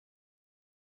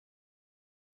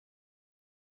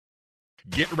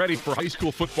Get ready for high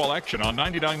school football action on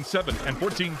 99.7 and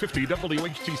 1450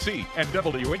 WHTC and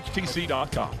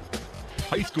WHTC.com.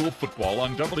 High school football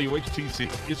on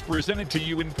WHTC is presented to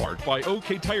you in part by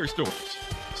OK Tire Stores,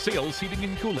 Sales Heating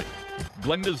and Cooling,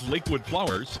 Glenda's Lakewood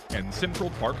Flowers, and Central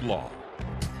Park Law.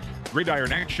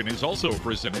 Gridiron Action is also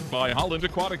presented by Holland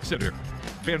Aquatic Center,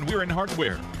 Van Wieren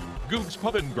Hardware, Goog's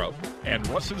Pub and Grub, and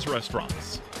Russ's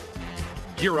Restaurants.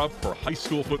 Gear up for high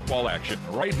school football action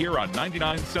right here on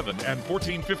 99.7 and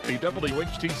 1450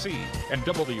 WHTC and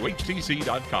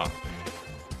WHTC.com.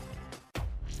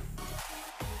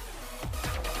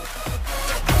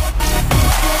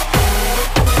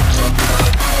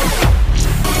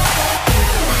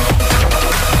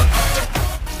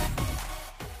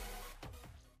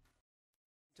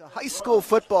 High school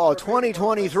football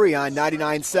 2023 on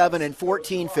 99.7 and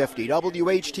 1450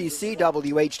 WHTC,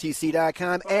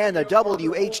 WHTC.com, and the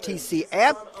WHTC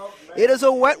app. It is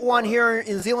a wet one here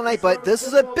in Zeeland night, but this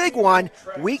is a big one.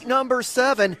 Week number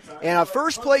 7 and a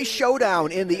first-place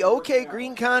showdown in the OK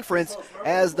Green Conference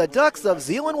as the Ducks of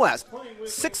Zeeland West,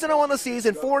 6-0 on the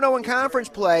season, 4-0 in conference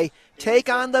play, take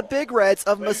on the Big Reds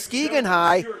of Muskegon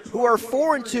High, who are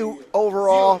 4-2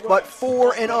 overall, but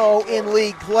 4-0 in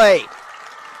league play.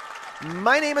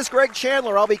 My name is Greg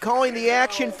Chandler. I'll be calling the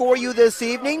action for you this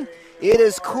evening. It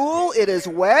is cool, it is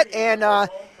wet, and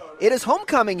it is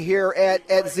homecoming here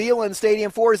at Zeeland Stadium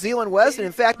for Zeeland West. And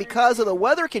in fact, because of the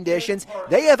weather conditions,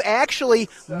 they have actually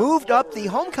moved up the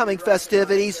homecoming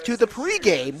festivities to the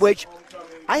pregame, which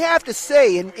I have to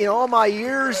say, in all my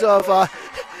years of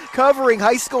covering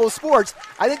high school sports,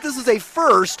 I think this is a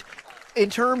first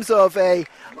in terms of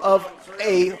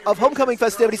homecoming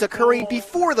festivities occurring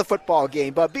before the football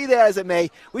game. But be that as it may,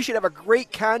 we should have a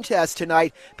great contest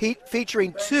tonight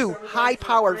featuring two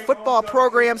high-powered football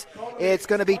programs. It's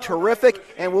going to be terrific,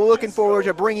 and we're looking forward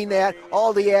to bringing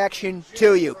all the action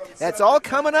to you. That's all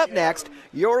coming up next.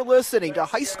 You're listening to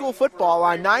high school football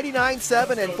on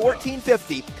 99.7 and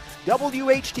 1450,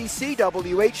 WHTC,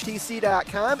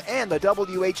 WHTC.com, and the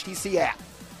WHTC app.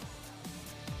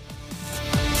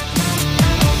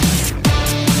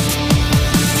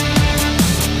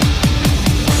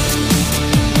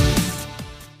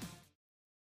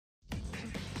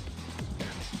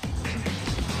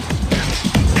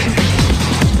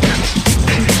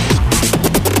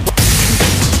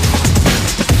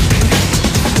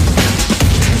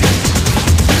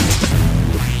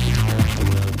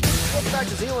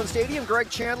 Stadium, Greg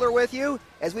Chandler with you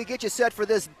as we get you set for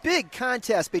this big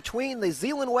contest between the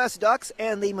Zeeland West Ducks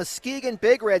and the Muskegon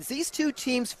Big Reds. These two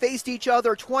teams faced each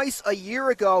other twice a year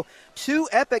ago. Two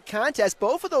epic contests.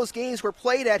 Both of those games were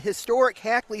played at historic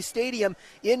Hackley Stadium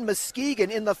in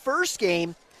Muskegon. In the first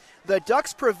game, the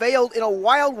Ducks prevailed in a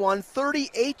wild one,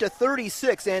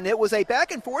 38-36, and it was a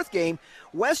back-and-forth game.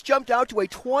 West jumped out to a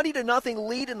 20-0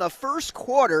 lead in the first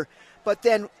quarter, but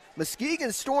then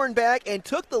Muskegon stormed back and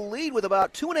took the lead with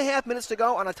about 2.5 minutes to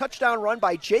go on a touchdown run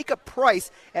by Jacob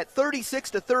Price at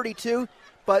 36-32.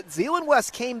 But Zeeland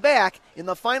West came back in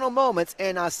the final moments,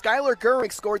 and Skylar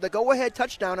Gehrig scored the go-ahead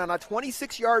touchdown on a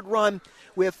 26-yard run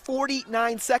with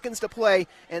 49 seconds to play,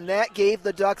 and that gave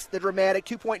the Ducks the dramatic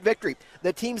 2-point victory.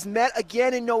 The teams met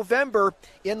again in November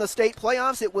in the state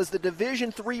playoffs. It was the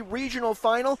Division III regional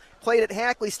final, played at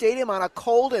Hackley Stadium on a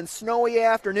cold and snowy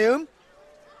afternoon.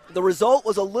 The result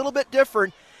was a little bit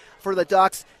different for the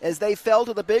Ducks as they fell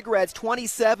to the Big Reds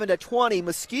 27-20.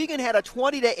 Muskegon had a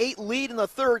 20-8 lead in the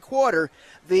third quarter.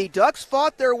 The Ducks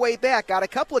fought their way back, got a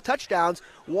couple of touchdowns,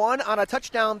 one on a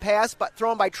touchdown pass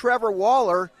thrown by Trevor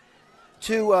Waller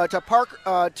to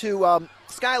Skylar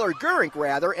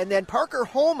Gehrig, and then Parker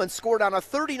Holman scored on a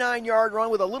 39-yard run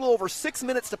with a little over 6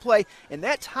 minutes to play, and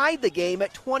that tied the game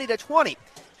at 20-20.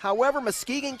 However,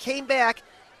 Muskegon came back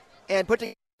and put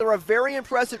together a very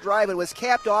impressive drive. It was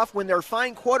capped off when their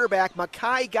fine quarterback,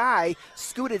 Mackay Guy,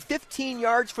 scooted 15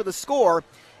 yards for the score.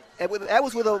 That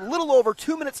was with a little over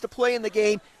 2 minutes to play in the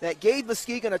game. That gave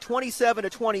Muskegon a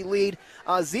 27-20 lead.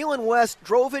 Zeeland West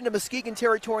drove into Muskegon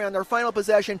territory on their final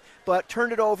possession, but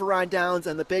turned it over on downs,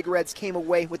 and the Big Reds came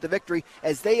away with the victory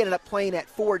as they ended up playing at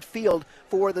Ford Field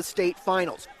for the state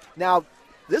finals. Now,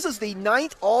 this is the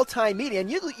 9th all-time meeting, and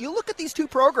you look at these two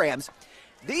programs.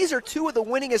 These are two of the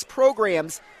winningest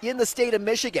programs in the state of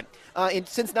Michigan.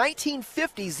 Since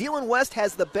 1950, Zeeland West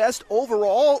has the best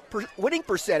overall winning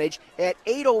percentage at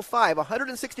 .805,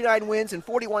 169 wins and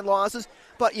 41 losses.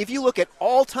 But if you look at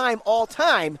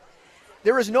all-time,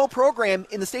 there is no program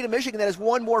in the state of Michigan that has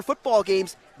won more football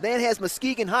games than has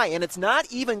Muskegon High, and it's not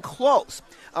even close.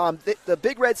 The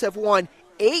Big Reds have won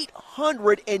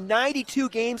 892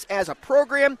 games as a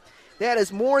program. That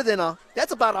is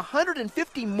that's about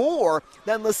 150 more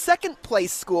than the second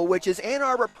place school, which is Ann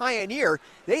Arbor Pioneer.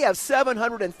 They have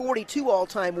 742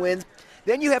 all-time wins.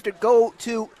 Then you have to go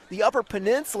to the Upper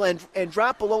Peninsula and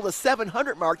drop below the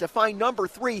 700 mark to find number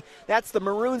 3. That's the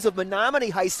Maroons of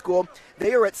Menominee High School.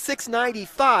 They are at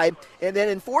 695. And then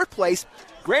in fourth place,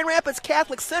 Grand Rapids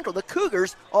Catholic Central, the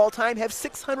Cougars, all-time have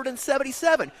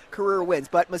 677 career wins.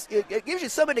 But it gives you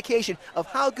some indication of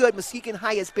how good Muskegon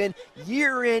High has been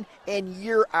year in and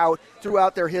year out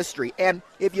throughout their history. And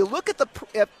if you look at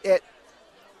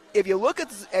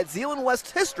Zeeland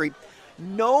West's history,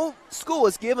 no school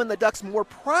has given the Ducks more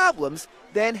problems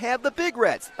than have the Big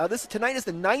Reds. Tonight is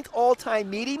the 9th all-time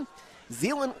meeting.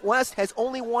 Zeeland West has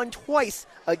only won twice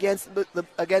against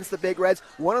the Big Reds.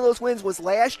 One of those wins was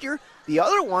last year. The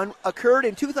other one occurred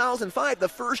in 2005, the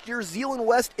first year Zeeland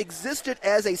West existed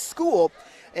as a school,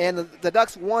 and the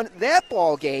Ducks won that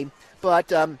ball game.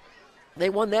 But they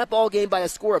won that ball game by a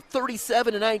score of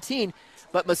 37-19.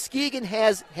 But Muskegon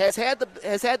has had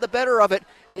the better of it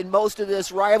in most of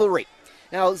this rivalry.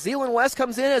 Now, Zeeland West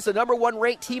comes in as the number 1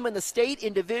 ranked team in the state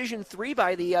in Division III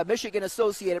by the Michigan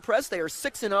Associated Press. They are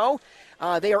 6-0.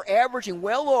 They are averaging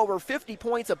well over 50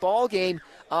 points a ball game.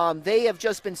 They have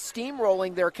just been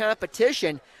steamrolling their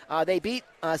competition. They beat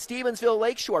Stevensville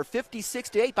Lakeshore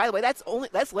 56-8. By the way,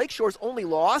 that's Lakeshore's only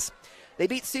loss. They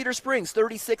beat Cedar Springs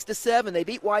 36-7. They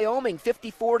beat Wyoming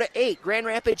 54-8. Grand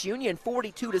Rapids Union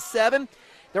 42-7.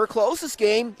 Their closest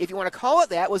game, if you want to call it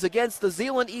that, was against the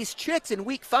Zeeland East Chicks in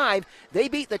Week 5. They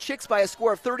beat the Chicks by a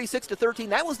score of 36-13.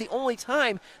 That was the only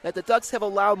time that the Ducks have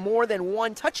allowed more than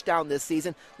 1 touchdown this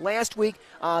season. Last week,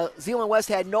 Zeeland West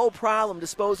had no problem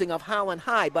disposing of Holland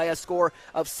High by a score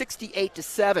of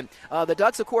 68-7. The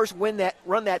Ducks, of course, run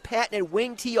that patented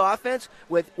wing T offense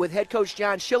with head coach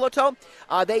John Shiloto.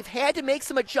 They've had to make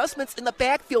some adjustments in the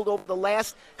backfield over the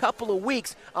last couple of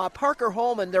weeks. Parker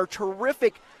Holman, their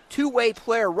terrific two-way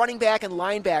player, running back and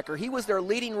linebacker. He was their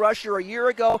leading rusher a year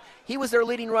ago. He was their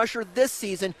leading rusher this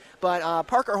season, but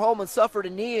Parker Holman suffered a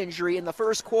knee injury in the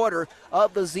first quarter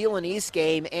of the Zeeland East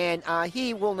game, and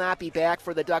he will not be back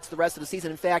for the Ducks the rest of the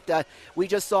season. In fact, we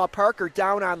just saw Parker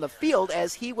down on the field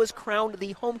as he was crowned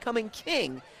the homecoming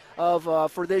king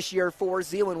for this year for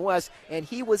Zeeland West, and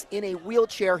he was in a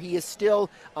wheelchair. He is still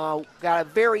got a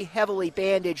very heavily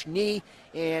bandaged knee,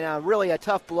 and really a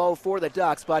tough blow for the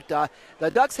Ducks. But the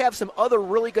Ducks have some other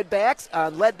really good backs,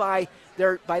 led by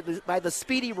the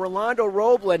speedy Rolando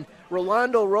Roblin.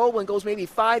 Rolando Roblin goes maybe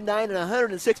 5'9" and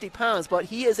 160 pounds, but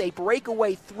he is a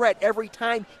breakaway threat every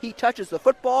time he touches the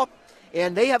football.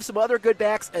 And they have some other good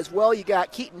backs as well. You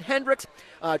got Keaton Hendricks,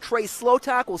 Trey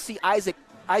Slotok. We'll see Isaac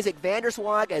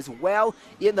Vanderswag as well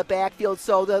in the backfield.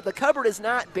 So the cupboard is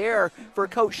not bare for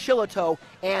Coach Shiloto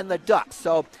and the Ducks.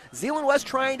 So Zeeland West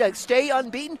trying to stay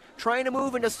unbeaten, trying to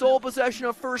move into sole possession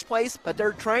of first place, but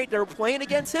they're playing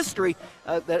against history.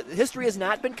 The history has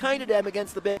not been kind to them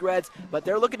against the Big Reds, but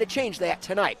they're looking to change that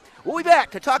tonight. We'll be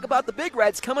back to talk about the Big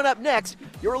Reds coming up next.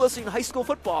 You're listening to High School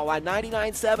Football on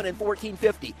 99.7 and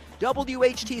 1450.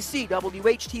 WHTC,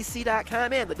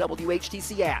 WHTC.com, and the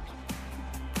WHTC app.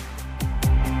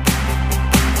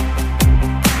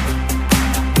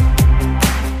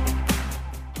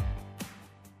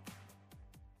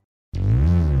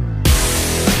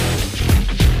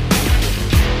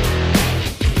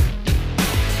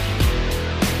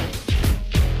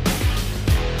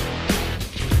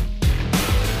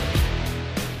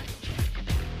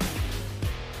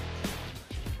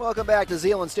 Welcome back to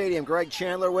Zeeland Stadium. Greg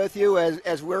Chandler with you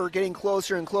as we're getting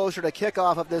closer and closer to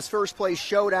kickoff of this first place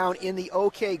showdown in the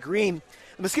OK Green.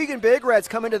 The Muskegon Big Reds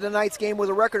come into tonight's game with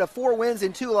a record of 4 wins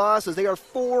and 2 losses. They are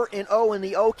 4-0 in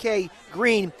the OK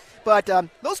Green. But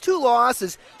those 2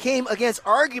 losses came against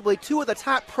arguably 2 of the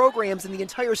top programs in the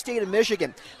entire state of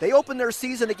Michigan. They opened their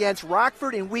season against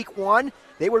Rockford in Week 1.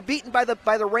 They were beaten by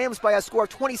the Rams by a score of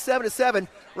 27-7.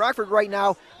 Rockford right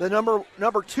now the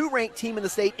number 2 ranked team in the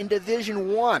state in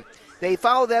Division I. They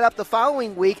followed that up the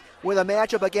following week with a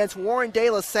matchup against Warren De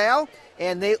La Salle,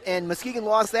 and Muskegon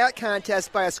lost that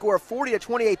contest by a score of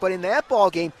 40-28. But in that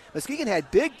ball game, Muskegon had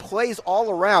big plays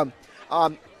all around.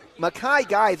 Mackay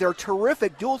Guy, their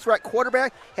terrific dual-threat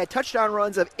quarterback, had touchdown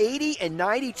runs of 80 and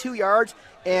 92 yards,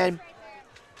 and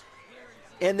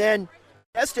then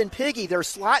Destin Piggy, their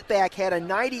slot back, had a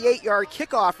 98-yard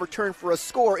kickoff return for a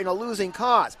score in a losing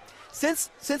cause.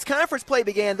 Since conference play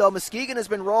began, though, Muskegon has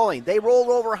been rolling. They rolled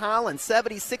over Holland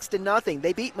 76-0.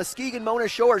 They beat Muskegon Mona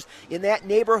Shores in that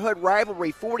neighborhood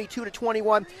rivalry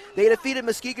 42-21. They defeated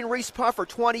Muskegon Reese Puffer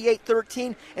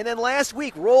 28-13, and then last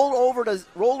week rolled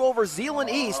over Zeeland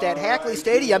East at Hackley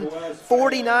Stadium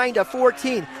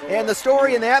 49-14. And the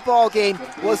story in that ball game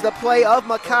was the play of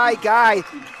Mackay Guy,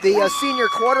 the senior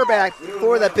quarterback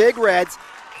for the Big Reds.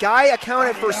 Guy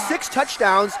accounted for 6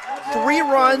 touchdowns, 3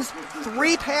 runs,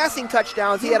 3 passing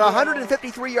touchdowns. He had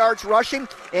 153 yards rushing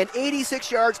and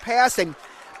 86 yards passing.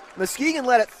 Muskegon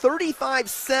led at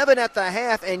 35-7 at the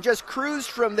half and just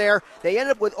cruised from there. They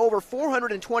ended up with over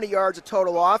 420 yards of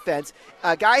total offense.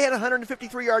 Guy had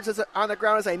 153 yards on the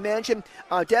ground, as I mentioned.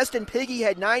 Destin Piggy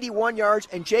had 91 yards,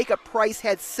 and Jacob Price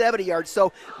had 70 yards.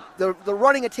 So the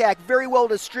running attack very well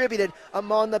distributed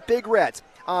among the Big Reds.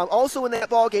 Also in that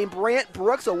ball game, Brant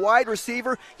Brooks, a wide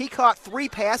receiver, he caught 3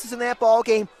 passes in that ball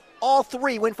game. All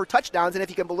 3 went for touchdowns, and if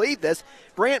you can believe this,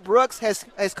 Brant Brooks has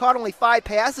caught only 5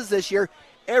 passes this year.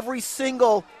 Every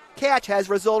single catch has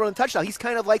resulted in a touchdown. He's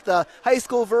kind of like the high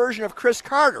school version of Chris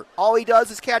Carter. All he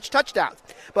does is catch touchdowns.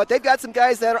 But they've got some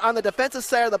guys that are on the defensive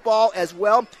side of the ball as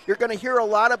well. You're going to hear a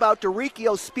lot about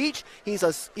Derikio Speech. He's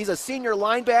a senior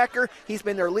linebacker. He's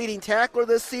been their leading tackler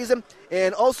this season.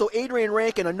 And also Adrian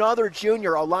Rankin, another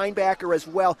junior, a linebacker as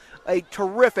well. A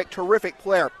terrific, terrific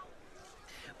player.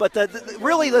 But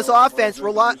really this offense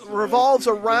revolves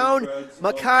around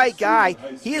Mackay Guy.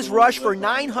 He has rushed for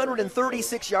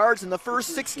 936 yards in the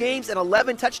first 6 games and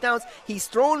 11 touchdowns. He's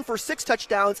thrown for 6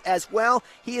 touchdowns as well.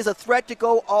 He is a threat to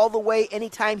go all the way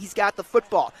anytime he's got the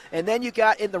football. And then you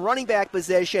got in the running back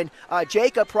position,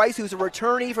 Jacob Price, who's a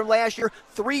returnee from last year,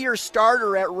 3-year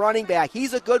starter at running back.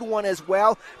 He's a good one as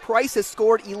well. Price has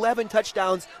scored 11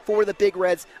 touchdowns for the Big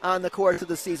Reds on the course of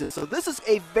the season. So this is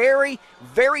a very,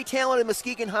 very talented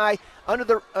Muskegon High under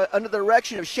the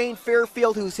direction of Shane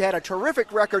Fairfield, who's had a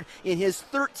terrific record in his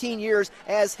 13 years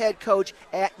as head coach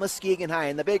at Muskegon High.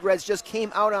 And the Big Reds just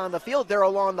came out on the field. They're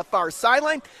along the far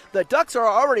sideline. The Ducks are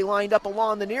already lined up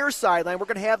along the near sideline. We're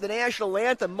going to have the national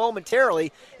anthem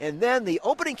momentarily, and then the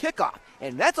opening kickoff.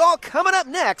 And that's all coming up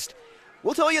next.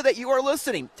 We'll tell you that you are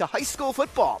listening to high school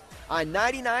football on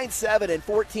 99.7 and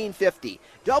 1450.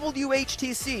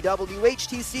 WHTC,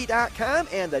 WHTC.com,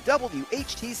 and the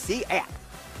WHTC app.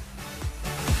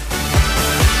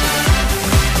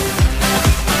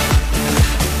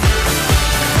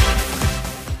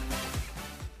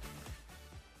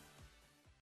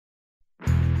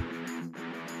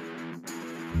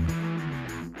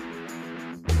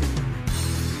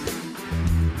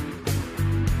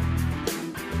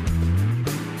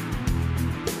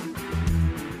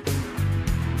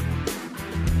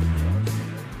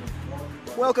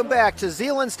 Welcome back to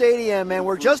Zeeland Stadium, and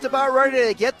we're just about ready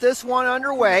to get this one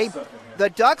underway. The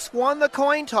Ducks won the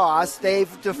coin toss.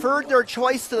 They've deferred their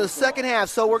choice to the second half,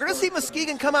 so we're going to see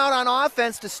Muskegon come out on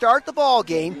offense to start the ball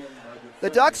game. The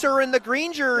Ducks are in the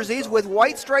green jerseys with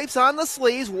white stripes on the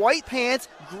sleeves, white pants,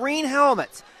 green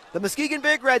helmets. The Muskegon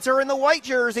Big Reds are in the white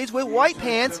jerseys with white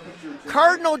pants,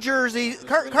 Cardinal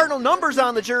numbers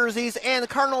on the jerseys, and the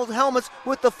Cardinal helmets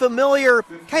with the familiar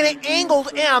kind of angled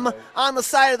M on the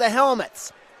side of the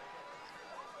helmets.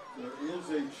 There is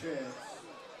a chance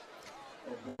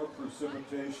of more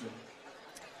precipitation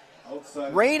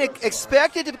outside. Rain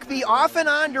expected to be off and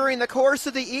on during the course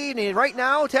of the evening. Right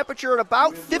now, temperature at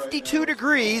about 52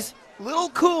 degrees. A little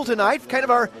cool tonight, kind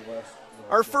of our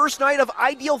first night of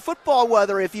ideal football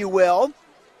weather, if you will.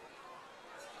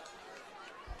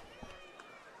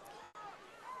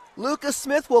 Lucas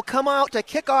Smith will come out to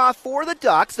kick off for the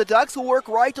Ducks. The Ducks will work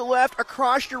right to left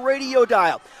across your radio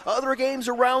dial. Other games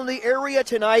around the area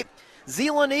tonight.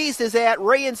 Zeeland East is at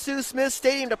Ray and Sue Smith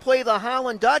Stadium to play the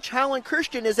Holland Dutch. Holland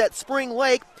Christian is at Spring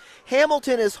Lake.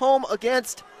 Hamilton is home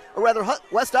against, or rather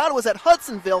West Ottawa is at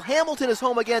Hudsonville. Hamilton is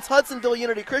home against Hudsonville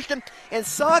Unity Christian, and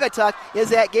Saugatuck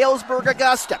is at Galesburg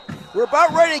Augusta. We're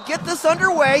about ready to get this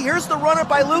underway. Here's the runner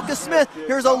by Lucas Smith.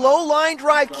 Here's a low line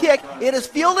drive kick. It is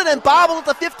fielded and bobbled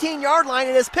at the 15-yard line.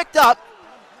 It is picked up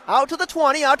out to the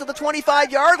 20, out to the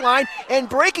 25-yard line, and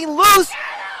breaking loose,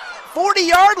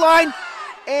 40-yard line,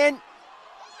 and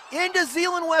into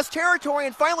Zeeland West territory,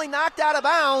 and finally knocked out of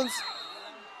bounds.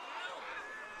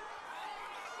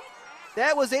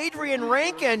 That was Adrian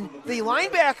Rankin, the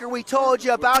linebacker we told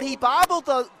you about. He bobbled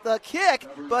the kick,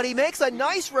 but he makes a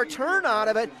nice return out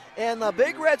of it, and the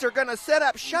Big Reds are going to set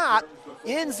up shop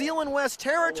in Zeeland West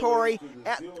territory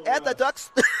at the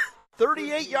Ducks'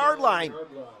 38-yard line.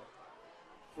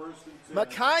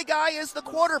 Mackay Guy is the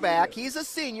quarterback. He's a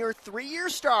senior, 3-year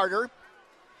starter.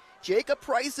 Jacob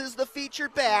Price is the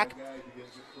featured back.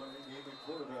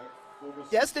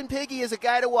 Destin Piggy is a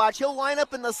guy to watch. He'll line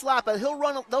up in the slot, but they'll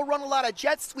run a lot of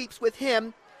jet sweeps with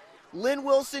him. Lynn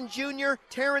Wilson Jr.,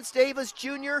 Terrence Davis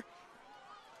Jr.,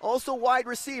 also wide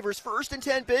receivers. 1st and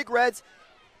 10 Big Reds.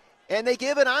 And they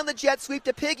give it on the jet sweep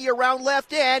to Piggy around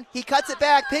left end. He cuts it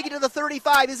back. Piggy to the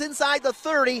 35. He's inside the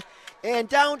 30 and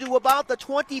down to about the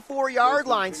 24-yard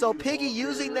line. So Piggy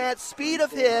using that speed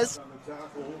of his.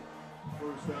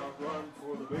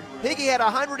 Piggy had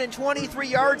 123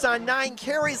 yards on 9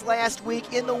 carries last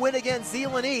week in the win against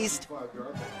Zeeland East.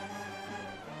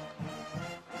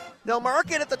 They'll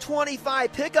mark it at the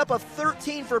 25. Pickup of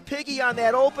 13 for Piggy on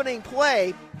that opening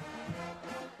play.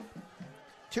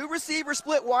 2 receivers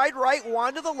split wide right,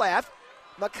 1 to the left.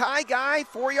 Mackay Guy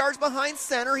 4 yards behind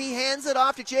center. He hands it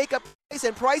off to Jacob Price,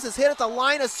 and Price is hit at the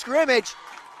line of scrimmage.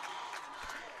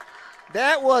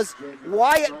 That was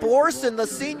Wyatt Borson, the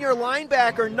senior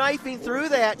linebacker, knifing through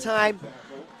that time.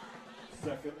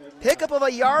 Pickup of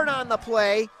a yard on the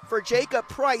play for Jacob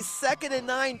Price. 2nd and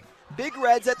 9. Big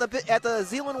Reds at the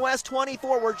Zeeland West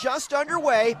 24. We're just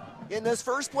underway in this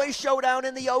first place showdown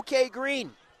in the OK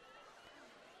Green.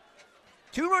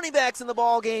 2 running backs in the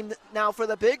ball game now for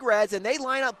the Big Reds, and they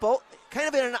line up both kind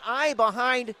of in an eye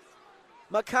behind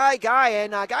Mackay Guy,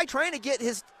 and Guy trying to get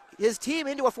his team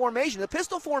into a formation, the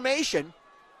pistol formation.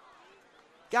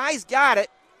 Guy's got it,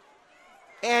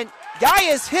 and Guy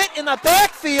is hit in the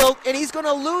backfield, and he's going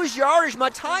to lose yardage.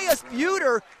 Matthias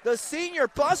Buter, the senior,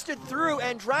 busted through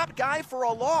and dropped Guy for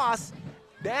a loss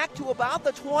back to about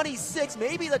the 26,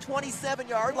 maybe the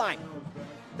 27-yard line.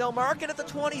 They'll mark it at the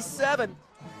 27.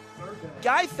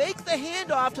 Guy faked the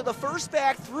handoff to the first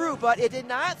back through, but it did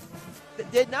not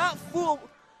fool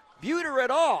Buter at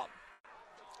all.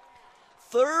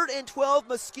 3rd and 12,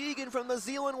 Muskegon from the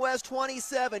Zeeland West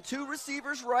 27. 2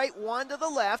 receivers right, 1 to the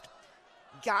left.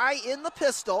 Guy in the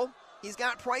pistol. He's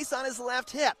got Price on his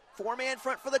left hip. 4-man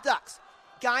front for the Ducks.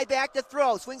 Guy back to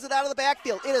throw, swings it out of the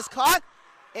backfield. It is caught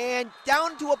and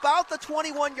down to about the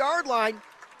 21-yard line.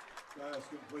 Pass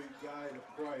complete, Guy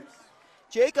to Price.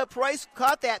 Jacob Price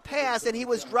caught that pass, and he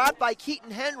was dropped by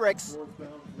Keaton Hendricks.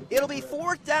 It'll be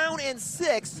 4th down and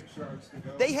 6.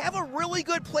 They have a really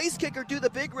good place kicker, do the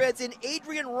Big Reds, in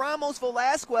Adrian Ramos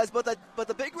Velasquez, but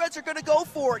the Big Reds are going to go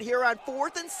for it here on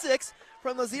 4th and 6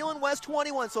 from the Zeeland West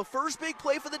 21. So first big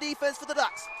play for the defense for the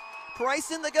Ducks.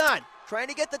 Price in the gun, trying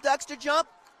to get the Ducks to jump,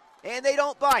 and they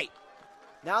don't bite.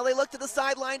 Now they look to the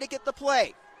sideline to get the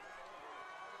play.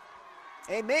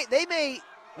 And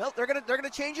they're going to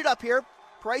change it up here.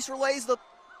 Price relays the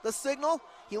signal.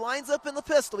 He lines up in the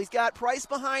pistol. He's got Price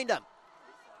behind him.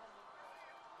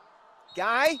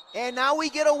 Guy, and now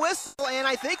we get a whistle, and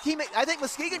I think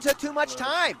Muskegon took too much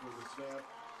time.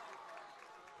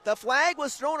 The flag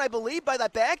was thrown, I believe, by the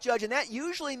back judge, and that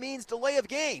usually means delay of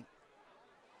game.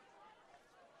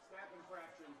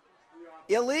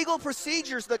 Illegal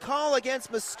procedures, the call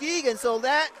against Muskegon, so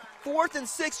that 4th and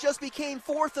 6 just became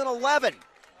 4th and 11.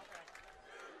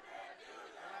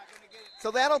 So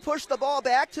that'll push the ball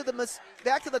back to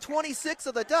the 26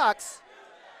 of the Ducks.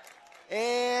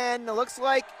 And it looks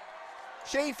like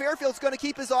Shane Fairfield's going to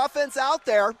keep his offense out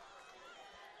there.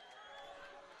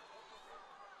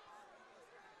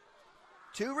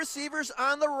 2 receivers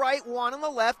on the right, 1 on the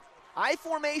left. I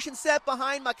formation set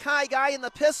behind Mackay Guy in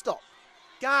the pistol.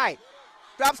 Guy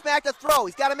drops back to throw.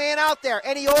 He's got a man out there,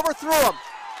 and he overthrew him.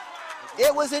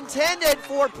 It was intended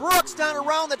for Brooks down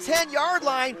around the 10-yard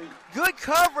line. Good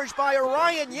coverage by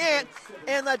Orion Yant,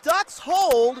 and the Ducks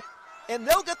hold, and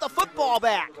they'll get the football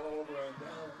back.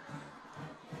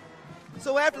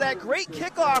 So after that great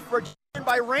kickoff return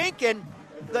by Rankin,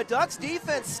 the Ducks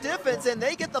defense stiffens, and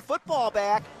they get the football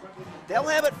back. They'll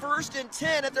have it 1st and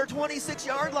 10 at their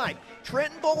 26-yard line.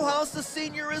 Trenton Bullhouse, the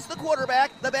senior, is the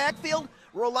quarterback. The backfield,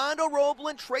 Rolando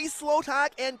Roblin, Trey Slotak,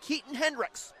 and Keaton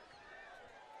Hendricks.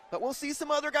 But we'll see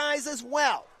some other guys as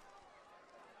well.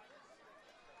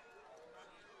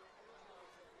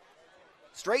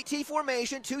 Straight T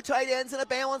formation, 2 tight ends and a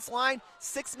balance line,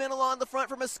 6 men along the front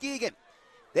for Muskegon.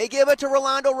 They give it to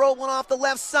Rolando Roblin off the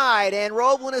left side, and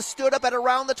Roblin has stood up at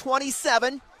around the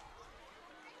 27.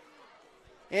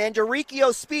 And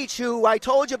Derikio Speech, who I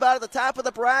told you about at the top of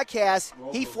the broadcast,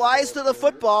 he flies to the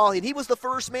football, and he was the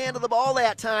first man to the ball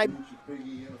that time.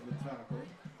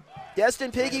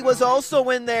 Destin Piggy was also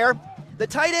in there. The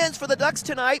tight ends for the Ducks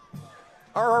tonight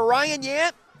are Orion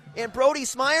Yant and Brody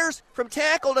Smyers from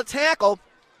tackle to tackle.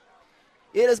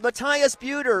 It is Matthias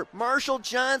Buter, Marshall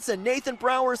Johnson, Nathan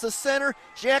Brower is the center,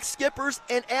 Jack Skippers,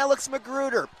 and Alex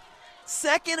Magruder.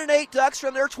 2nd and 8 Ducks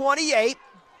from their 28.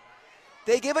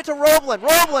 They give it to Roblin.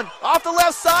 Roblin off the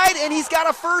left side, and he's got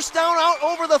a first down out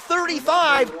over the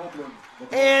 35.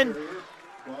 And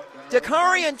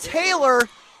Dakarian Taylor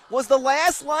was the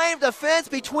last line of defense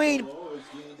between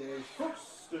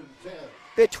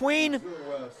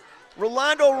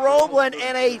Rolando Roblin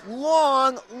and a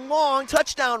long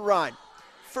touchdown run.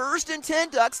 1st and 10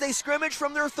 Ducks. They scrimmage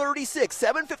from their 36.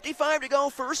 7:55 to go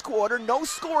first quarter. No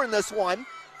score in this one.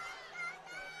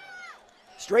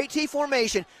 Straight T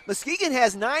formation. Muskegon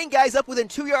has 9 guys up within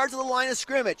 2 yards of the line of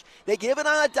scrimmage. They give it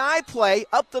on a dive play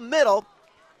up the middle.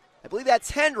 I believe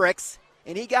that's Hendricks,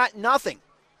 and he got nothing.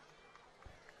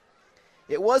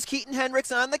 It was Keaton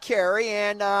Hendricks on the carry,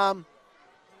 and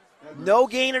no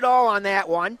gain at all on that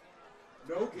one.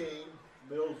 No gain.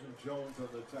 Mills and Jones on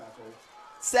the tackle.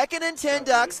 2nd and 10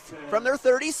 Ducks from their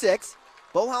 36.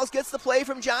 Bullhouse gets the play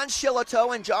from John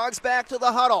Shillito and jogs back to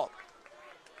the huddle.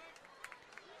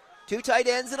 2 tight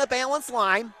ends in a balanced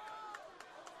line.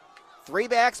 3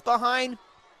 backs behind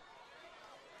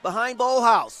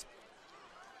Bullhouse.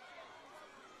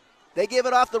 They give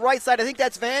it off the right side. I think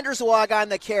that's Vanderswag on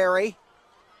the carry.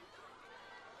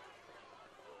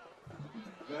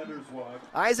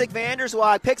 Isaac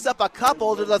Vanderswag picks up a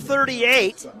couple to the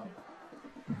 38.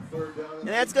 And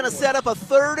that's going to set up a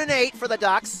 3rd and 8 for the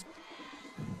Ducks.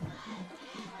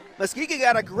 Muskegon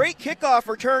got a great kickoff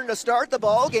return to start the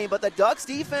ball game, but the Ducks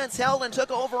defense held and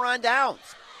took over on downs.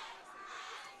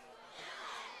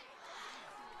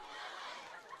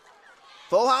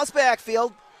 Full house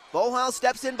backfield. Bullhouse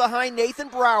steps in behind Nathan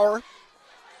Brower.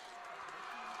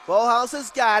 Bullhouse has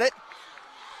got it.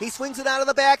 He swings it out of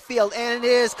the backfield, and it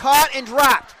is caught and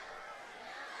dropped.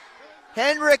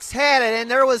 Hendricks had it,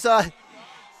 and there was a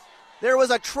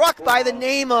truck by the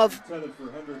name of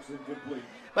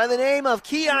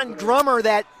Keon Drummer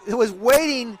that was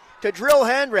waiting to drill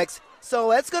Hendricks. So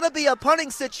that's going to be a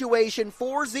punting situation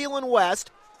for Zeeland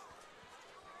West.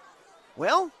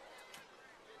 Well,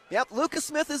 yep, Lucas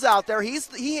Smith is out there.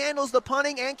 He handles the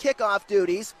punting and kickoff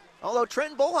duties, although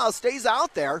Trenton Bullhouse stays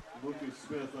out there. Lucas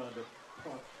Smith on the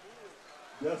punt.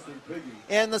 Destin Piggy.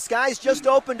 And the sky's just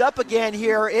opened up again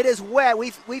here. It is wet.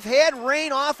 We've had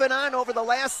rain off and on over the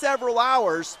last several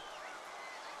hours.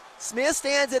 Smith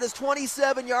stands at his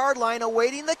 27-yard line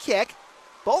awaiting the kick.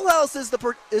 Bullhouse is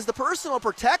the personal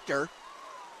protector.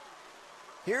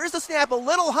 Here's the snap, a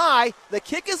little high. The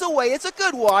kick is away. It's a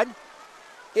good one.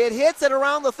 It hits at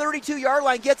around the 32-yard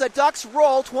line, gets a Ducks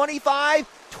roll, 25,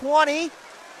 20,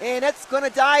 and it's going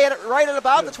to die right at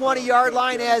about the 20-yard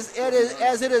line as it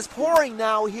is pouring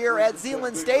now here at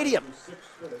Zeeland Stadium.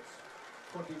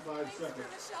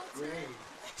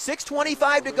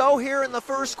 6:25 to go here in the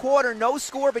first quarter. No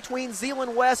score between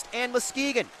Zeeland West and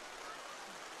Muskegon.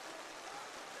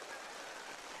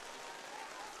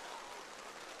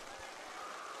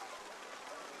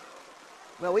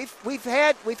 Well, we've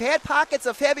had pockets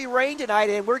of heavy rain tonight,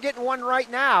 and we're getting one right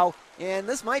now, and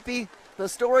this might be the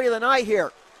story of the night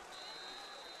here.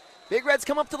 Big Reds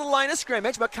come up to the line of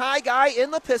scrimmage. Mackay Guy in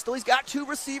the pistol. He's got 2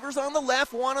 receivers on the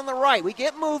left, 1 on the right. We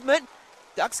get movement.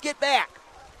 Ducks get back.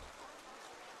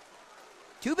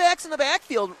 2 backs in the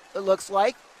backfield, it looks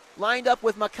like, lined up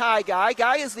with Mackay Guy.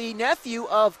 Guy is the nephew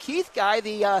of Keith Guy,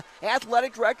 the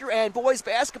athletic director and boys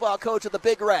basketball coach of the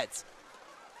Big Reds.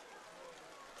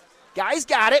 Guy's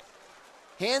got it.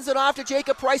 Hands it off to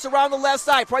Jacob Price around the left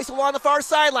side. Price along the far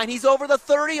sideline. He's over the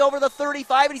 30, over the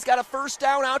 35, and he's got a first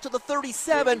down out to the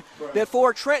 37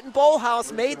 before Trenton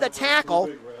Bullhouse made the tackle.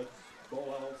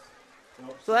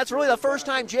 So that's really the first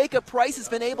time Jacob Price has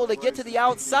been able to get to the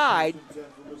outside.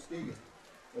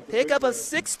 Pick up a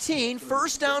 16,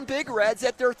 first down Big Reds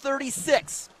at their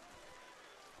 36.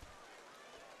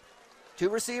 2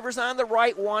 receivers on the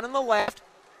right, 1 on the left.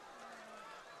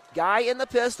 Guy in the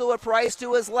pistol with Price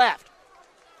to his left.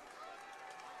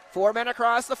 4 men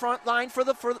across the front line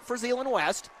for Zeeland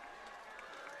West.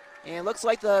 And looks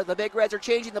like the Big Reds are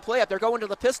changing the play up. They're going to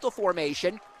the pistol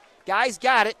formation. Guy's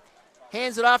got it.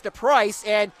 Hands it off to Price,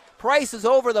 and Price is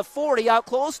over the 40, out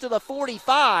close to the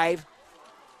 45.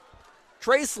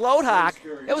 Trey Slothock.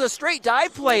 It was a straight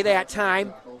dive play that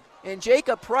time. And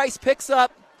Jacob Price picks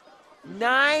up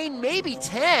 9, maybe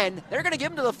 10. They're going to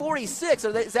give him to the 46.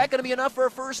 Is that going to be enough for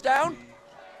a first down?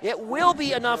 It will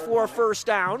be enough for a first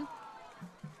down.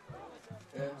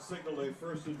 And signal a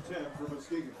 1st and 10 for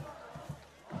Muskegon.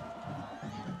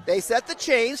 They set the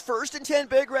chains. 1st and 10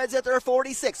 Big Reds at their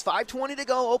 46. 5:20 to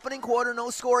go. Opening quarter. No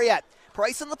score yet.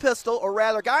 Price in the pistol, or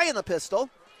rather Guy in the pistol.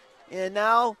 And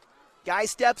now Guy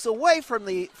steps away from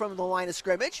the line of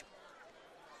scrimmage.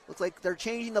 Looks like they're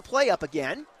changing the play up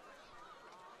again.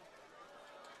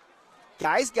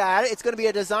 Guy's got it. It's going to be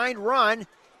a designed run.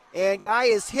 And Guy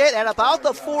is hit at about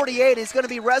the 48. He's going to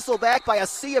be wrestled back by a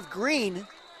sea of green.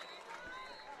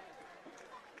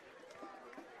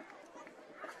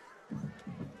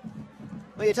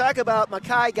 Well, you talk about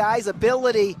Mackay Guy's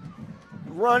ability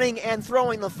running and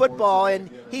throwing the football, and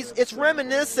it's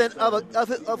reminiscent of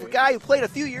a guy who played a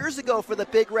few years ago for the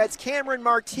Big Reds, Cameron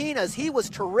Martinez. He was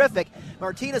terrific.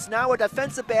 Martinez now a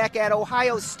defensive back at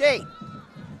Ohio State.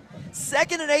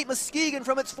 2nd and 8, Muskegon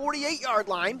from its 48-yard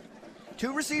line.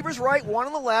 2 receivers right, 1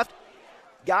 on the left.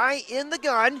 Guy in the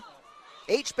gun.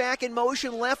 H-back in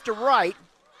motion left to right.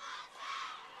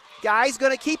 Guy's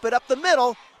going to keep it up the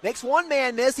middle. Makes one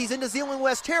man miss. He's into Zeeland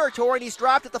West territory, and he's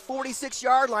dropped at the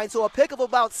 46-yard line, so a pick of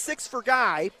about 6 for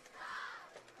Guy.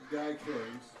 Guy carries.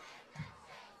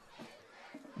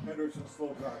 Henderson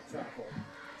Slowcock tackle.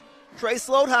 Trey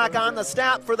Slowcock on the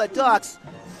stop for the Ducks.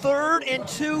 3rd and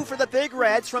 2 for the Big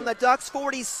Reds from the Ducks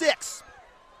 46.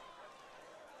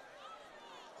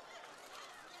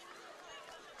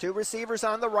 2 receivers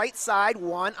on the right side,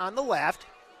 1 on the left.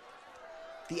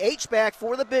 The H-back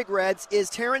for the Big Reds is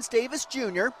Terrence Davis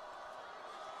Jr.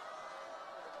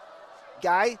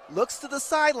 Guy looks to the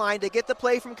sideline to get the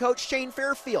play from Coach Shane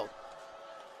Fairfield.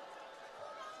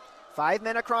 5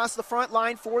 men across the front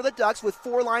line for the Ducks with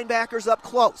 4 linebackers up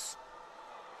close.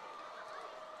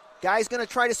 Guy's going to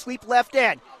try to sweep left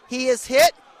end. He is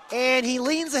hit, and he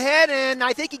leans ahead, and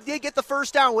I think he did get the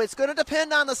first down. It's going to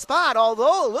depend on the spot,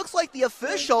 although it looks like the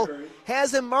official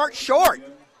has him marked short.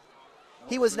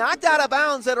 He was knocked out of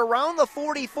bounds at around the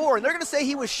 44, and they're going to say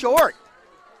he was short.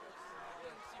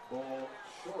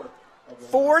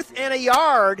 4th and a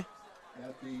yard,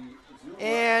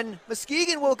 and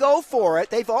Muskegon will go for it.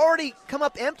 They've already come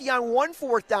up empty on 1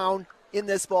 4th down in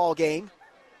this ball game.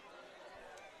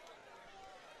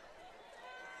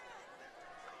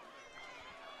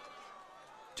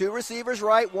 Two receivers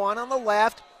right, 1 on the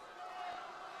left.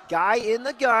 Guy in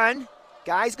the gun.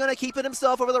 Guy's going to keep it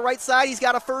himself over the right side. He's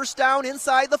got a first down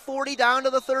inside the 40 down to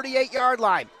the 38-yard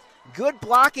line. Good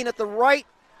blocking at the right,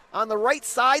 on the right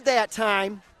side that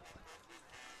time.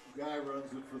 Guy runs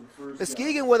it for the first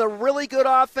Muskegon down. with a really good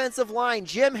offensive line.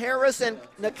 Jim Harris and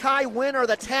Nakai Wynn are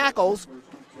the tackles.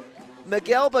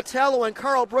 Miguel Botello and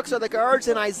Carl Brooks are the guards,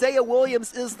 and Isaiah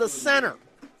Williams is the center.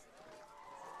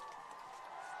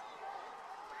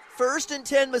 1st and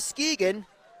 10 Muskegon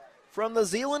from the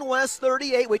Zeeland West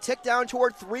 38. We tick down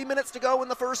toward 3 minutes to go in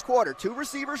the first quarter. 2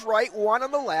 receivers right, 1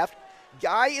 on the left.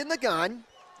 Guy in the gun.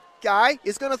 Guy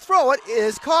is going to throw it. It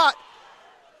is caught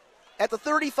at the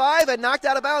 35 and knocked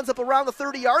out of bounds up around the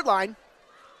 30-yard line.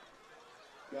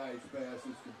 Guy's pass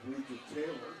is complete to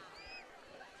Taylor.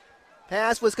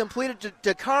 Pass was completed to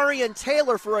Dakari and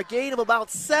Taylor for a gain of about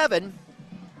 7.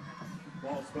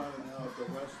 Ball spotted now at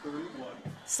the West 31.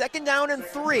 2nd down and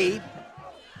 3.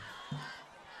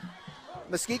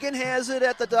 Muskegon has it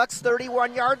at the Ducks'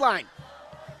 31-yard line.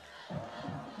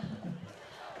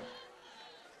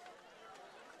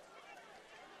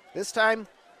 This time,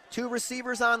 2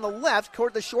 receivers on the left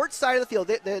toward the short side of the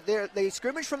field. They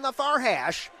scrimmage from the far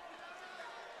hash.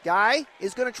 Guy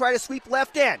is going to try to sweep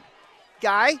left end.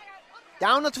 Guy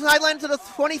down the sideline to the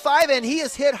 25, and he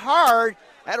is hit hard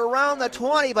at around the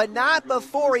 20, but not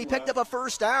before he picked up a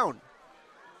first down.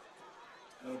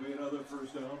 That'll be another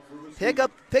first down for Muskegon.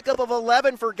 Pickup of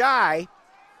 11 for Guy,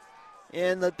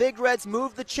 and the Big Reds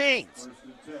move the chains. 1st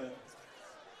and 10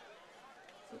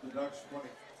 at the Ducks 20.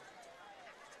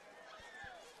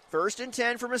 1st and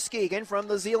 10 for Muskegon from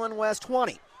the Zeeland West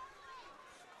 20.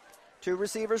 2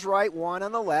 receivers right, 1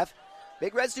 on the left.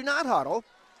 Big Reds do not huddle.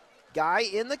 Guy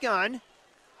in the gun.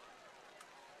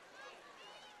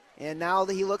 And now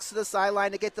he looks to the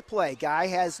sideline to get the play. Guy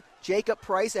has Jacob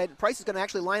Price, and Price is going to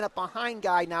actually line up behind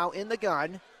Guy now in the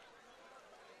gun.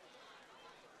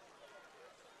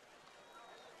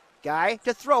 Guy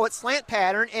to throw it, slant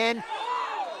pattern, and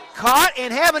caught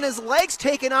and having his legs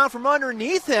taken out from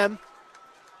underneath him.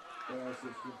 Pass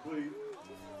is complete.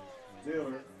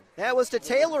 Taylor. That was to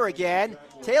Taylor again.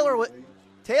 Taylor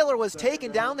was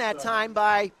taken down that time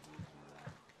by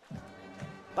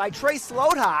Trey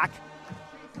Slowcock.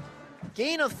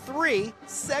 Gain of 3,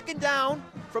 2nd down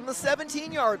from the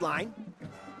 17-yard line.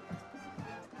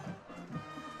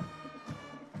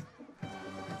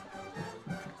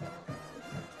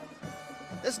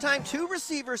 This time 2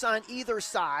 receivers on either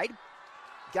side.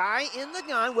 Guy in the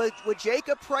gun with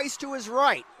Jacob Price to his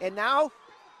right. And now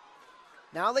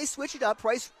they switch it up.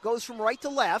 Price goes from right to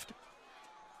left.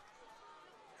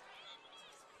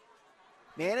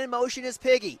 Man in motion is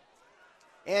Piggy.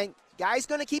 And Guy's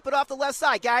going to keep it off the left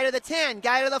side. Guy to the 10,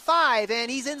 guy to the 5, and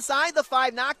he's inside the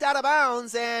 5, knocked out of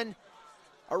bounds, and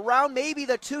around maybe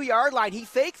the 2-yard line. He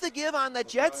faked the give on the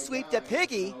jet sweep to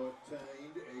Piggy.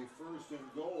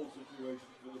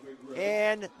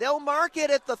 And they'll mark it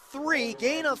at the 3,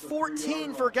 gain of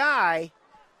 14 for Guy.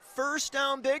 First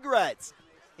down, Big Reds.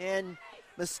 And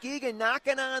Muskegon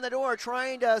knocking on the door,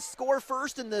 trying to score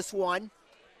first in this one.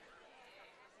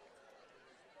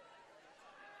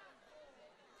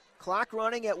 Clock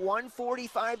running at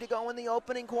 1:45 to go in the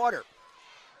opening quarter.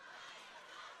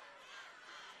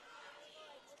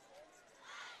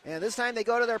 And this time they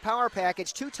go to their power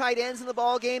package. 2 tight ends in the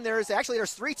ball game. There's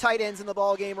 3 tight ends in the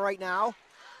ball game right now.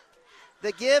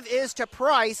 The give is to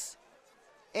Price,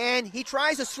 and he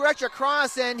tries to stretch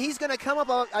across, and he's going to come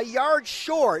up a yard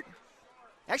short.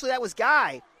 Actually, that was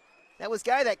Guy. That was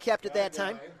Guy that kept it that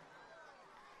time.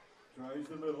 Tries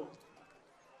the middle.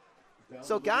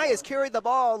 So Guy has carried the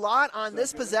ball a lot on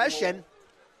this possession.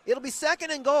 It'll be 2nd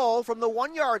and goal from the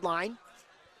 1-yard line.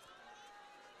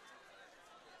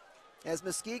 As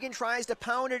Muskegon tries to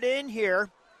pound it in here.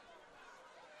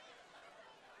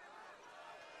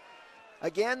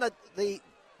 Again, the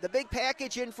big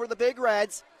package in for the Big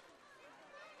Reds.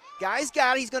 Guy's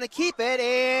got it. He's going to keep it,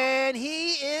 and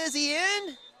he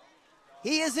in?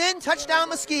 He is in. Touchdown,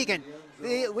 Muskegon.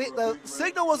 The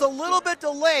signal was a little bit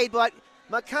delayed, but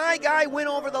Mackay Guy went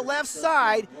over the left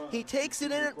side. He takes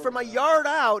it in from a yard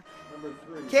out,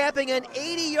 capping an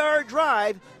 80-yard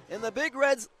drive, and the Big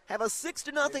Reds have a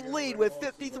 6-0 lead with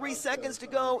 53 seconds to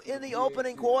go in the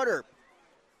opening quarter.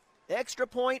 Extra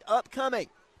point upcoming.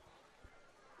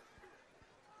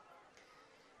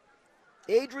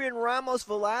 Adrian Ramos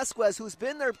Velasquez, who's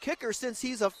been their kicker since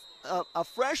he's a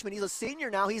freshman. He's a senior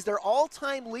now. He's their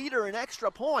all-time leader in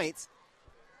extra points.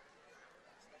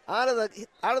 Out of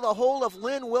the hole of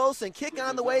Lynn Wilson. Kick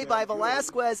on the way by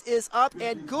Velasquez is up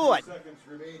and good.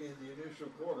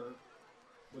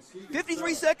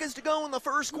 53 seconds to go in the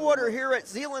first quarter here at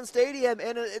Zeeland Stadium,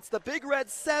 and it's the Big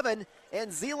Reds 7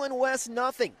 and Zeeland West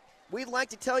nothing. We'd like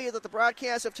to tell you that the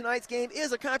broadcast of tonight's game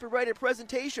is a copyrighted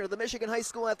presentation of the Michigan High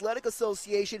School Athletic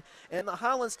Association and the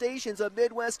Holland Stations of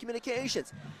Midwest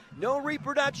Communications. No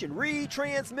reproduction,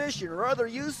 retransmission, or other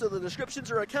use of the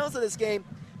descriptions or accounts of this game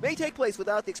may take place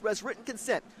without the express written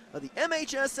consent of the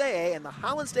MHSAA and the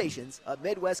Holland Stations of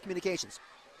Midwest Communications.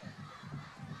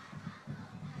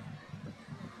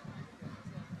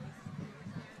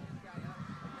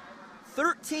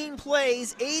 "13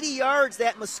 plays, 80 yards,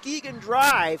 that Muskegon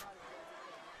drive.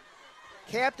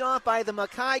 Capped off by the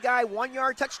Mackay Guy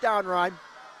 1-yard touchdown run.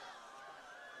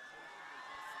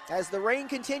 As the rain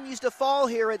continues to fall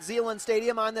here at Zeeland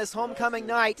Stadium on this homecoming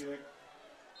night.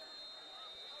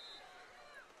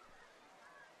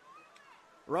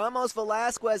 Ramos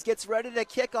Velasquez gets ready to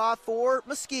kick off for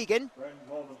Muskegon.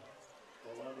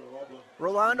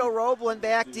 Rolando Roblin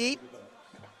back deep,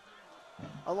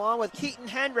 along with Keaton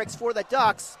Hendricks for the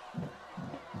Ducks.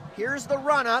 Here's the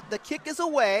run-up. The kick is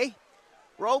away.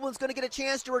 Roblin's going to get a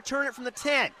chance to return it from the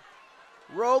 10.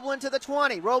 Roblin to the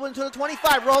 20. Roblin to the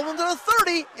 25. Roblin to the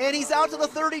 30, and he's out to the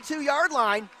 32-yard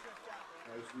line.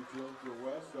 Nice return for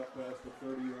West up past the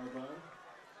 30-yard line.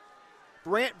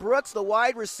 Brant Brooks, the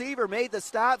wide receiver, made the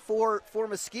stop for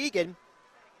Muskegon.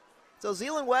 So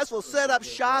Zeeland West will set up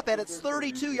shop at its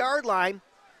 32-yard line.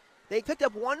 They picked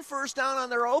up 1 first down on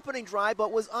their opening drive,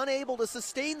 but was unable to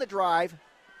sustain the drive.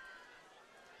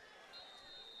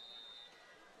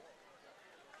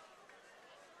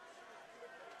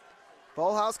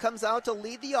 Bolhouse comes out to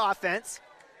lead the offense.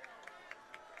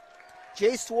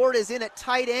 Jay Swart is in at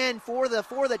tight end for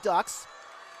the Ducks.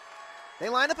 They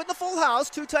line up in the full house.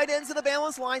 2 tight ends in the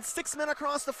balance line. 6 men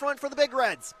across the front for the Big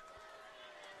Reds.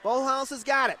 Bolhouse has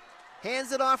got it.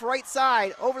 Hands it off right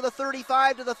side over the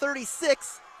 35 to the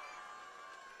 36.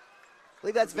 I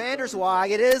believe that's Vanderswag.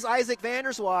 It is Isaac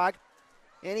Vanderswag.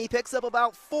 And he picks up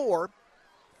about 4.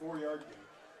 4-yard gain.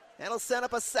 That'll set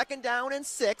up a 2nd down and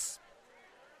 6.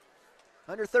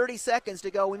 Under 30 seconds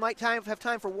to go. We might have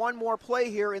time for one more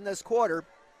play here in this quarter.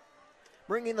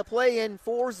 Bringing the play in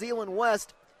for Zeeland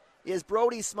West is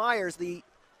Brody Smyers, the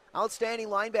outstanding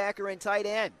linebacker and tight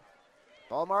end.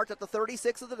 Ball marked at the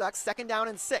 36 of the Ducks, 2nd down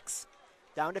and 6.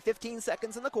 Down to 15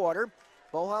 seconds in the quarter.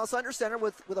 Bolhouse under center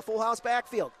with a full house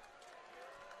backfield.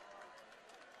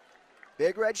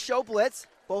 Big Red show blitz.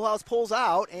 Bolhouse pulls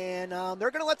out, and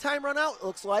they're going to let time run out, it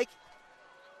looks like.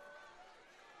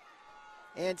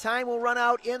 And time will run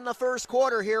out in the first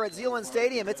quarter here at Zeeland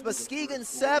Stadium. It's Muskegon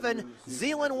 7,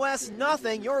 Zeeland West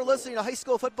nothing. You're listening to high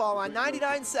school football on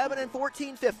 99.7 and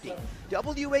 1450.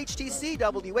 WHTC,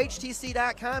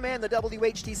 WHTC.com, and the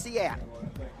WHTC app.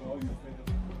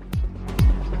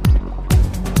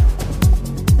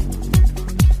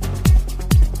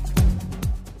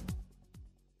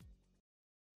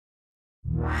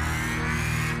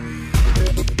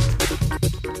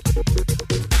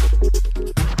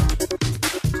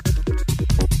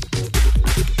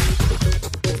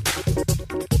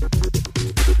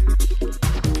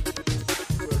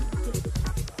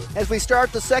 As we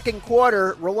start the second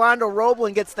quarter, Rolando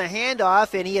Roblin gets the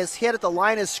handoff, and he is hit at the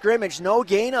line of scrimmage. No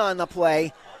gain on the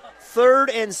play.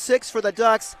 3rd and 6 for the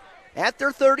Ducks. At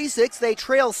their 36, they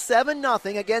trail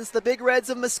 7-0 against the Big Reds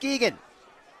of Muskegon.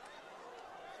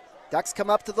 Ducks come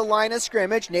up to the line of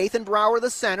scrimmage. Nathan Brower, the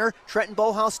center. Trenton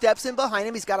Bolhouse steps in behind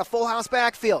him. He's got a full house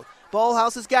backfield.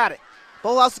 Bolhouse has got it.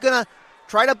 Bolhouse is going to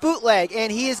try to bootleg,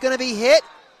 and he is going to be hit,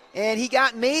 and he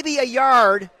got maybe a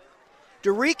yard.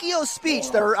 Derikio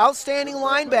Speech, their outstanding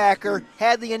linebacker,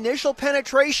 had the initial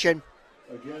penetration,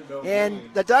 and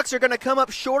the Ducks are going to come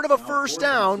up short of a first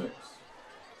down,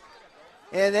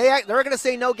 and they're going to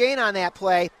say no gain on that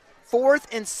play.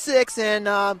 4th and 6, and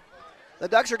the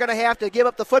Ducks are going to have to give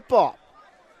up the football.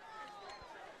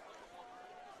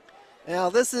 Now,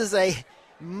 this is a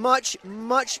much,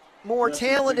 much more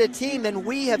talented team than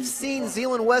we have seen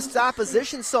Zeeland West's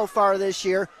opposition so far this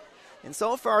year, and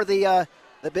so far the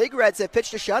Big Reds have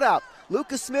pitched a shutout.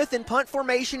 Lucas Smith in punt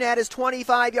formation at his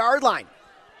 25-yard line.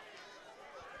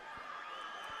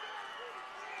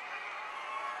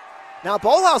 Now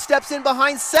Bolhouse steps in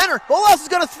behind center. Bolhouse is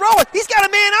going to throw it. He's got a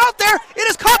man out there. It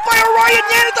is caught by Orion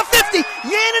Yan at the 50.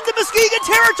 Yan into Muskegon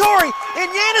territory.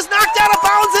 And Yan is knocked out of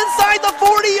bounds inside the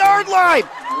 40-yard line.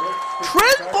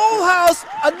 Trent Bolhouse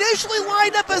initially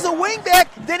lined up as a wingback.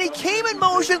 Then he came in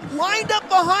motion, lined up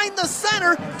behind the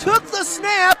center, took the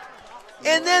snap,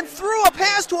 and then threw a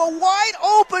pass to a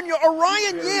wide-open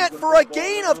Orion Yant for a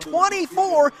gain of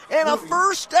 24 and a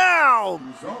first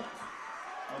down.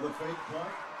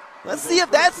 Let's see if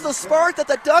that's the spark that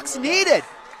the Ducks needed.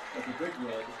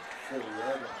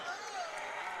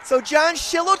 So John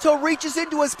Shillito reaches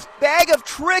into his bag of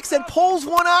tricks and pulls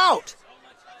one out.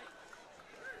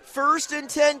 1st and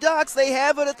 10 Ducks. They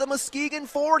have it at the Muskegon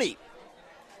 40.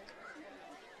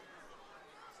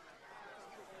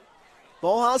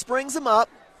 Bolhouse brings him up.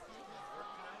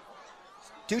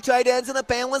 2 tight ends in a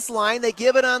balanced line. They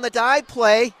give it on the dive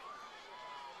play.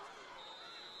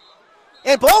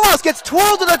 And Bolhouse gets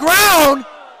twirled to the ground.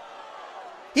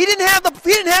 He didn't have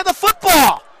the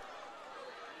football.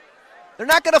 They're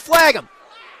not going to flag him.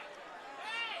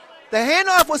 The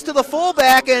handoff was to the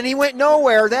fullback, and he went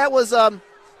nowhere. That was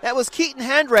Keaton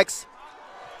Hendricks.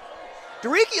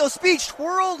 Derikio Speech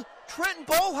twirled Trenton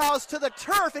Bolhouse to the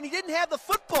turf, and he didn't have the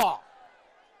football.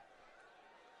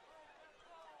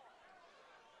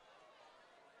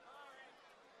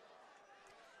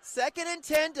 Second and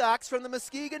 10 Ducks from the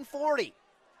Muskegon 40.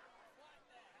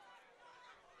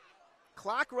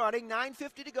 Clock running,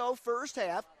 9:50 to go, first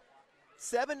half.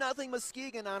 7-0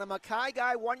 Muskegon on a Mackay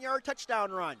Guy 1-yard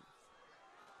touchdown run.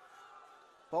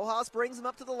 Bolhouse brings him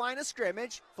up to the line of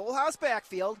scrimmage. Full house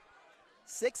backfield.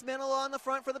 6 men on the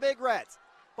front for the Big Reds.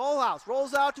 Bolhouse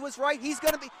rolls out to his right. He's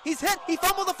hit. He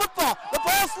fumbled the football. The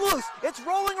ball's loose. It's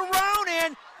rolling around,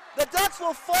 and the Ducks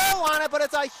will fall on it, but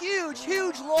it's a huge,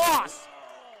 huge loss.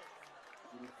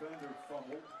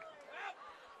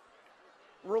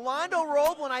 Rolando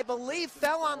Roblin, I believe,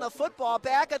 fell on the football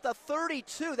back at the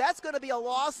 32. That's going to be a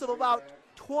loss of about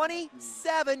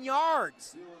 27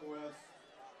 yards. Zeeland West,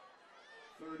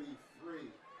 33.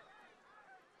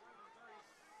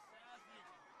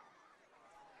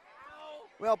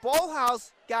 Well,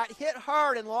 Bolhouse got hit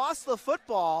hard and lost the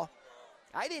football.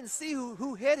 I didn't see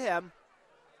who hit him.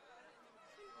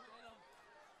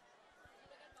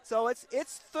 So it's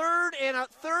third and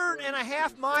a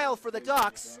half mile for the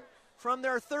Ducks from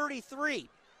their 33.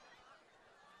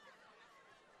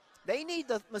 They need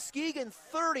the Muskegon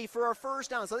 30 for a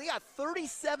first down, so they got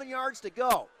 37 yards to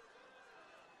go.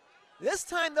 This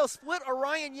time they'll split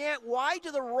Orion Yant wide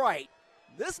to the right.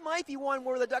 This might be one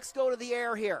where the Ducks go to the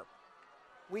air here.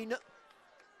 We know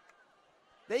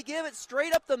they give it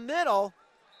straight up the middle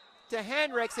to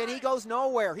Hendricks, and he goes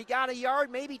nowhere. He got a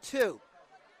yard, maybe 2.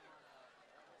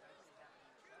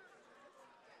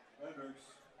 Hendricks.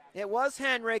 It was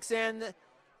Hendricks, and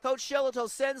Coach Shillito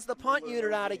sends the punt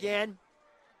unit out again.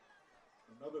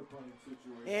 Another punting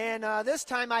situation. And this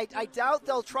time I doubt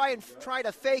they'll try to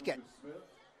fake it.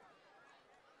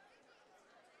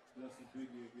 Justin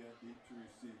Biggie again, deep to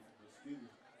receive from Muskegon.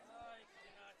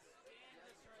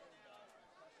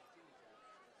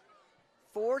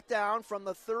 Fourth down from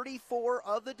the 34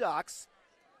 of the Ducks.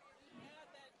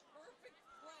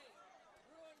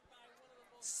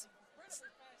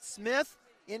 Smith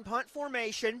in punt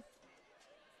formation.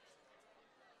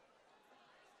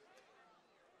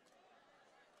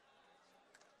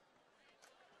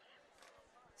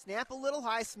 Snap a little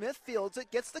high. Smith fields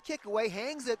it, gets the kick away,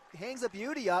 hangs a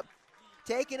beauty up,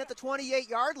 taken at the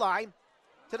 28-yard line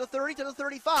to the 30, to the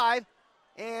 35,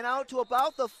 and out to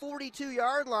about the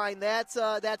 42-yard line. That's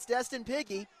Destin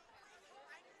Piggy.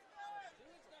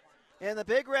 And the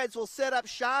Big Reds will set up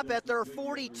shop at their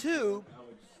 42.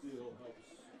 Alex Steele helps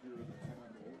secure the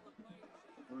tackle.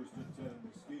 First and 10,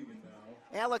 Muskegon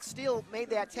now. Alex Steele made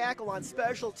that tackle on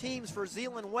special teams for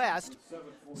Zeeland West.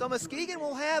 So Muskegon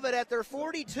will have it at their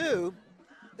 42.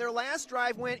 Their last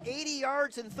drive went 80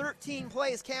 yards in 13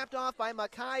 plays, capped off by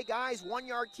Mackay Guy's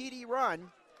 1-yard TD run.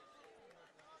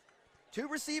 2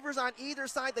 receivers on either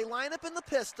side. They line up in the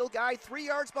pistol. Guy 3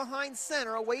 yards behind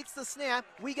center, awaits the snap.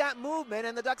 We got movement,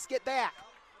 and the Ducks get back.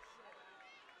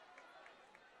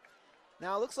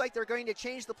 Now it looks like they're going to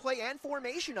change the play and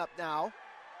formation up now.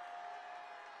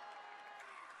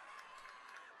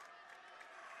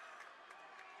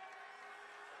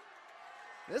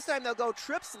 This time they'll go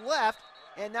trips left,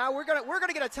 and now we're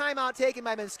gonna get a timeout taken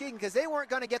by Muskegon because they weren't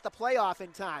going to get the playoff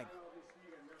in time.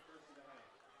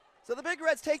 So the Big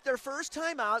Reds take their first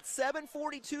timeout,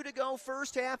 7:42 to go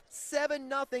first half,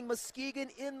 7-0 Muskegon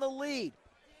in the lead.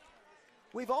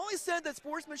 We've always said that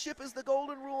sportsmanship is the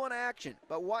golden rule in action,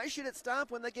 but why should it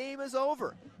stop when the game is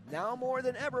over? Now more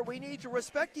than ever, we need to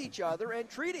respect each other and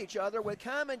treat each other with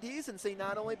common decency,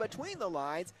 not only between the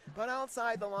lines, but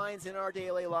outside the lines in our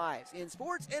daily lives. In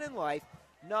sports and in life,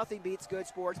 nothing beats good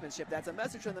sportsmanship. That's a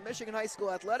message from the Michigan High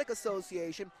School Athletic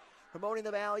Association, promoting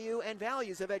the value and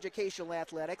values of educational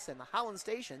athletics and the Holland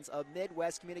stations of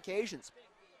Midwest Communications.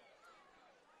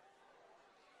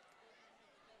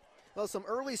 Well, some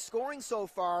early scoring so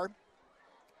far.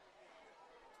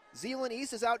 Zeeland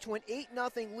East is out to an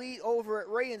 8-0 lead over at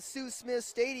Ray and Sue Smith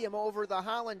Stadium over the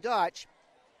Holland Dutch.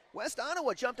 West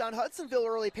Ottawa jumped on Hudsonville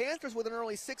early. Panthers with an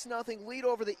early 6-0 lead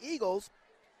over the Eagles.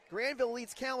 Granville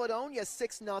leads Caledonia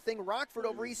 6-0. Rockford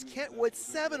over East Kentwood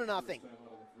 7-0.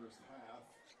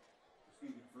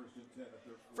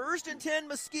 First and 10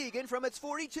 Muskegon from its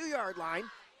 42-yard line.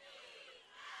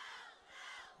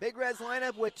 Big Reds line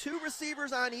up with 2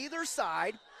 receivers on either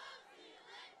side.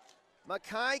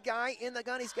 Mackay Guy in the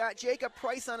gun. He's got Jacob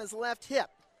Price on his left hip.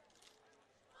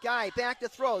 Guy back to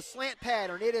throw, slant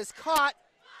pattern. It is caught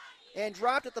and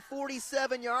dropped at the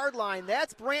 47-yard line.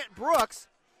 That's Brant Brooks.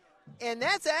 And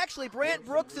that's actually Brant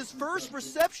Brooks' first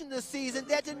reception this season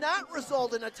that did not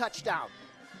result in a touchdown.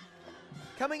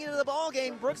 Coming into the ball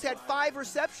game, Brooks had 5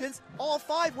 receptions. All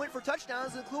 5 went for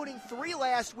touchdowns, including 3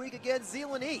 last week against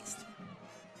Zeeland East.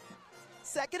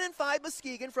 2nd and 5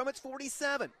 Muskegon from its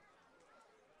 47.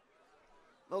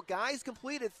 Well, Guy's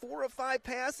completed 4 of 5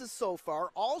 passes so far,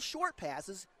 all short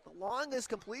passes. The longest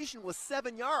completion was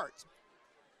 7 yards.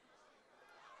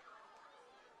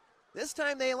 This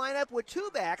time they line up with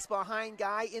 2 backs behind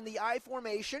Guy in the I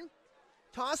formation.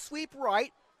 Toss sweep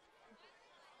right.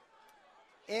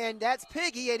 And that's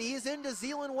Piggy, and he's into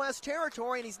Zeeland West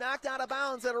territory, and he's knocked out of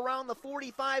bounds at around the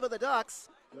 45 of the Ducks.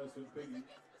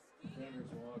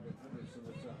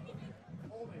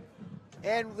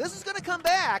 And this is going to come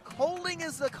back. Holding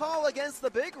is the call against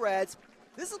the Big Reds.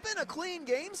 This has been a clean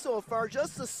game so far,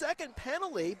 just the 2nd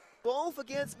penalty, both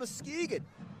against Muskegon.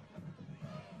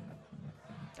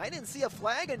 I didn't see a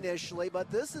flag initially, but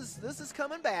this is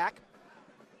coming back.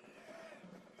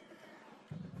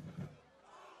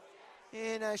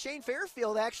 And Shane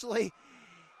Fairfield actually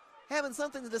having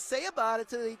something to say about it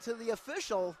to the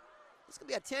official. It's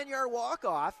going to be a 10-yard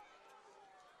walk-off.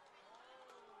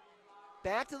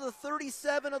 Back to the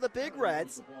 37 of the Big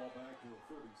Reds.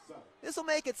 This will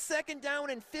make it 2nd down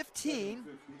and 15.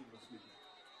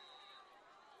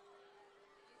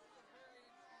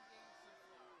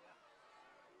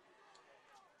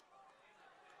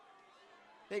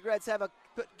 Big Reds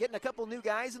getting a couple new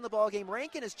guys in the ballgame.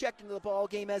 Rankin is checked into the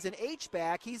ballgame as an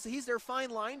H-back. He's their fine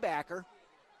linebacker.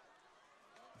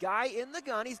 Guy in the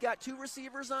gun. He's got 2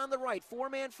 receivers on the right.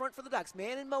 4-man front for the Ducks.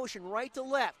 Man in motion, right to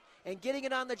left. And getting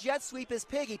it on the jet sweep is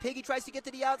Piggy. Piggy tries to get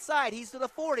to the outside. He's to the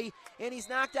 40, and he's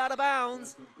knocked out of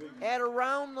bounds at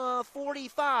around the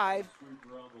 45.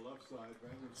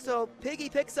 So Piggy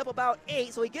picks up about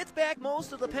 8, so he gets back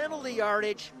most of the penalty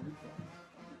yardage.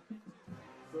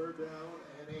 3rd down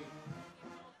and 8.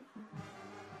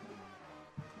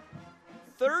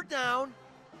 3rd down.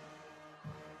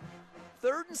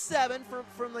 3rd and 7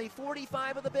 from the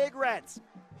 45 of the Big Reds.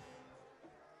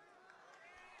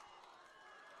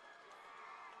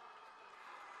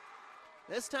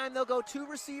 This time they'll go 2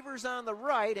 receivers on the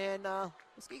right, and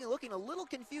Muskegon looking a little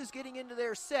confused getting into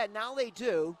their set. Now they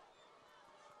do.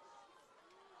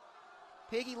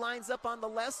 Piggy lines up on the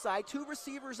left side, 2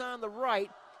 receivers on the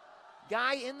right.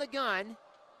 Guy in the gun.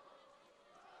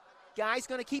 Guy's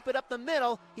going to keep it up the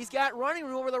middle. He's got running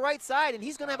room over the right side, and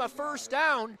he's going to have a first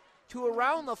down to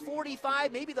around the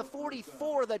 45, maybe the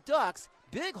 44 of the Ducks.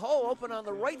 Big hole open on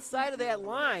the right side of that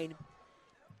line.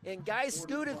 And Guy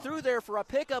scooted through there for a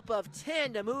pickup of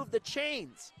 10 to move the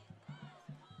chains.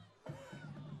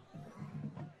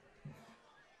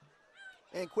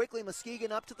 And quickly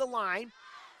Muskegon up to the line.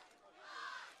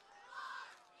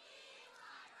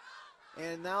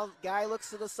 And now Guy looks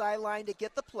to the sideline to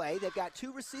get the play. They've got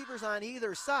two receivers on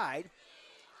either side.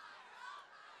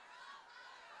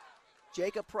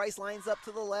 Jacob Price lines up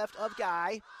to the left of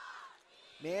Guy.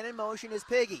 Man in motion is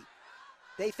Piggy.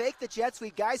 They fake the jet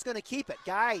sweep. Guy's going to keep it.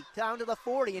 Guy down to the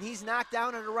 40, and he's knocked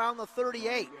down at around the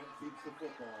 38.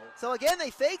 So again, they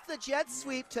fake the jet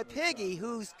sweep to Piggy,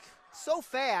 who's so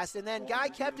fast, and then Guy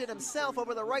kept it himself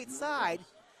over the right side,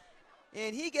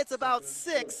 and he gets about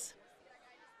 6.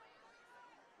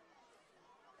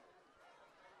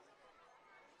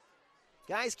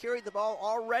 Guy's carried the ball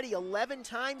already 11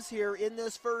 times here in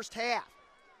this first half.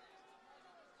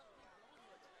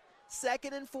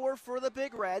 2nd and 4 for the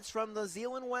Big Reds from the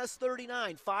Zeeland West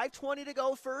 39. 5:20 to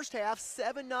go first half,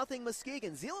 7-0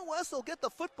 Muskegon. Zeeland West will get the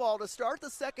football to start the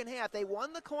second half. They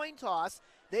won the coin toss.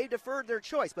 They deferred their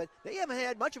choice, but they haven't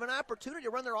had much of an opportunity to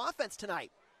run their offense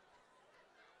tonight.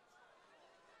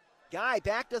 Guy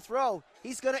back to throw.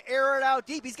 He's going to air it out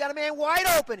deep. He's got a man wide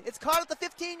open. It's caught at the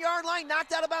 15-yard line,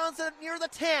 knocked out of bounds near the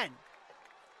 10.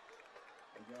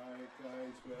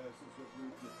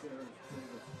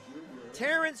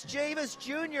 Terrence Javis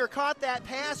Jr. caught that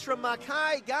pass from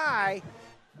Mackay Guy.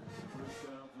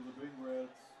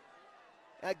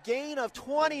 A gain of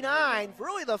 29.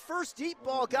 Really the first deep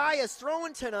ball Guy has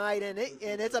thrown tonight, and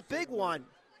it's a big one.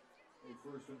 A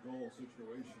first and goal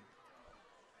situation.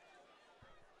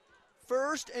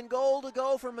 First and goal to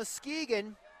go for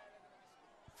Muskegon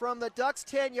from the Ducks'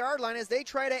 10-yard line as they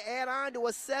try to add on to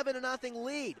a 7-0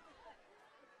 lead.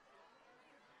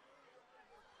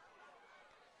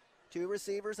 Two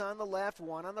receivers on the left,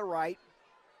 one on the right.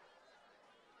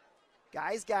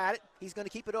 Guy's got it. He's going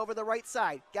to keep it over the right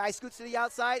side. Guy scoots to the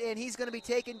outside, and he's going to be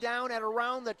taken down at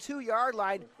around the 2-yard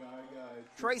line.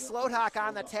 Trey Slothock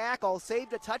on the tackle,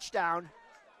 saved a touchdown.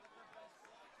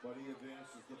 But he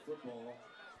advances the football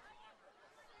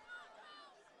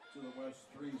to the West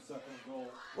 3, 2nd goal.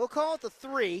 We'll call it the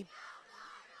 3.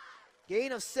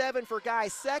 Gain of 7 for Guy.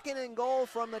 2nd and goal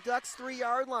from the Ducks'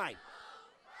 3-yard line.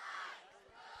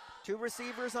 Two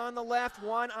receivers on the left,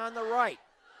 one on the right.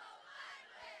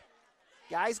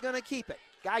 Guy's going to keep it.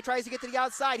 Guy tries to get to the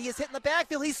outside. He is hitting the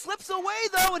backfield. He slips away,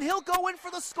 though, and he'll go in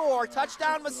for the score.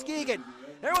 Touchdown, Muskegon.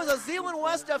 There was a Zeeland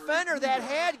West defender that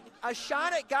had a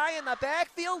shot at Guy in the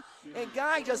backfield, and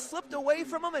Guy just slipped away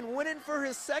from him and went in for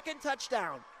his 2nd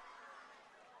touchdown.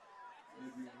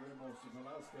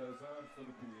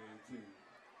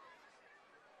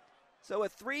 So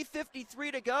with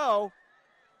 3:53 to go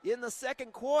in the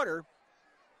second quarter,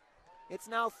 it's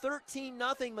now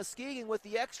 13-0 Muskegon with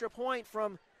the extra point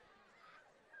from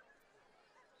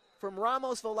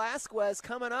Ramos Velasquez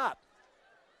coming up.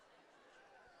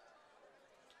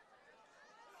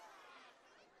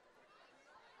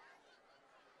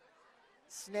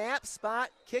 Snap, spot,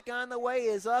 kick on the way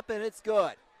is up, and it's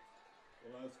good.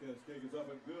 Velasquez kick is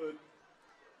up and good.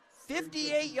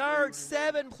 58 yards,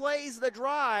 7 plays the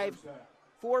drive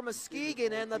for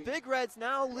Muskegon, and the Big Reds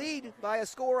now lead by a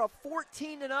score of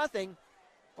 14-0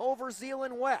 over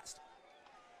Zeeland West.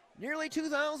 Nearly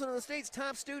 2,000 of the state's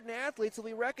top student athletes will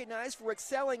be recognized for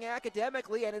excelling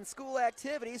academically and in school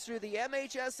activities through the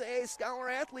MHSAA Scholar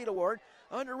Athlete Award,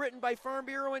 underwritten by Farm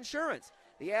Bureau Insurance.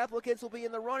 The applicants will be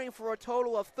in the running for a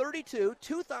total of 32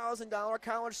 $2,000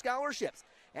 college scholarships.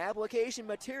 Application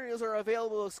materials are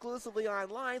available exclusively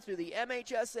online through the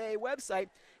MHSAA website,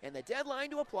 and the deadline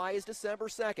to apply is December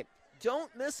 2nd.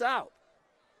 Don't miss out.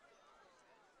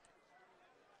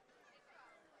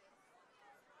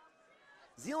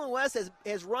 Zeeland West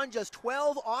has run just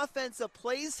 12 offensive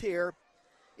plays here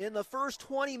in the first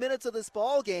 20 minutes of this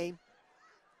ball game.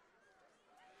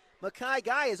 Mackay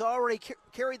Guy has already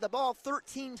carried the ball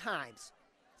 13 times.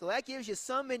 So that gives you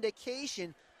some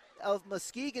indication of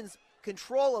Muskegon's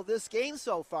control of this game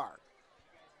so far.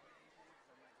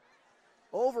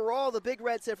 Overall, the Big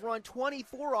Reds have run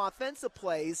 24 offensive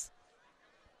plays.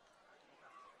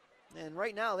 And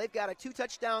right now, they've got a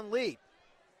 2-touchdown lead.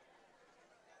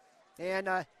 And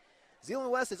Zeeland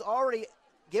West has already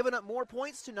given up more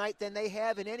points tonight than they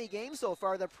have in any game so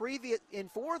far.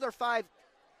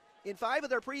 In 5 of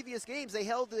their previous games, they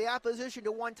held the opposition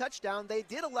to 1 touchdown. They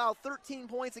did allow 13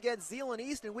 points against Zeeland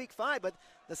East in Week 5, but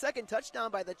the second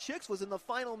touchdown by the Chicks was in the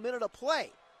final minute of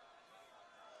play.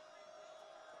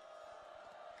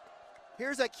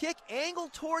 Here's a kick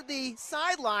angled toward the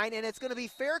sideline, and it's going to be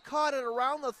fair caught at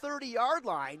around the 30-yard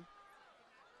line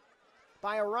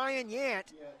by Orion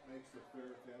Yant. Makes the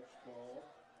fair catch call.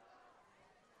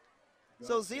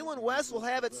 So Zeeland West will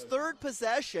have its 3rd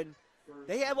possession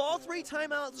They have all 3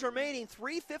 timeouts remaining,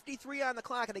 3:53 on the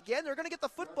clock. And again, they're going to get the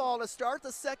football to start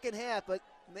the second half, but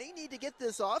they need to get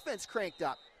this offense cranked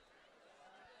up.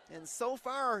 And so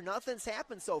far, nothing's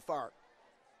happened so far.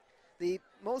 The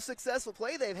most successful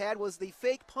play they've had was the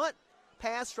fake punt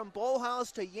pass from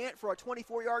Bolhouse to Yant for a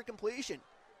 24-yard completion.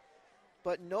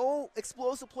 But no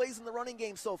explosive plays in the running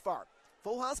game so far.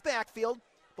 Full house backfield.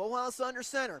 Bolhouse under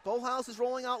center. Bolhouse is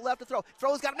rolling out left to throw.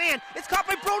 Throw's got a man. It's caught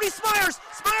by Brody Smyers.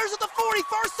 Smyers at the 40,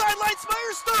 far sideline.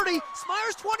 Smyers 30.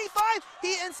 Smyers 25.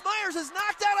 And Smyers is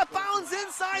knocked out of bounds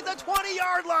inside the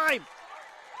 20-yard line.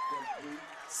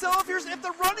 So if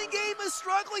the running game is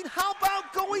struggling, how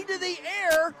about going to the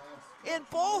air? And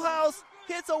Bolhouse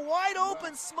hits a wide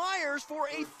open Smyers for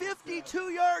a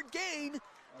 52-yard gain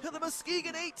to the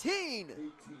Muskegon 18.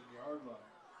 18-yard line.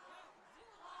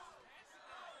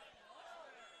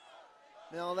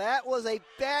 Now that was a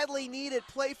badly needed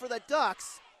play for the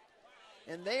Ducks,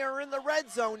 and they are in the red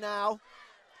zone now.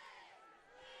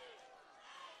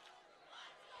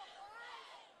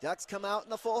 Ducks come out in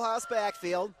the full house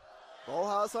backfield.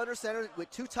 Bolhouse under center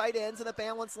with 2 tight ends and a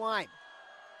balanced line.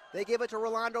 They give it to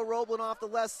Rolando Roblin off the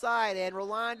left side, and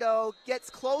Rolando gets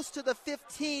close to the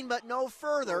 15, but no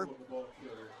further.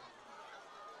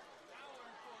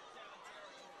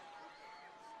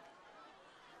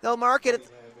 They'll mark it at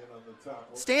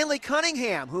Stanley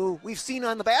Cunningham, who we've seen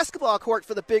on the basketball court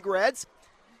for the Big Reds,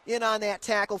 in on that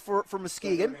tackle for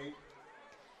Muskegon.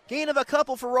 Gain of a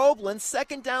couple for Roblin,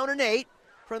 2nd down and 8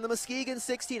 from the Muskegon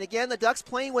 16. Again, the Ducks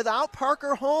playing without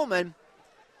Parker Holman,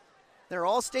 their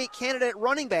all-state candidate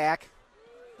running back,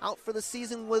 out for the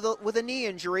season with a knee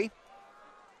injury.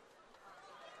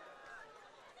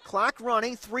 Clock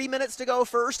running, 3 minutes to go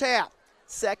first half.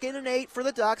 2nd and 8 for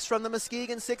the Ducks from the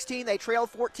Muskegon 16. They trail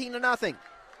 14-0.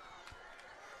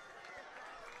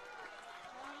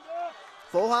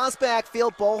 Full house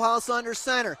backfield, Bolhouse under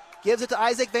center. Gives it to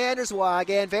Isaac Vanderswag,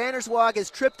 and Vanderswag is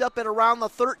tripped up at around the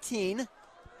 13.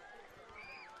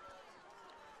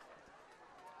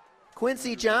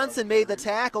 Quincy Johnson made the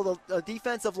tackle, the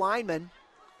defensive lineman.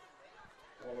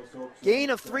 Gain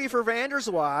of 3 for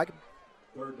Vanderswag.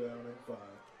 3rd down and 5.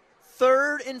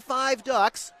 3rd and 5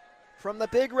 Ducks from the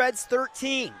Big Reds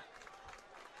 13.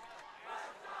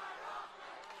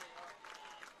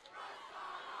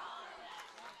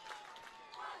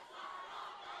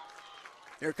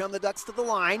 Here come the Ducks to the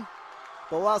line.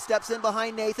 Bolhouse steps in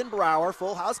behind Nathan Brower.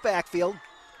 Full house backfield.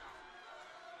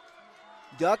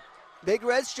 Big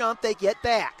Reds jump, they get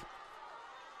back.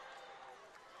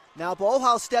 Now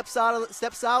Bolhouse steps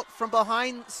out from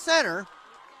behind center.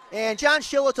 And John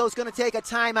Shillito's going to take a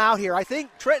timeout here. I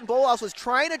think Trenton Bolhouse was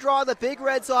trying to draw the Big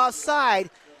Reds offside.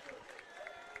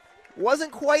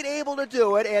 Wasn't quite able to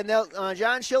do it, and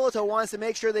John Shillito wants to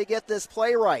make sure they get this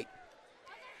play right.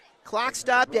 Clock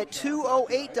stopped at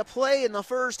 2:08 to play in the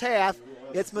first half.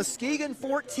 It's Muskegon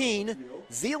 14,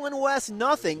 Zeeland West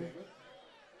nothing.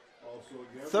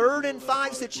 3rd and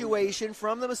 5 situation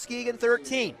from the Muskegon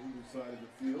 13.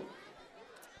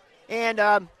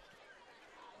 And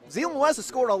Zeeland West has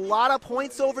scored a lot of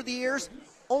points over the years.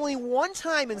 Only one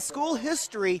time in school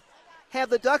history have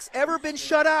the Ducks ever been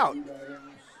shut out.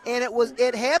 And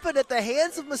it happened at the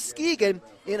hands of Muskegon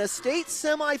in a state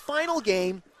semifinal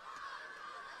game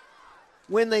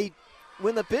when the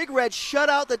Big Reds shut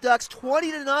out the Ducks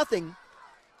 20-0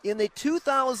 in the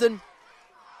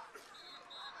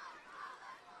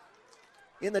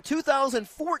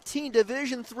 2014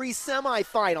 Division III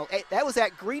semifinal. That was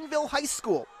at Greenville High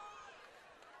School.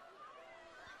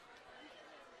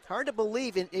 Hard to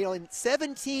believe, in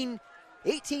 18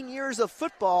 years of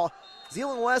football,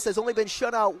 Zeeland West has only been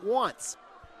shut out once.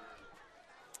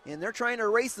 And they're trying to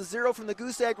erase the 0 from the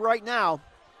goose egg right now.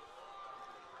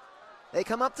 They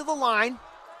come up to the line.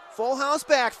 Full house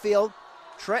backfield.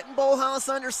 Trenton Bolhouse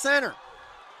under center.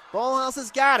 Bolhouse has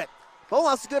got it.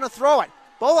 Bolhouse is going to throw it.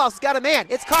 Bolhouse has got a man.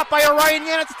 It's caught by Orion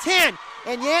Yant at the 10.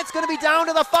 And Yant's going to be down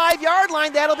to the 5-yard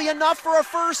line. That'll be enough for a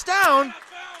first down.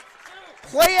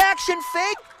 Play action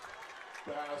fake.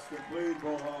 Pass complete,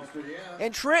 Bolhouse to Yant.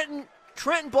 And Trenton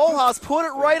Bolhouse put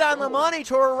it right on the money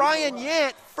to Orion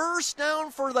Yant. First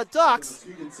down for the Ducks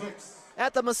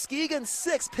at the Muskegon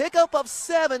 6. Pickup of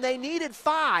 7. They needed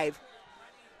 5.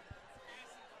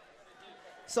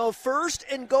 So 1st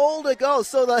and goal to go.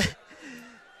 So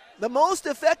the most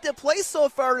effective play so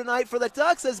far tonight for the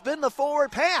Ducks has been the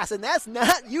forward pass, and that's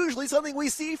not usually something we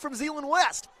see from Zeeland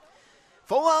West.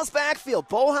 Full house backfield.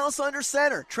 Bolhouse under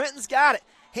center. Trenton's got it.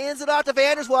 Hands it out to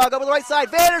Vanderswag over the right side.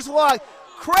 Vanderswag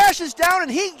crashes down, and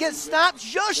he gets stopped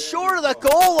just short of the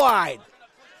goal line.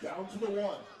 Down to the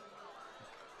 1.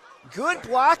 Good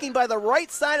blocking by the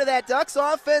right side of that Ducks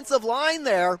offensive line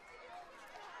there.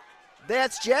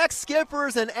 That's Jack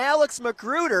Skippers and Alex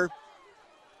Magruder.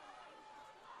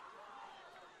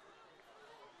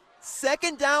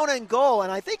 Second down and goal,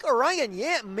 and I think Orion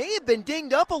Yant may have been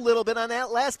dinged up a little bit on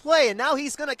that last play, and now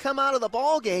he's going to come out of the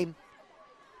ball game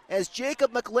as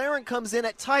Jacob McLaren comes in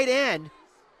at tight end.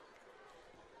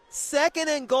 Second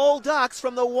and goal, Ducks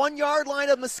from the 1 yard line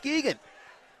of Muskegon.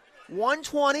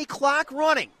 1:20, clock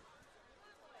running.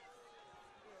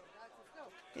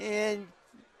 And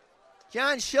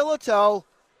John Shillito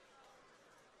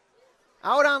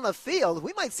out on the field.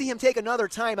 We might see him take another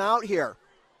timeout here.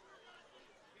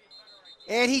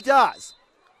 And he does.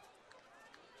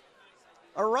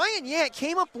 Orion Yant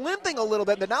came up limping a little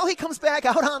bit, but now he comes back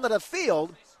out onto the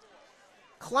field.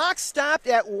 Clock stopped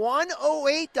at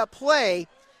 1:08 to play.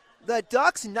 The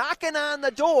Ducks knocking on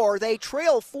the door. They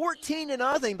trail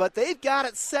 14-0, but they've got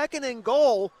it second and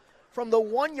goal from the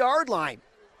 1 yard line.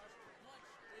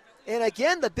 And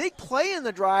again, the big play in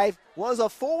the drive was a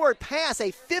forward pass,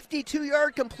 a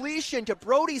 52-yard completion to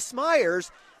Brody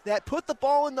Smyers that put the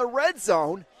ball in the red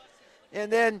zone.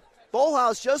 And then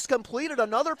Bullhouse just completed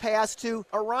another pass to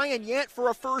Orion Yant for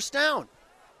a first down.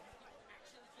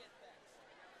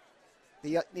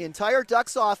 The entire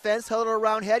Ducks offense held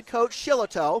around head coach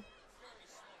Shillito.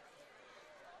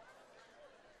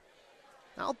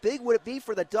 How big would it be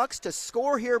for the Ducks to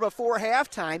score here before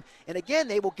halftime? And again,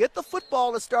 they will get the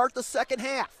football to start the second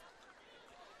half.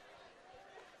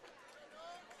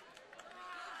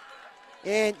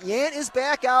 And Yant is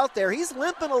back out there. He's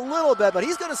limping a little bit, but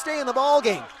he's going to stay in the ball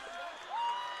game.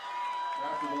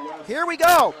 Here we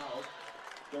go.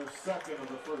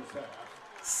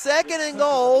 Second and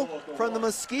goal from the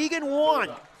Muskegon 1.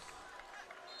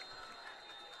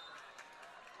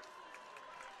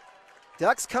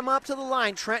 Ducks come up to the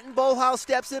line. Trenton Bullhouse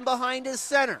steps in behind his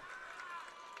center.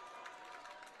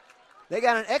 They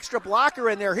got an extra blocker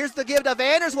in there. Here's the give to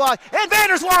Vanderswag, and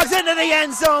Vanderswag's into the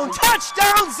end zone.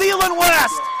 Touchdown, Zeeland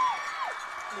West!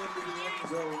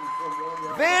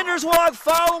 Vanderswag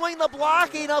following the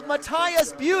blocking of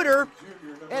Matthias Buter,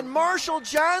 and Marshall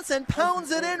Johnson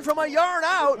pounds it in from a yard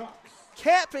out,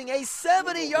 capping a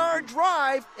 70-yard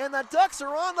drive, and the Ducks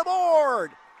are on the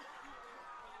board.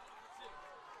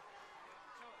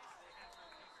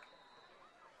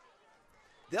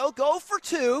 They'll go for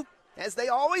two, as they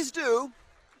always do.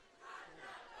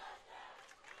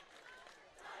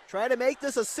 Try to make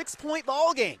this a 6-point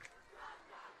ball game.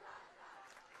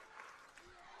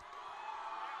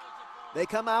 They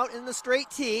come out in the straight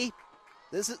tee.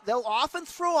 They'll often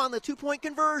throw on the 2-point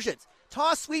conversions.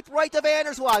 Toss sweep right to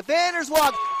Vanderswag.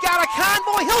 Vanderswag got a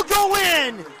convoy. He'll go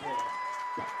in.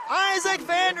 Isaac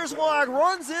Vanderswag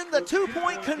runs in the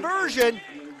 2-point conversion.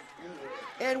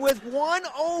 And with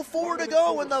 1:04 to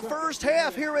go in the first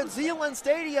half here at Zeeland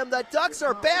Stadium, the Ducks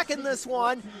are back in this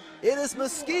one. It is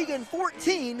Muskegon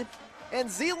 14 and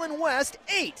Zeeland West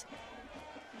 8.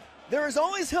 There is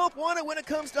always help wanted when it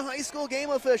comes to high school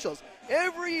game officials.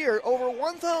 Every year, over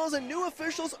 1,000 new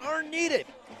officials are needed.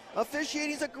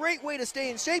 Officiating is a great way to stay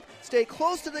in shape, stay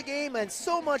close to the game, and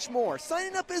so much more.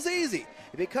 Signing up is easy.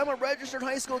 To become a registered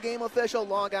high school game official,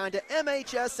 log on to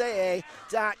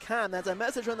MHSAA.com. That's a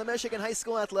message from the Michigan High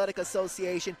School Athletic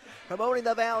Association, promoting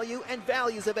the value and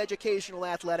values of educational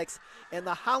athletics and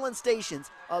the Holland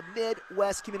stations of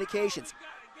Midwest Communications.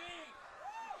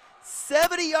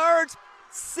 70 yards,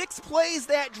 6 plays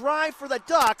that drive for the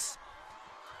Ducks.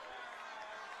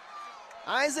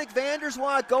 Isaac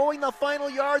Vanderswag going the final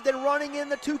yard, then running in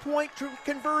the 2-point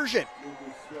conversion.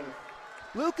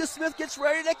 Lucas Smith gets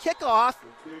ready to kick off.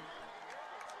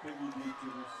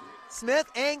 Smith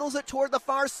angles it toward the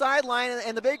far sideline,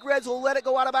 and the Big Reds will let it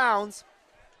go out of bounds.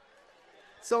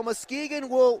 So Muskegon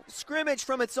will scrimmage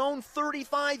from its own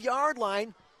 35-yard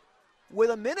line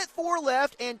with 1:04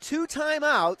 left and 2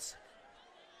 timeouts.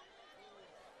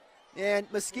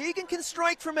 And Muskegon can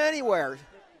strike from anywhere.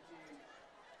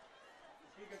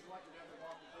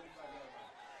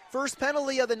 First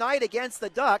penalty of the night against the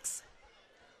Ducks.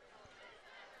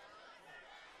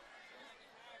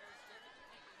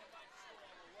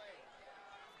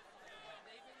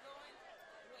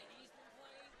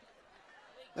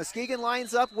 Muskegon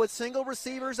lines up with single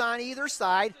receivers on either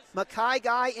side. Mackay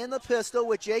Guy in the pistol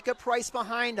with Jacob Price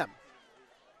behind him.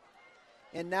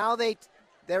 And now they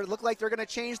look like they're going to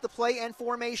change the play and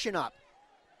formation up.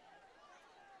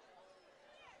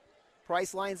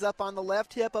 Price lines up on the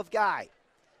left hip of Guy.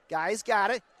 Guy's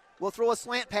got it. We'll throw a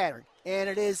slant pattern, and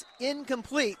it is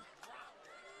incomplete.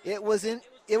 It was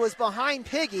behind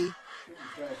Piggy.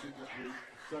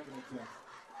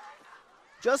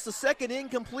 Just the second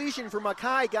incompletion for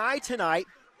Mackay Guy tonight.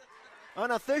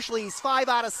 Unofficially, he's 5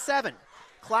 out of 7.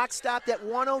 Clock stopped at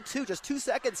 1:02. Just 2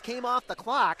 seconds came off the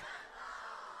clock.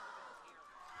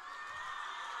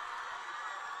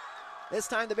 This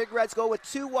time the Big Reds go with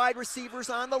 2 wide receivers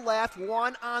on the left,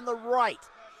 1 on the right.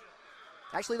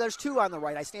 Actually, there's 2 on the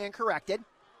right. I stand corrected.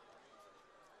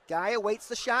 Guy awaits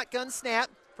the shotgun snap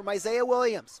from Isaiah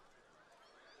Williams.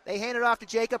 They hand it off to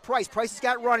Jacob Price. Price has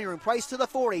got running room. Price to the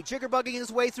 40, jiggerbugging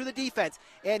his way through the defense,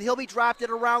 and he'll be dropped at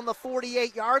around the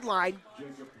 48-yard line.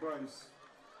 Jacob Price.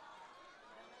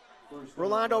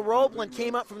 Rolando Roebland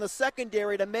came up from the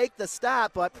secondary to make the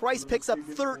stop, but Price picks up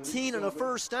 13 and a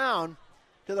first down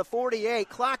to the 48.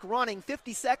 Clock running,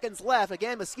 50 seconds left.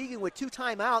 Again, Muskegon with 2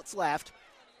 timeouts left.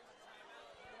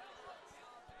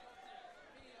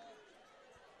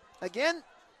 Again,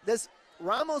 this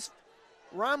Ramos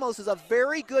is a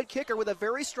very good kicker with a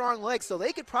very strong leg, so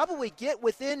they could probably get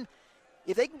within,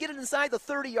 if they can get it inside the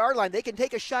 30-yard line, they can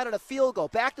take a shot at a field goal.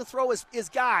 Back to throw is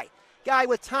Guy. Guy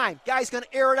with time. Guy's going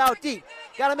to air it out deep.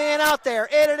 Got a man out there,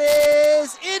 and it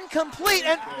is incomplete.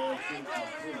 And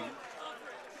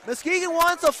Muskegon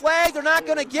wants a flag. They're not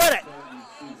going to get it.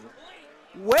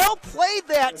 Well played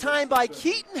that time by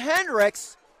Keaton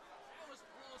Hendricks.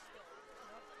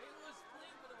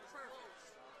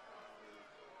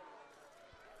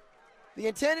 The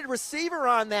intended receiver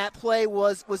on that play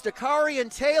was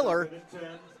Dakarian Taylor.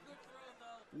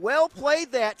 Well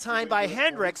played that time by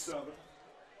Hendricks.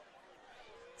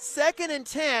 2nd and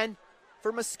 10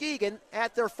 for Muskegon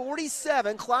at their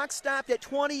 47. Clock stopped at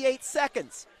 28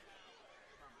 seconds.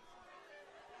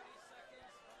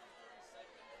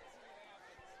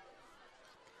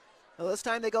 Well, this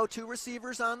time they go 2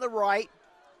 receivers on the right.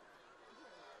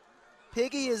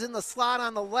 Piggy is in the slot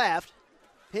on the left.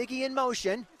 Piggy in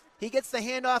motion. He gets the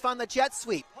handoff on the jet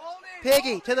sweep.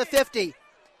 Piggy to the 50.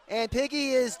 And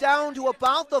Piggy is down to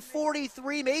about the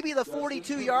 43, maybe the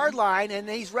 42-yard line, and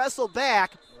he's wrestled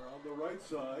back. On the right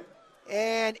side.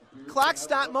 And clock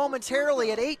stopped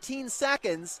momentarily at 18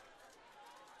 seconds.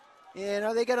 And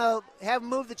are they going to have him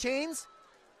move the chains?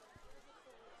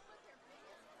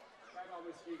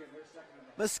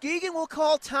 Muskegon will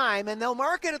call time, and they'll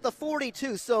mark it at the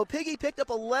 42. So Piggy picked up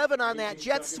 11 on that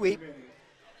jet sweep.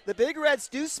 The Big Reds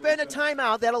do spend a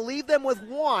timeout. That'll leave them with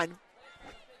 1.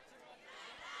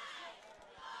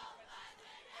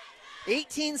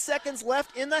 18 seconds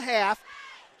left in the half.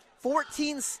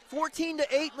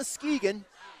 14-8 Muskegon.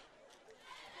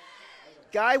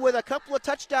 Guy with a couple of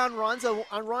touchdown runs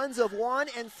on runs of 1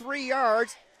 and 3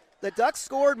 yards. The Ducks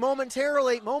scored moments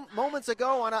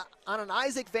ago on an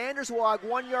Isaac Vanderswag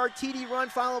 1-yard TD run,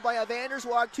 followed by a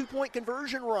Vanderswag 2-point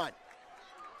conversion run.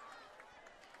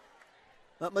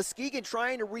 But Muskegon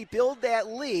trying to rebuild that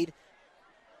lead.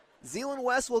 Zeeland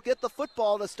West will get the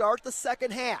football to start the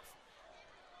second half.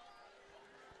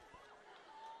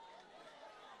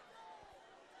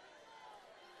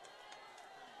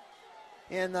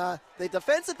 And the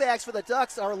defensive backs for the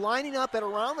Ducks are lining up at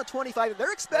around the 25.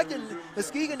 They're expecting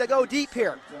Muskegon to go deep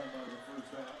here.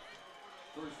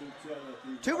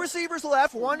 2 receivers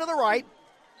left, 1 to the right.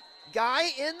 Guy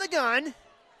in the gun.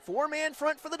 4-man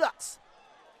front for the Ducks.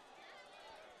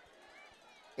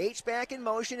 H-back in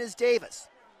motion is Davis.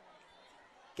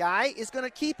 Guy is going to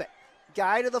keep it.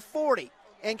 Guy to the 40.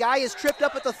 And Guy is tripped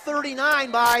up at the 39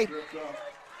 by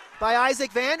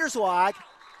Isaac Vanderswag.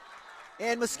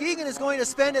 And Muskegon is going to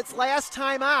spend its last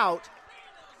time out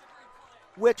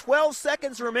with 12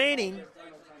 seconds remaining.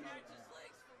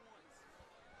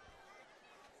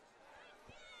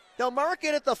 They'll mark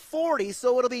it at the 40,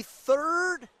 so it'll be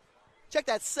 2nd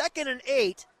and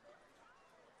 8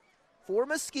 for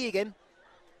Muskegon.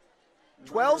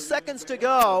 12 seconds to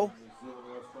go.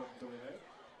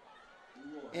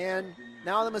 And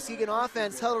now the Muskegon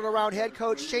offense huddled around head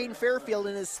coach Shane Fairfield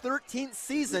in his 13th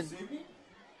season.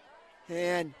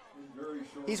 And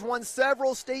he's won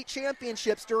several state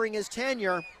championships during his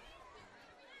tenure.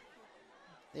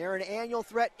 They're an annual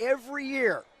threat every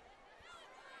year.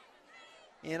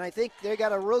 And I think they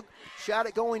got a real shot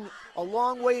at going a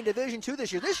long way in Division II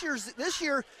this year. This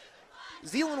year,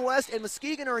 Zeeland West and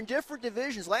Muskegon are in different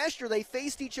divisions. Last year they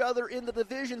faced each other in the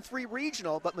Division III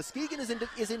regional, but Muskegon is in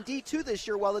D2 this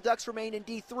year while the Ducks remain in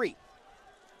D3.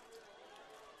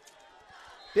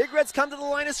 Big Reds come to the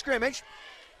line of scrimmage.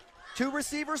 2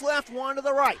 receivers left, 1 to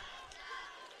the right.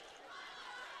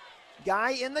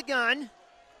 Guy in the gun.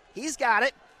 He's got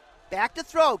it. Back to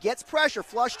throw. Gets pressure.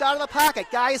 Flushed out of the pocket.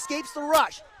 Guy escapes the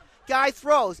rush. Guy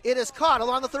throws. It is caught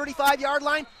along the 35-yard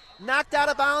line. Knocked out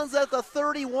of bounds at the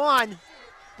 31.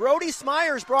 Brody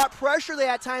Smyers brought pressure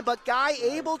that time, but Guy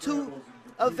able to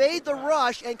evade the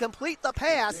rush and complete the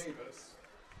pass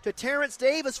to Terrence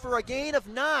Davis for a gain of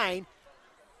 9.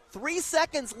 3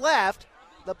 seconds left.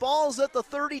 The ball's at the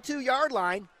 32-yard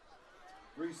line.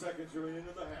 3 seconds remaining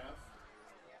in the half.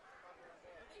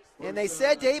 And they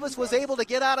said Davis was able to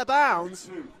get out of bounds.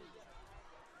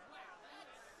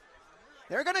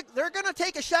 They're gonna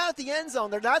take a shot at the end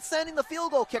zone. They're not sending the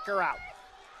field goal kicker out.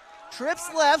 Trips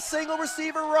left, single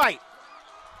receiver right.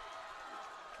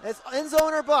 It's end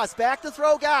zone or bust. Back to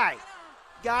throw Guy.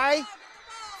 Guy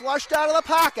flushed out of the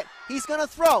pocket. He's gonna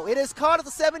throw. It is caught at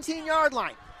the 17-yard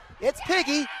line. It's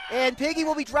Piggy, and Piggy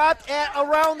will be dropped at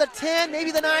around the 10,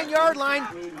 maybe the 9-yard line,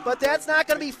 but that's not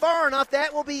going to be far enough.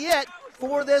 That will be it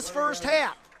for this first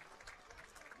half.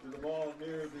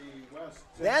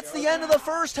 That's the end of the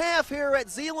first half here at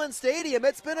Zeeland Stadium.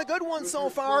 It's been a good one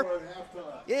so far.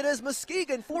 It is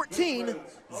Muskegon 14,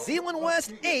 Zeeland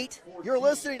West 8. You're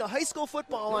listening to high school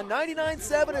football on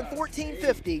 99.7 and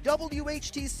 1450,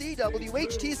 WHTC,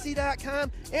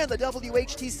 WHTC.com, and the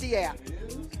WHTC app.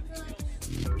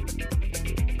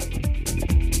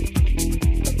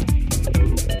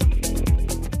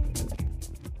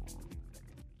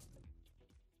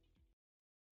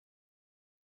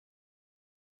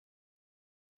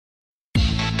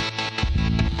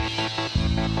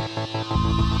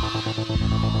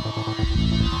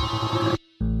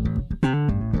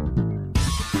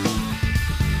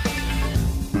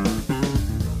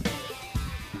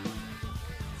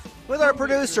 With our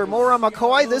producer, Maura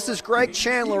McCoy, this is Greg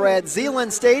Chandler at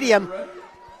Zeeland Stadium,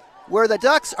 where the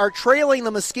Ducks are trailing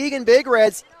the Muskegon Big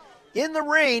Reds in the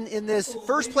rain in this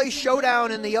first-place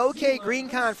showdown in the OK Green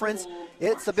Conference.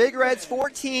 It's the Big Reds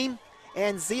 14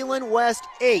 and Zeeland West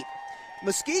 8.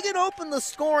 Muskegon opened the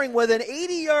scoring with an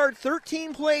 80-yard,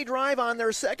 13-play drive on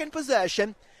their second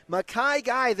possession. Mackay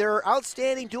Guy, their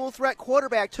outstanding dual-threat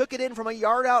quarterback, took it in from a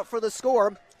yard out for the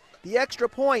score. The extra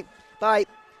point by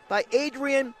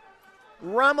Adrian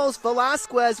Ramos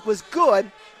Velasquez was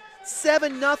good.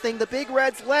 7-0, the Big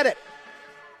Reds led it.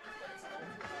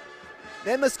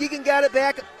 Then Muskegon got it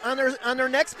back on their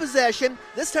next possession.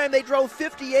 This time they drove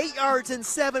 58 yards in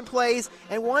 7 plays,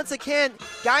 and once again,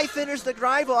 Guy finished the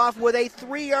drive off with a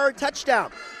 3-yard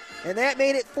touchdown. And that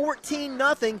made it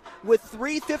 14-0 with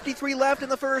 3:53 left in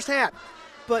the first half.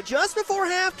 But just before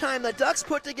halftime, the Ducks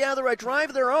put together a drive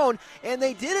of their own, and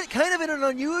they did it kind of in an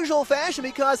unusual fashion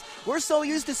because we're so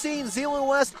used to seeing Zeeland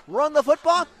West run the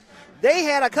football. They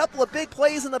had a couple of big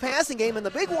plays in the passing game, and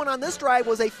the big one on this drive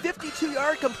was a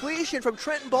 52-yard completion from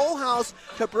Trenton Bolhouse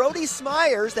to Brody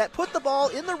Smyers that put the ball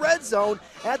in the red zone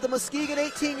at the Muskegon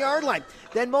 18-yard line.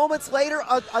 Then moments later,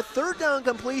 a third down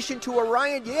completion to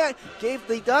Orion Yant gave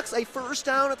the Ducks a first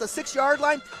down at the 6-yard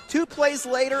line. 2 plays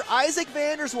later, Isaac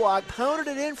Vanderswag pounded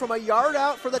it in from a yard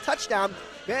out for the touchdown.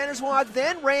 Vanderswag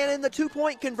then ran in the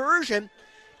 2-point conversion,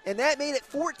 and that made it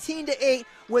 14-8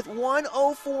 with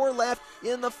 1:04 left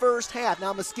in the first half.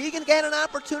 Now Muskegon got an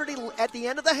opportunity at the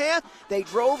end of the half. They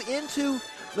drove into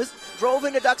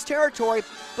Ducks territory,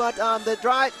 but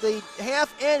the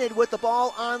half ended with the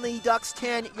ball on the Ducks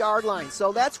 10-yard line.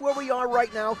 So that's where we are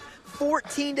right now,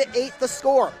 14-8 the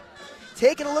score.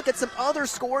 Taking a look at some other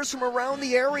scores from around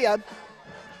the area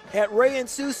at Ray and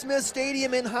Sue Smith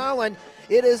Stadium in Holland.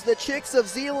 It is the Chicks of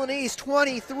Zeeland East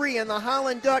 23 and the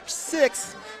Holland Dutch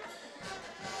 6.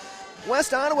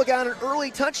 West Ottawa got an early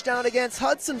touchdown against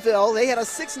Hudsonville. They had a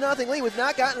 6-0 lead. We've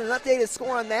not gotten an updated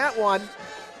score on that one.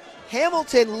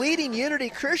 Hamilton leading Unity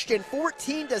Christian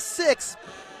 14-6.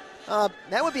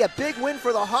 That would be a big win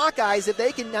for the Hawkeyes if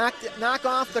they can knock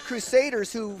off the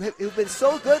Crusaders, who've been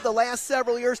so good the last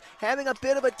several years, having a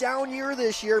bit of a down year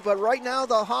this year. But right now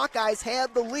the Hawkeyes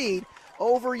have the lead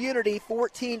over Unity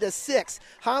 14-6.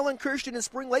 Holland Christian and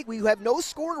Spring Lake, we have no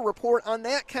score to report on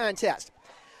that contest.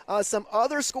 Some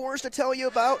other scores to tell you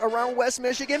about around West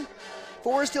Michigan.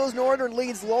 Forest Hills Northern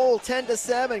leads Lowell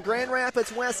 10-7. Grand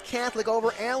Rapids West Catholic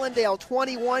over Allendale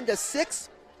 21-6.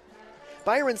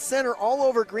 Byron Center all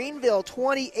over Greenville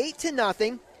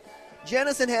 28-0.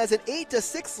 Jenison has an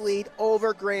 8-6 lead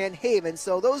over Grand Haven.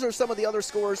 So those are some of the other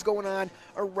scores going on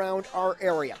around our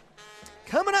area.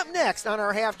 Coming up next on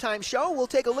our halftime show, we'll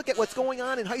take a look at what's going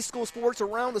on in high school sports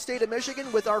around the state of Michigan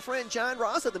with our friend John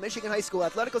Ross of the Michigan High School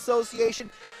Athletic Association.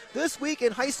 This week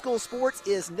in high school sports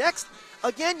is next.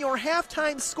 Again, your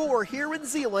halftime score here in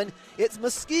Zeeland, it's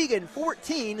Muskegon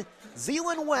 14,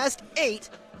 Zeeland West 8.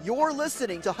 You're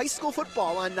listening to high school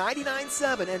football on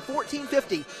 99.7 and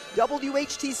 1450,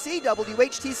 WHTC,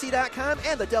 WHTC.com,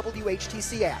 and the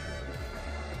WHTC app.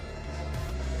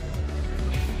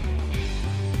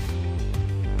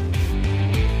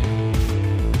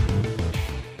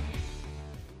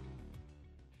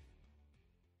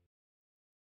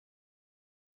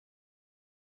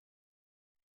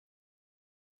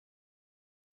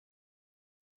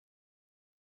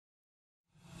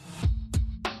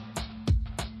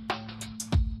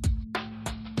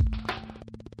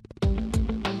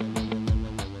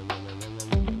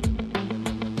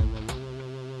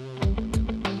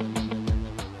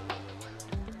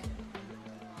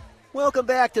 Welcome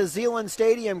back to Zeeland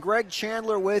Stadium. Greg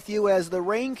Chandler with you as the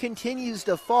rain continues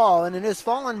to fall, and it has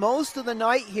fallen most of the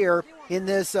night here in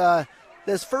this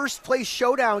first place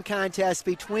showdown contest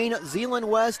between Zeeland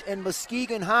West and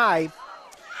Muskegon High.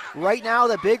 Right now,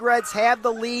 the Big Reds have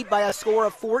the lead by a score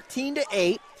of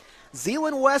 14-8.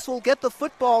 Zeeland West will get the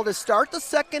football to start the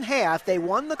second half. They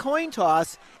won the coin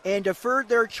toss and deferred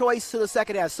their choice to the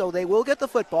second half, so they will get the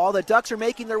football. The Ducks are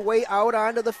making their way out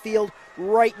onto the field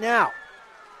right now.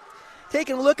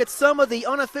 Taking a look at some of the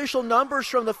unofficial numbers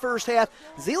from the first half,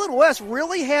 Zeeland West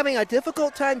really having a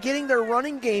difficult time getting their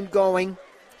running game going.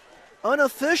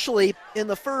 Unofficially, in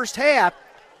the first half,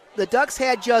 the Ducks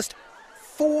had just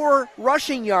 4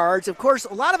 rushing yards. Of course,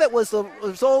 a lot of it was the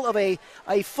result of a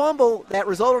fumble that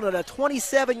resulted in a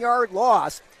 27-yard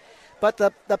loss. But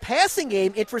the passing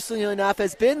game, interestingly enough,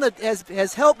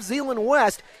 has helped Zeeland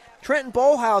West. Trenton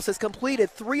Bolhouse has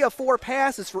completed 3 of 4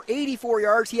 passes for 84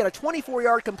 yards. He had a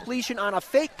 24-yard completion on a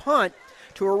fake punt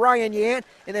to Orion Yant,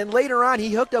 and then later on he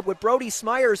hooked up with Brody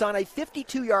Smyers on a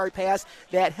 52-yard pass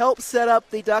that helped set up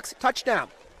the Ducks' touchdown.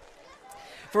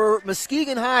 For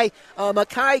Muskegon High,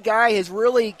 Mackay Guy has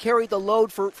really carried the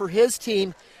load for his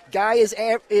team. Guy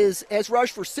has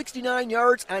rushed for 69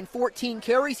 yards on 14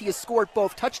 carries. He has scored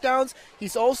both touchdowns.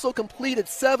 He's also completed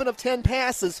 7 of 10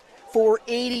 passes for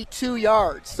 82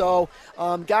 yards. So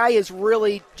Guy has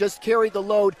really just carried the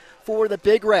load for the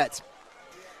Big Reds.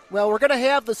 Well, we're going to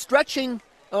have the stretching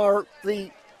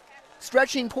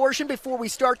portion before we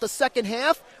start the second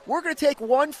half. We're going to take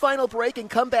one final break and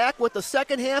come back with the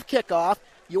second half kickoff.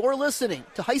 You're listening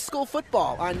to high school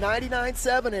football on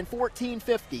 99.7 and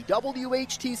 1450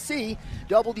 WHTC,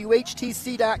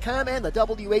 WHTC.com, and the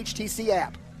WHTC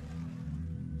app.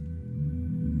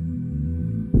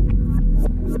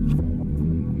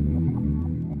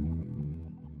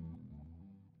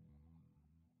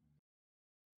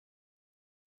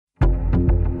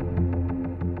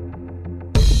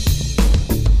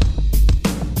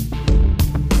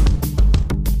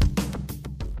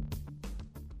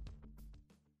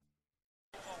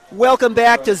 Welcome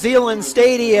back to Zeeland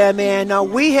Stadium,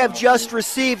 and we have just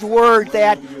received word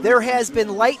that there has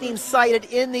been lightning sighted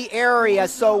in the area,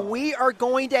 so we are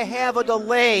going to have a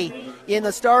delay in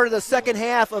the start of the second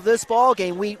half of this ball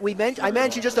game. I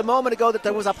mentioned just a moment ago that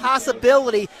there was a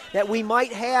possibility that we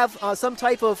might have some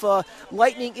type of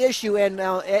lightning issue, and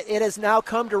it has now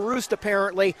come to roost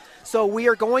apparently. So we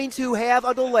are going to have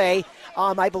a delay.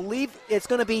 I believe it's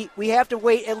going to be, we have to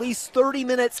wait at least 30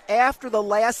 minutes after the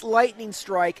last lightning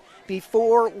strike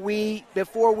before we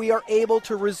are able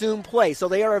to resume play. So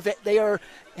they are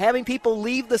having people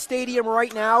leave the stadium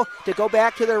right now to go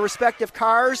back to their respective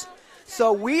cars.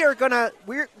 So we are going to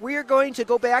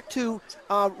go back to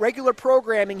regular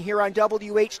programming here on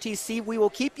WHTC. We will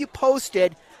keep you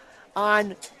posted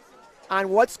on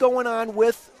what's going on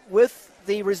with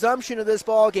the resumption of this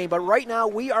ball game. But right now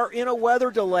we are in a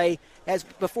weather delay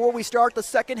before we start the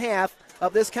second half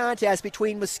of this contest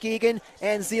between Muskegon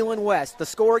and Zeeland West. The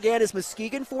score again is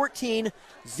Muskegon 14,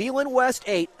 Zeeland West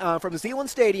 8. From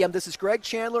Zeeland Stadium, this is Greg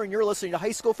Chandler, and you're listening to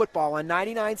high school football on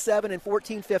 99.7 and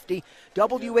 1450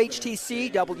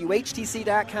 WHTC,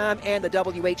 WHTC.com, and the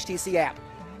WHTC app.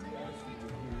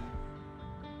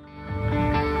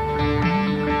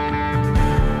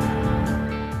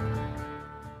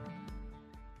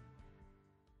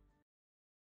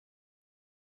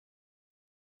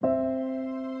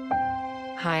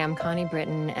 Hi, I'm Connie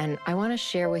Britton, and I want to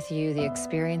share with you the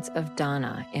experience of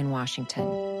Donna in Washington.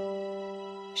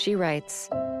 She writes,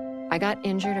 I got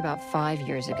injured about 5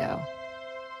 years ago.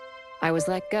 I was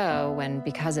let go when,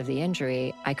 because of the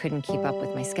injury, I couldn't keep up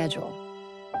with my schedule.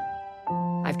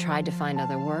 I've tried to find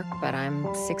other work, but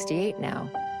I'm 68 now.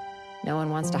 No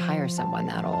one wants to hire someone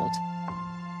that old.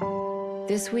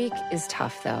 This week is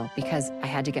tough, though, because I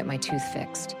had to get my tooth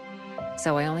fixed.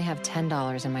 So I only have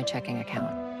 $10 in my checking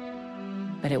account.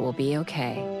 But it will be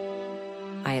okay.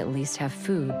 I at least have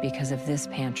food because of this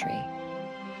pantry.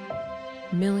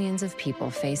 Millions of people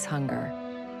face hunger,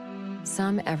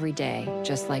 some every day,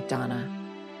 just like Donna.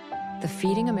 The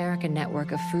Feeding America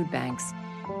network of food banks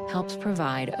helps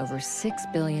provide over 6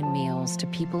 billion meals to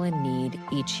people in need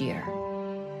each year.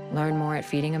 Learn more at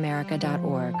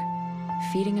feedingamerica.org.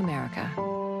 Feeding America,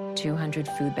 200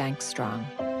 food banks strong.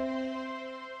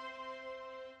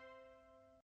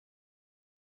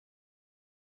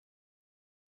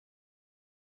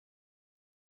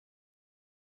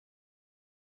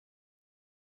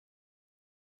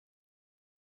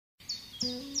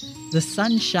 The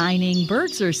sun's shining,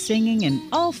 birds are singing, and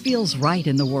all feels right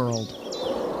in the world.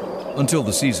 Until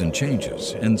the season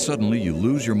changes and suddenly you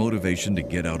lose your motivation to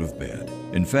get out of bed.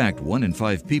 In fact, 1 in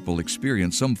 5 people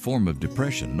experience some form of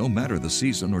depression, no matter the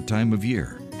season or time of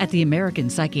year. At the American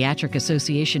Psychiatric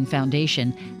Association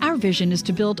Foundation, our vision is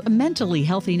to build a mentally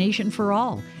healthy nation for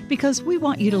all, because we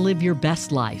want you to live your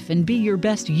best life and be your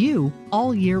best you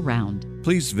all year round.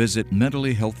 Please visit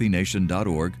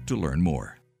mentallyhealthynation.org to learn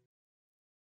more.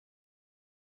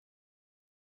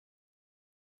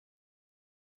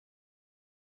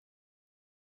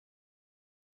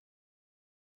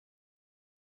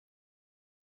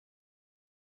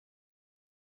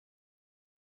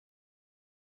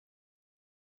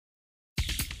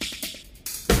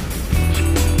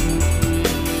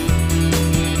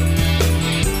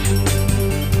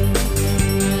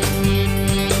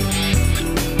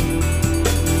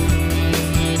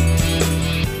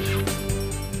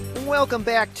 Welcome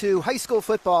back to high school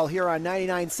football here on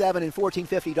 99.7 and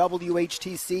 1450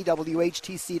 WHTC,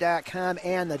 WHTC.com,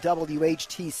 and the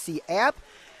WHTC app.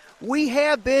 We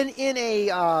have been in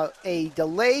a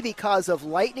delay because of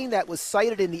lightning that was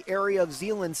sighted in the area of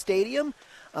Zeeland Stadium.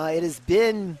 It has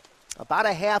been about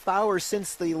a half hour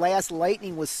since the last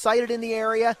lightning was sighted in the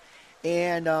area,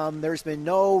 and there's been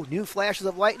no new flashes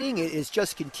of lightning. It is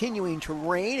just continuing to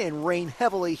rain and rain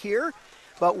heavily here.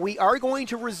 But we are going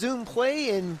to resume play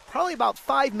in probably about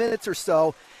 5 minutes or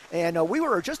so. And we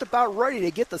were just about ready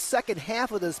to get the second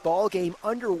half of this ball game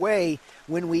underway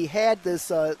when we had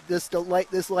this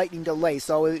lightning delay.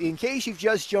 So in case you've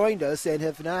just joined us and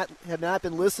have not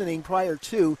been listening prior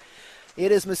to,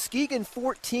 it is Muskegon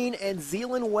 14 and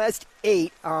Zeeland West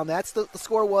 8. That's the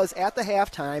score was at the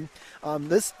halftime.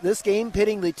 This game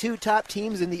pitting the two top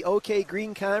teams in the OK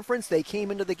Green Conference. They came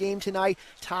into the game tonight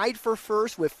tied for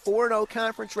first with 4-0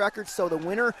 conference records, so the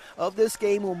winner of this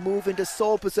game will move into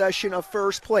sole possession of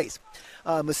first place.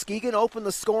 Muskegon opened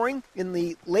the scoring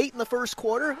late in the first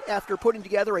quarter after putting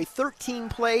together a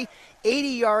 13-play,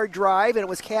 80-yard drive, and it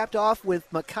was capped off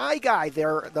with Muskegon,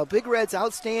 the Big Reds'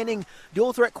 outstanding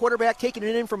dual-threat quarterback, taking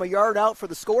it in from a yard out for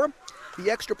the score. The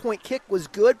extra point kick was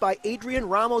good by Adrian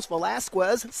Ramos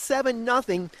Velasquez,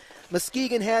 7-0.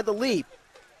 Muskegon had the lead.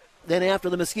 Then after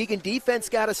the Muskegon defense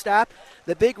got a stop,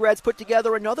 the Big Reds put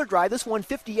together another drive. This one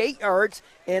 58 yards,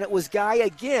 and it was Guy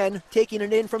again taking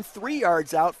it in from 3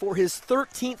 yards out for his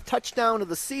 13th touchdown of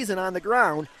the season on the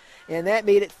ground. And that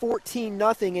made it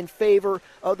 14-0 in favor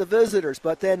of the visitors.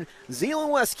 But then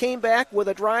Zeeland West came back with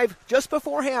a drive just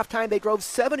before halftime. They drove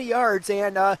 70 yards,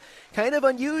 and kind of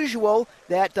unusual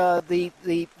that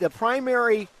the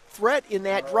primary threat in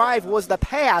that drive was the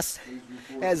pass,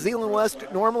 as Zeeland West,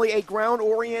 normally a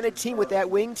ground-oriented team with that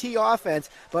wing T offense.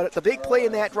 But the big play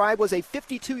in that drive was a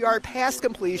 52-yard pass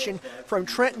completion from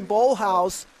Trenton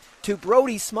Bolhouse to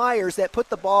Brody Smyers that put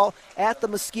the ball at the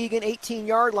Muskegon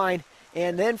 18-yard line.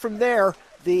 And then from there,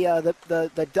 the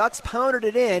Ducks pounded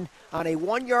it in on a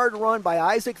 1-yard run by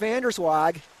Isaac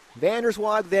Vanderswag.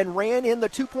 Vanderswag then ran in the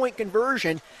 2-point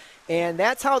conversion, and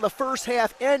that's how the first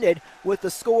half ended, with the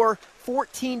score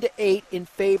 14-8 in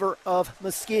favor of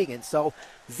Muskegon. So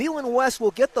Zeeland West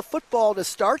will get the football to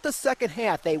start the second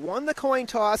half. They won the coin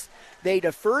toss. They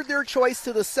deferred their choice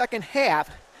to the second half,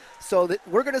 so that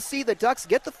we're going to see the Ducks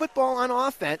get the football on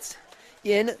offense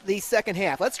in the second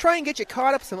half. Let's try and get you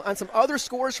caught up on some other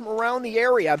scores from around the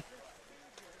area.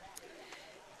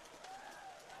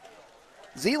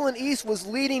 Zeeland East was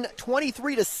leading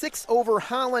 23-6 over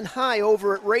Holland High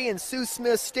over at Ray and Sue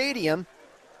Smith Stadium.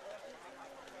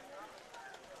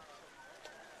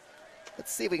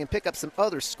 Let's see if we can pick up some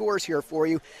other scores here for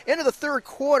you. Into the third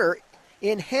quarter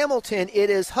in Hamilton,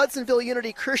 it is Hudsonville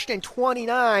Unity Christian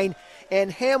 29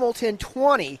 and Hamilton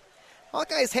 20.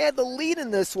 Hawkeyes had the lead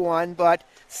in this one, but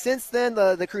since then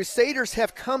the Crusaders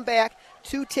have come back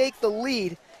to take the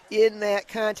lead in that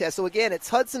contest. So again, it's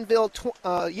Hudsonville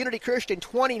Unity Christian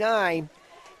 29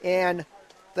 and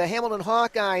the Hamilton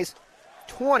Hawkeyes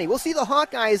 20. We'll see the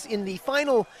Hawkeyes in the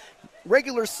final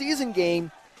regular season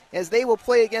game as they will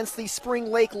play against the Spring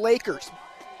Lake Lakers.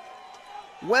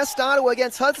 West Ottawa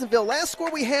against Hudsonville. Last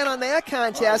score we had on that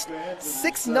contest,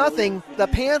 6-0, the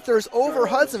Panthers over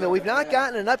Hudsonville. We've not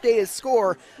gotten an updated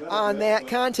score on that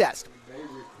contest.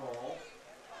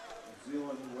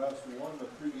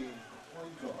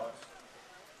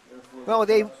 Well,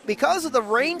 because of the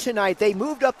rain tonight, they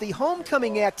moved up the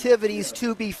homecoming activities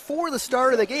to before the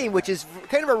start of the game, which is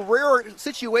kind of a rare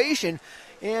situation.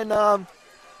 And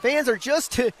fans are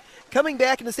just coming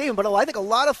back in the stadium. But I think a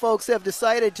lot of folks have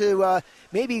decided to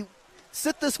maybe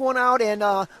sit this one out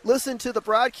and listen to the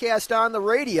broadcast on the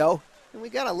radio. And we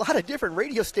got a lot of different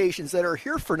radio stations that are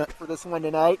here for this one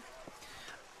tonight.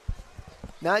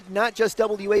 Not just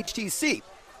WHTC.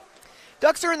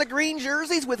 Ducks are in the green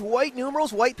jerseys with white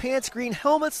numerals, white pants, green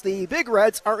helmets. The Big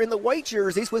Reds are in the white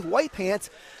jerseys with white pants,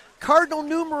 cardinal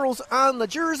numerals on the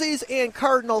jerseys, and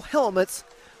cardinal helmets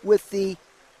with the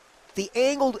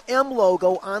angled M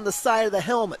logo on the side of the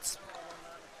helmets.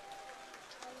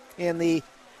 And the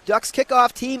Ducks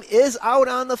kickoff team is out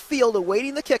on the field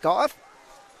awaiting the kickoff.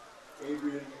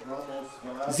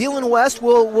 Zeeland West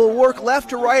will work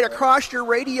left to right across your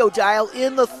radio dial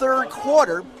in the third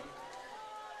quarter.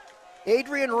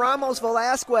 Adrian Ramos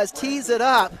Velasquez tees it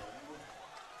up.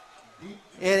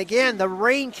 And again, the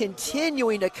rain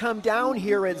continuing to come down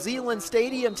here at Zeeland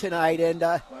Stadium tonight. And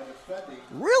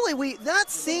really, we've not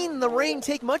seen the rain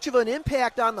take much of an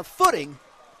impact on the footing.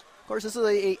 Of course, this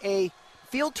is a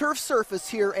field turf surface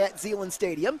here at Zeeland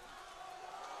Stadium.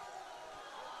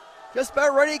 Just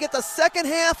about ready to get the second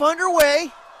half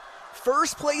underway.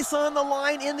 First place on the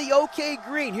line in the OK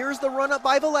green. Here's the run up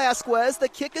by Velasquez. The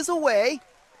kick is away.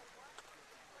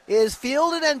 Is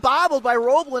fielded and bobbled by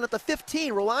Roblin at the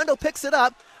 15. Rolando picks it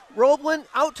up. Roblin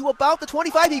out to about the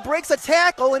 25. He breaks a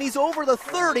tackle, and he's over the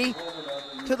 30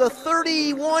 to the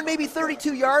 31, maybe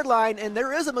 32-yard line. And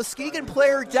there is a Muskegon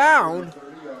player down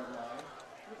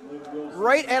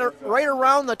right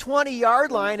around the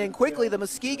 20-yard line. And quickly, the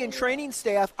Muskegon training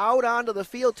staff out onto the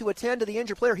field to attend to the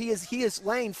injured player. He is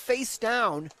laying face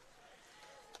down.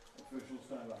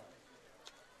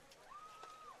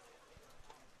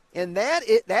 And that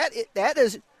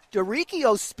is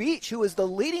Derikio Speech, who is the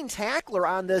leading tackler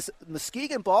on this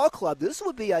Muskegon ball club. This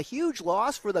would be a huge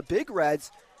loss for the Big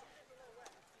Reds.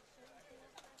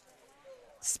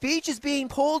 Speech is being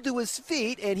pulled to his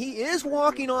feet, and he is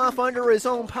walking off under his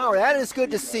own power. That is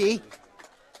good to see.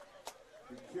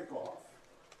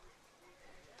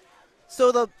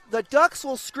 So the Ducks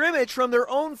will scrimmage from their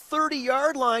own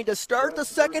 30-yard line to start the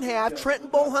second half. Trenton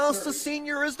Bolhouse, the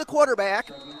senior, is the quarterback.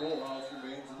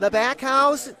 The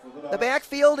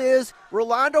backfield is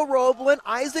Rolando Roblin,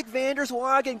 Isaac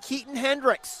Vanderswag, and Keaton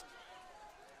Hendricks.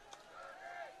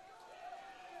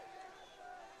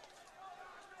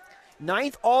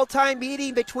 Ninth all-time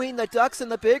meeting between the Ducks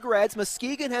and the Big Reds.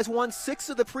 Muskegon has won 6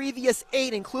 of the previous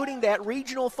 8, including that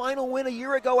regional final win a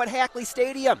year ago at Hackley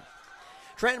Stadium.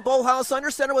 Trenton Bolhouse under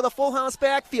center with a full house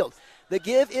backfield. The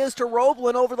give is to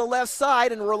Roblin over the left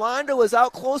side, and Rolando is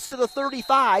out close to the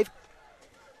 35.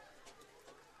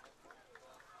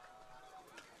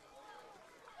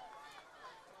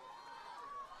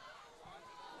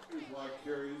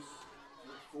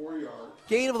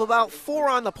 Gain of about 4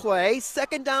 on the play.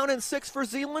 Second down and 6 for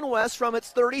Zeeland West from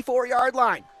its 34-yard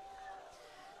line.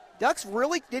 Ducks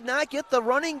really did not get the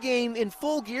running game in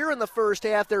full gear in the first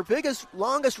half. Their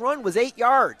longest run was 8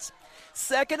 yards.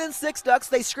 Second and 6 Ducks,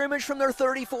 they scrimmage from their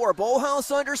 34.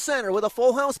 Bolhouse under center with a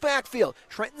full house backfield.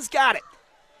 Trenton's got it.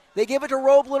 They give it to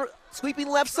Roblin, sweeping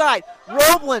left side.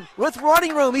 Roblin with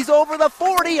running room. He's over the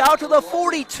 40, out to the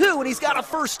 42, and he's got a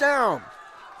first down.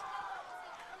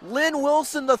 Lynn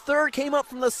Wilson III came up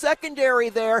from the secondary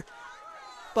there,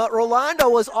 but Rolando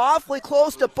was awfully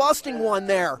close to busting one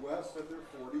there.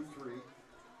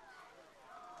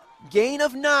 Gain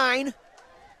of 9.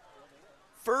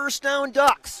 First down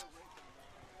Ducks.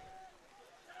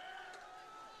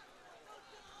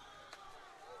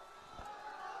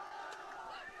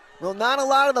 Well, not a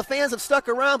lot of the fans have stuck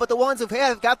around, but the ones who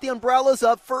have got the umbrellas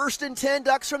up. First and 10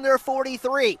 Ducks from their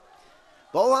 43.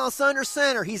 Bolhouse under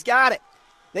center. He's got it.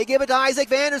 They give it to Isaac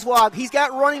Vanderswag. He's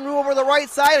got running room over the right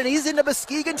side, and he's into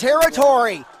Muskegon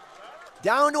territory.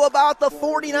 Down to about the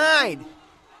 49.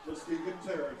 Muskegon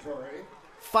territory.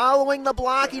 Following the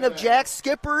blocking of Jack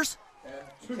Skippers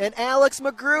and Alex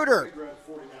Magruder.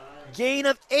 Gain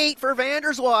of 8 for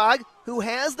Vanderswag, who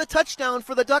has the touchdown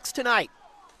for the Ducks tonight.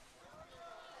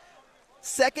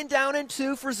 Second down and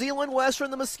 2 for Zeeland West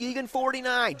from the Muskegon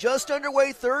 49. Just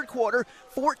underway third quarter,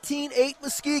 14-8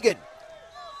 Muskegon.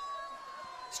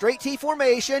 Straight T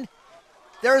formation.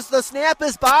 There's the snap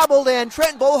is bobbled, and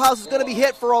Trenton Bolhouse is going to be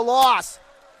hit for a loss.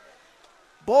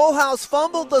 Bolhouse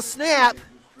fumbled the snap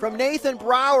from Nathan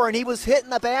Brower, and he was hit in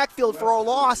the backfield for a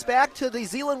loss back to the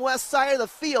Zeeland West side of the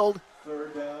field.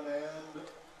 Third down and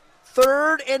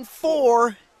 3rd and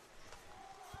 4.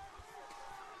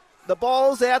 The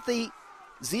ball's at the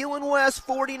Zeeland West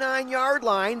 49-yard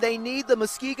line. They need the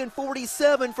Muskegon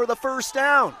 47 for the first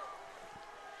down.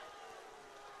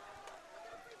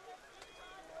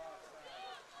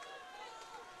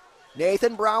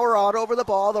 Nathan Brower out over the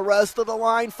ball. The rest of the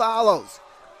line follows.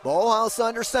 Bolhouse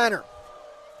under center.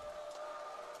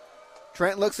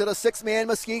 Trent looks at a 6-man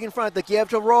Muskegon front. The give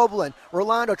to Roblin.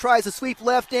 Rolando tries to sweep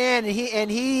left end,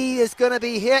 and he is going to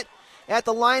be hit at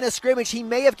the line of scrimmage. He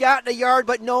may have gotten a yard,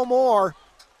 but no more.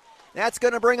 That's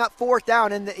going to bring up 4th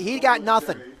down, and he got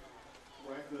nothing.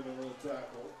 Franklin over the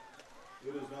tackle.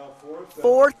 It is now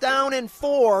 4th down and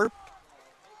 4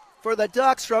 for the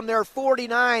Ducks from their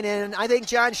 49, and I think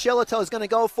John Shillito is going to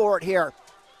go for it here.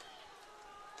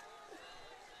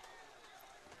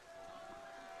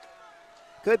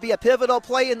 Could be a pivotal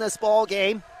play in this ball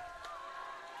game.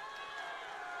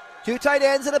 2 tight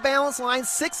ends in a balance line,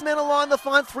 6 men along the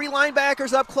front, 3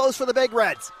 linebackers up close for the Big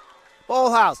Reds.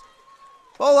 Bolhouse.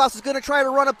 Bolhouse is going to try to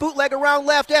run a bootleg around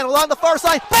left end along the far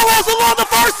side. Bolhouse along the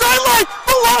far sideline.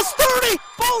 Bolhouse 30.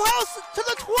 Bolhouse to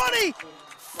the 20.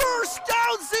 First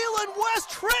down, Zeeland West.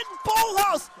 Trenton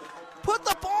Bolhouse put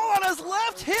the ball on his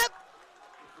left hip,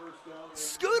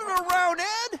 scooted around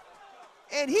end,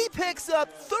 and he picks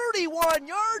up 31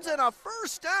 yards and a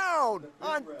first down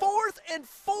on 4th and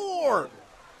 4.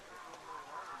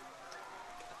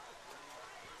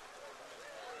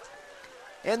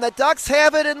 And the Ducks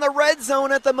have it in the red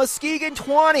zone at the Muskegon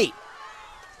 20.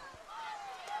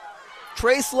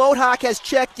 Trace Lodhock has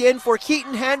checked in for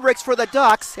Keaton Hendricks for the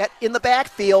Ducks in the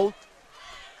backfield.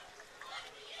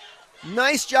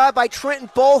 Nice job by Trenton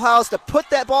Bolhouse to put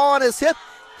that ball on his hip,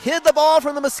 hid the ball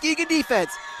from the Muskegon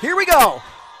defense. Here we go.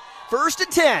 1st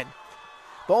and 10.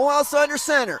 Bolhouse under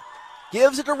center.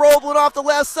 Gives it to Roblin off the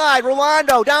left side.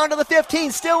 Rolando down to the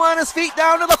 15, still on his feet,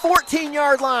 down to the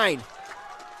 14-yard line.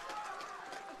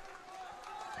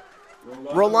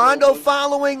 Rolando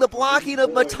following the blocking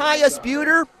of Matthias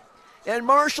Buter and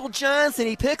Marshall Johnson.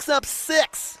 He picks up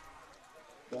 6.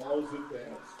 Ball's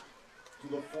advanced to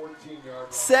the 14-yard line.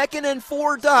 2nd and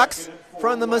 4 Ducks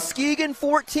from the Muskegon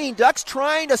 14. Ducks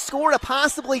trying to score to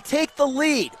possibly take the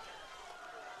lead.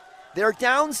 They're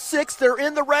down 6. They're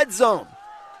in the red zone.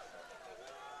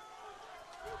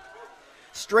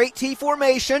 Straight T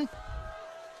formation.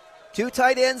 2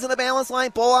 tight ends in the balance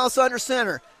line. Bolhouse under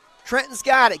center. Trenton's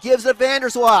got it. Gives it to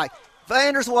Vanderswag.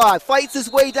 Vanderswag fights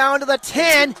his way down to the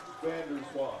 10.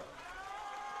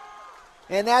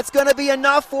 And that's going to be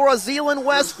enough for a Zeeland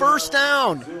West first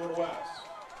down. Zeeland West.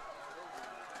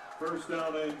 First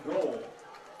down and goal.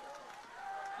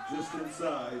 Just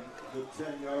inside the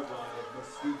 10-yard line of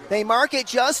Muskegon. They mark it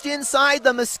just inside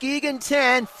the Muskegon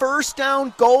 10. First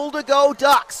down, goal to go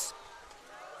Ducks.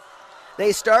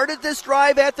 They started this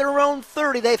drive at their own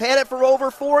 30. They've had it for over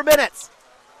 4 minutes.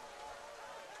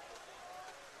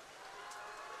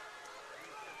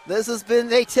 This has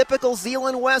been a typical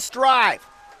Zeeland West drive.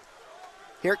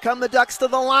 Here come the Ducks to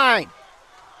the line.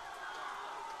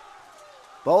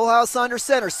 Bolhouse under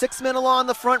center. 6 men along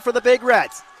the front for the Big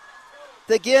Reds.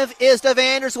 The give is to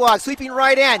Vanderswag, sweeping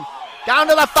right in. Down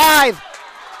to the 5.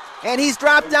 And he's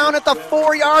dropped down at the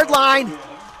 4-yard line.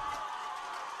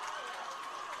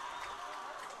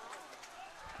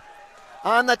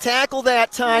 On the tackle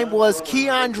that time was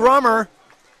Keon Drummer.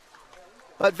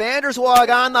 But Vanderswag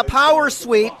on the power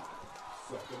sweep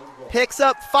picks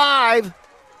up 5.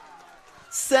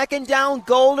 2nd down,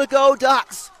 goal to go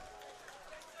Ducks.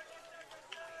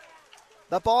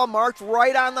 The ball marked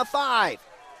right on the 5.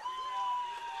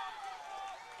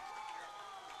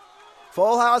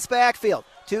 Full house backfield.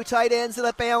 2 tight ends in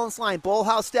the balance line.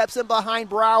 Bolhouse steps in behind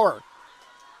Brower.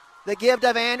 The give to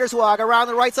Vanderswag around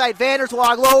the right side.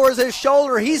 Vanderswag lowers his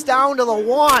shoulder. He's down to the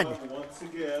 1. Once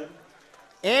again.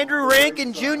 Adrian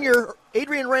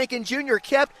Rankin Jr.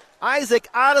 kept Isaac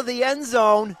out of the end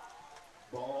zone.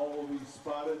 Ball will be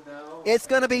spotted now. It's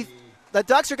going to be, the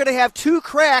Ducks are going to have 2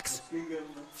 cracks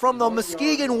from the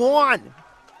Muskegon 1.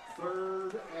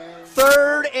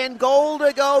 3rd and goal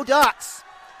to go Ducks.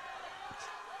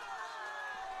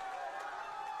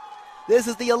 This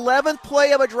is the 11th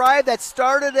play of a drive that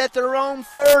started at their own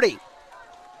 30.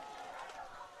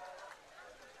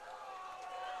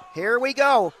 Here we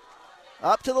go.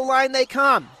 Up to the line they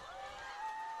come.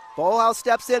 Bolhouse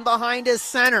steps in behind his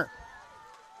center.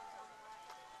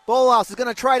 Bolhouse is going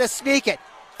to try to sneak it.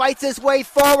 Fights his way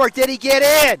forward. Did he get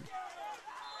in?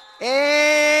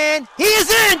 And he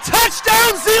is in.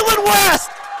 Touchdown, Zeeland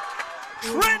West.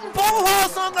 Trenton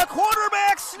Bolhouse on the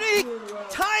quarterback sneak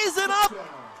ties it up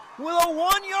with a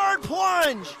 1-yard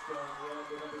plunge.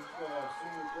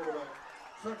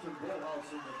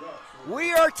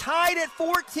 We are tied at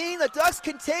 14. The Ducks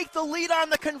can take the lead on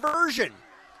the conversion.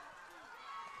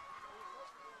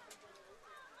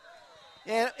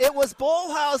 And it was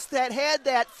Bolhouse that had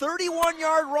that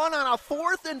 31-yard run on a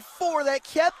 4th and 4 that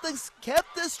kept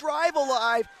this drive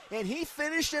alive, and he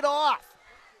finished it off.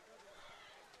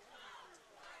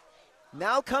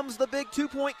 Now comes the big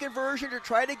 2-point conversion to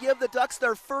try to give the Ducks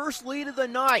their first lead of the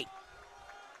night.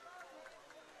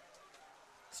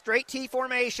 Straight T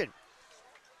formation.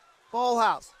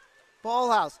 Bolhouse.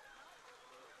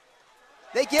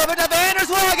 They give it to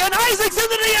Vanderswag, and Isaac's into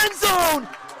the end zone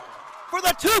for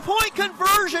the 2-point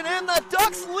conversion, and the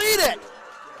Ducks lead it.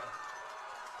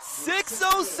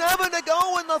 6:07 to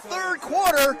go in the third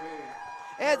quarter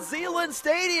at Zeeland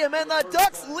Stadium, and the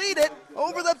Ducks lead it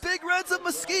over the Big Reds of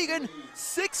Muskegon,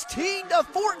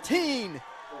 16-14.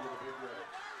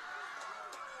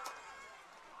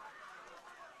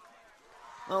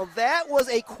 Well, that was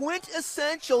a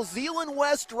quintessential Zeeland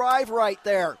West drive right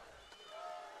there.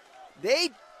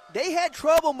 They had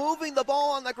trouble moving the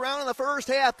ball on the ground in the first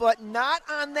half, but not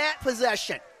on that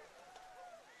possession.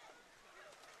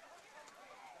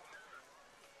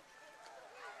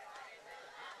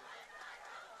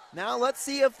 Now let's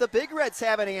see if the Big Reds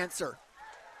have an answer.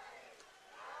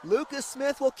 Lucas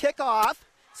Smith will kick off.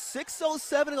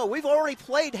 6:07 to go. We've already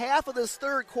played half of this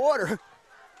third quarter.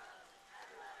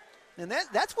 And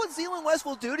that's what Zeeland West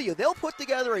will do to you. They'll put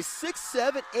together a 6,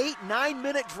 7, 8,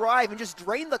 9-minute drive and just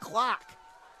drain the clock.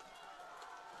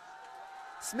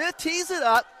 Smith tees it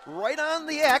up right on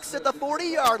the X at the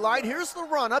 40-yard line. Here's the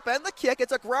run-up and the kick.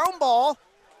 It's a ground ball.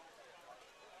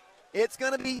 It's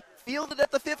going to be fielded at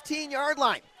the 15-yard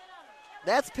line.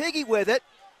 That's Piggy with it.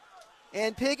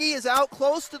 And Piggy is out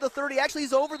close to the 30. Actually,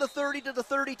 he's over the 30 to the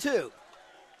 32.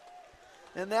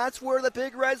 And that's where the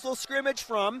Big Reds will scrimmage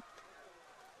from.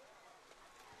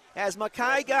 As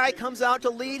Mackay Guy comes out to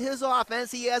lead his offense,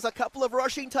 he has a couple of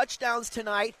rushing touchdowns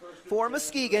tonight for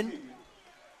Muskegon.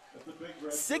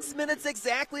 6 minutes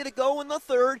exactly to go in the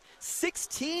third.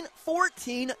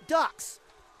 16-14 Ducks.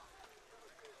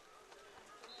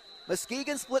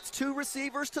 Muskegon splits two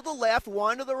receivers to the left,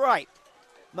 one to the right.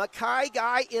 Mackay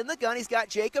Guy in the gun. He's got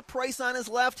Jacob Price on his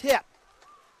left hip.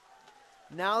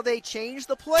 Now they change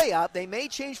the play up. They may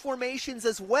change formations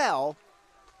as well.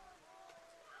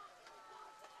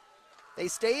 They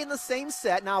stay in the same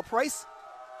set. Now Price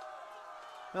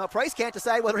can't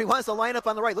decide whether he wants to line up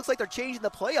on the right. Looks like they're changing the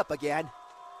play up again.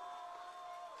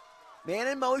 Man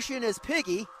in motion is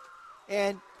Piggy,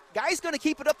 and Guy's going to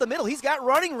keep it up the middle. He's got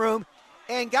running room,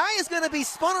 and Guy is going to be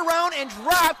spun around and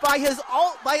dropped by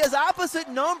his opposite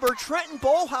number, Trenton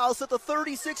Bolhouse, at the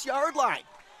 36-yard line.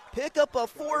 Pick up a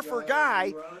 4 for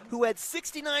Guy, who had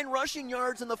 69 rushing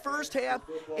yards in the first half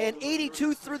and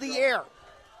 82 through the air.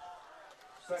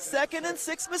 2nd and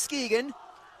 6 Muskegon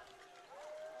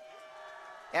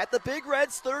at the Big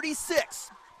Reds 36.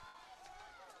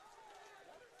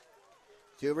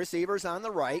 Two receivers on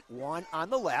the right, one on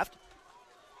the left.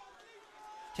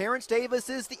 Terrence Davis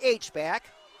is the H-back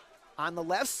on the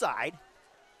left side.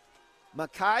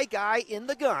 Mackay Guy in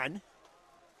the gun.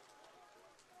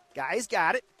 Guy's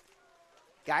got it.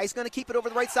 Guy's going to keep it over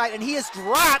the right side, and he is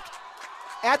dropped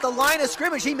at the line of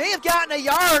scrimmage. He may have gotten a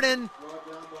yard, and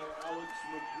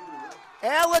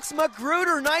Alex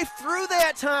Magruder knifed through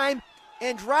that time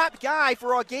and dropped Guy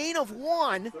for a gain of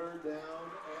 1.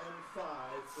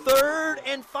 3rd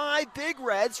and 5 Big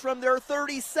Reds from their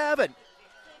 37.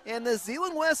 And the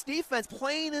Zeeland West defense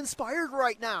playing inspired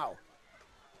right now.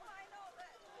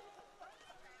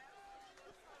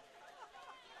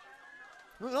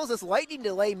 Who knows, this lightning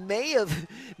delay may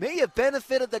have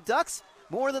benefited the Ducks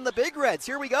more than the Big Reds.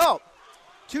 Here we go.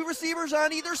 Two receivers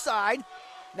on either side.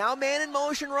 Now man in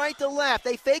motion right to left.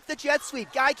 They fake the jet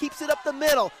sweep. Guy keeps it up the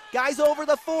middle. Guy's over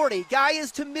the 40. Guy is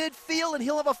to midfield, and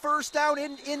he'll have a first down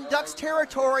in Ducks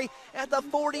territory at the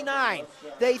 49.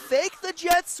 They fake the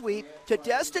jet sweep to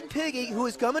Destin Piggy, who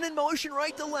is coming in motion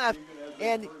right to left,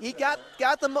 and he got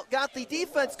the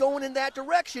defense going in that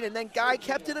direction, and then Guy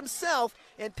kept it himself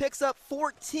and picks up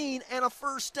 14 and a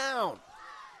first down.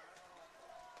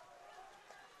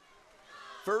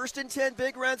 1st and 10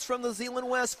 Big Reds from the Zeeland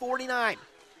West 49.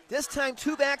 This time,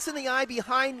 two backs in the eye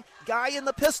behind Guy in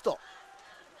the pistol.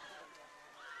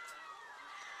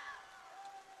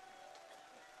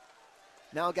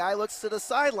 Now Guy looks to the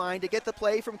sideline to get the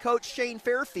play from Coach Shane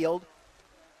Fairfield.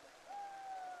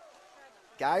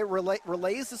 Guy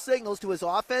relays the signals to his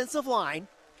offensive line.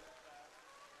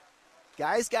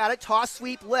 Guy's got it, toss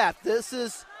sweep left. This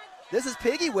is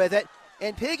Piggy with it,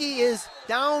 and Piggy is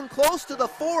down close to the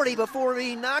 40 before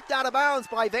being knocked out of bounds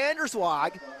by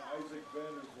Vanderswag.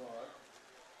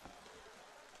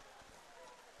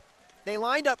 They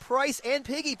lined up Price and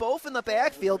Piggy both in the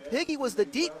backfield. Piggy was the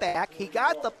deep back. He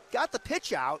got the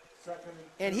pitch out,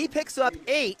 and he picks up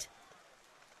 8.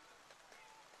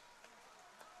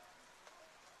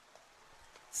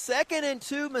 2nd and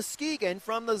 2 Muskegon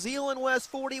from the Zeeland West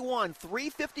 41.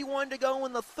 3:51 to go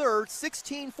in the third.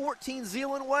 16-14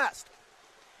 Zeeland West.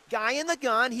 Guy in the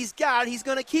gun. He's got it. He's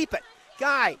going to keep it.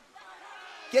 Guy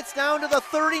gets down to the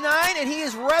 39, and he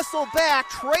is wrestled back.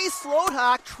 Trey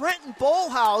Slothock, Trenton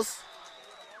Bolhouse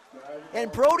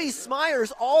and Brody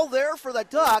Smyers all there for the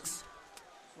Ducks.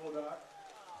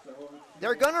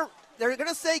 They're gonna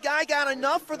say Guy got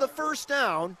enough for the first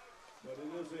down. But it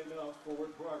is enough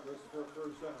forward progress for a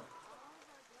first down.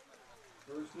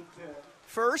 First and 10.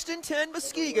 First and 10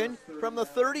 Muskegon from the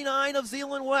 39 of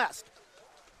Zeeland West.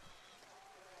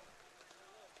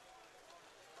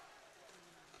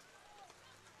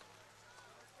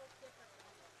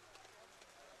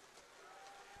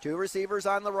 Two receivers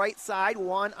on the right side,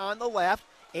 one on the left.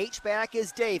 H-back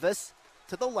is Davis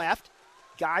to the left.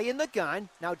 Guy in the gun.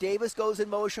 Now Davis goes in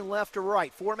motion left to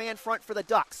right. Four-man front for the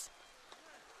Ducks.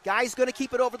 Guy's going to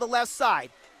keep it over the left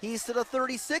side. He's to the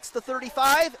 36, the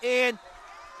 35, and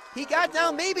he got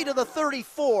down maybe to the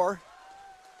 34.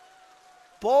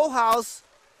 Bolhouse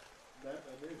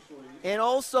and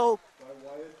also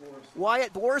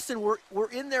Wyatt Borson were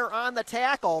in there on the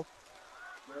tackle.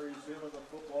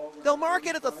 They'll mark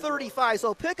it at the 35,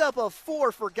 so pick up a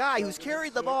 4 for Guy, who's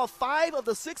carried the ball 5 of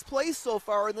the 6 plays so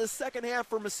far in this second half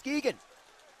for Muskegon.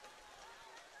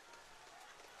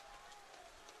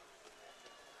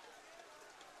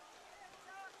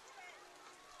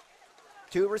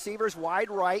 Two receivers wide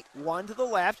right, one to the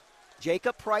left.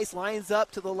 Jacob Price lines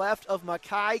up to the left of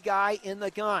Mackay. Guy in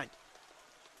the gun.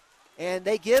 And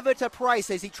they give it to Price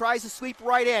as he tries to sweep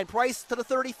right in. Price to the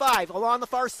 35, along the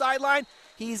far sideline.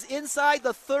 He's inside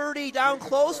the 30, down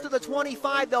close to the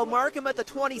 25. They'll mark him at the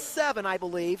 27, I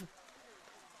believe.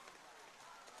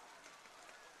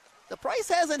 The Price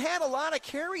hasn't had a lot of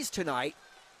carries tonight.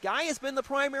 Guy has been the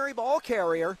primary ball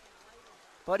carrier.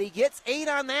 But he gets 8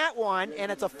 on that one,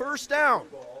 and it's a first down.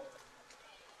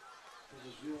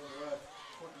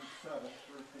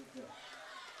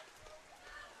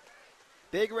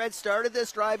 Big Red started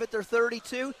this drive at their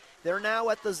 32. They're now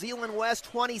at the Zeeland West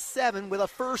 27 with a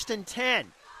first and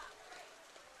 10.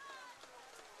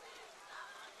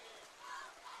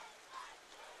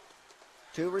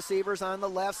 Two receivers on the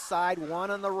left side,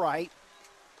 one on the right.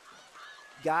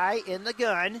 Guy in the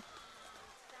gun.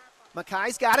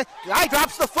 Mackay's got it. Guy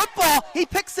drops the football. He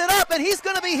picks it up, and he's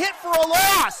going to be hit for a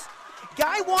loss.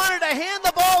 Guy wanted to hand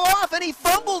the ball off, and he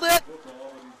fumbled it.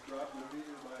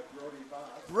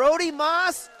 Brody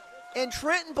Moss and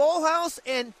Trenton Bolhouse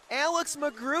and Alex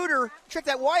Magruder. Check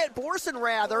that, Wyatt Borson,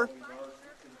 rather.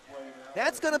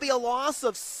 That's going to be a loss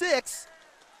of 6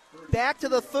 back to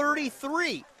the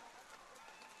 33.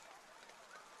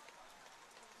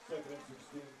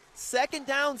 Second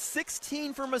down,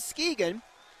 16 for Muskegon.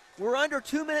 We're under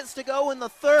 2 minutes to go in the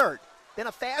third. Then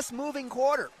a fast-moving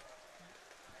quarter.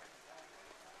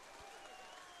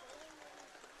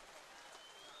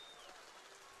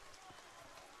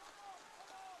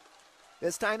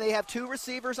 This time they have two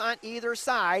receivers on either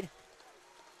side.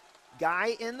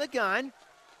 Guy in the gun.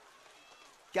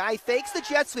 Guy fakes the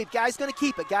jet sweep. Guy's going to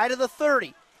keep it. Guy to the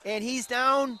 30. And he's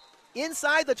down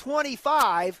inside the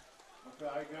 25.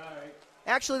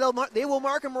 Actually, they will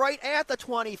mark him right at the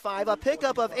 25. A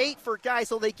pickup of 8 for Guy.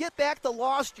 So they get back the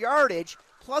lost yardage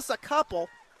plus a couple.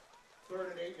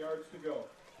 3rd and 8 yards to go.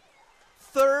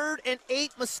 3rd and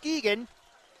 8 Muskegon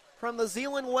from the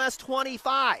Zeeland West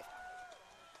 25.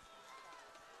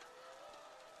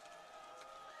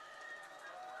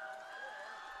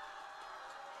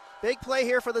 Big play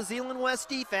here for the Zeeland West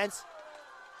defense.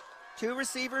 Two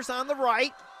receivers on the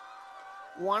right.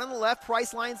 One on the left.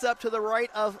 Price lines up to the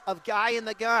right of Guy in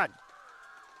the gun.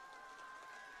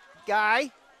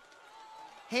 Guy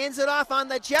hands it off on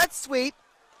the jet sweep.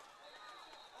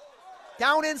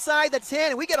 Down inside the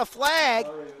 10, and we get a flag.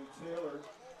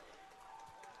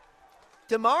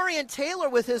 Demarion Taylor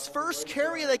with his first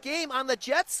carry of the game on the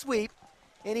jet sweep,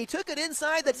 and he took it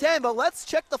inside the 10, but let's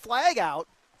check the flag out.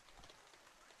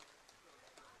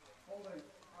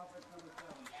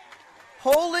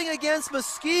 Holding against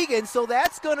Muskegon, so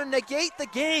that's going to negate the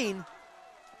gain.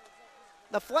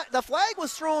 The flag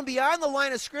was thrown beyond the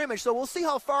line of scrimmage, so we'll see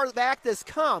how far back this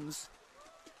comes.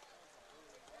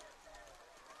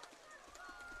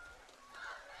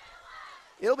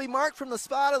 It'll be marked from the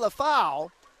spot of the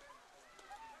foul.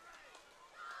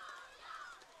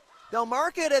 They'll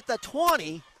mark it at the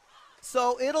 20,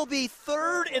 so it'll be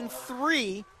 3rd and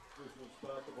 3.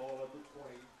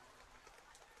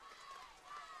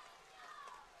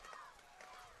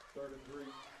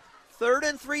 3rd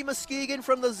and 3 Muskegon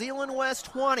from the Zeeland West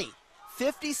 20.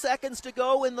 50 seconds to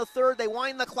go in the third. They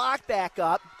wind the clock back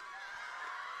up.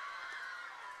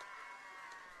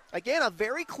 Again, a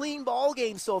very clean ball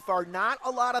game so far. Not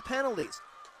a lot of penalties.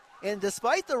 And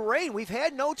despite the rain, we've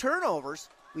had no turnovers.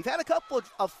 We've had a couple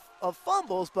of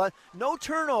fumbles, but no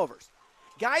turnovers.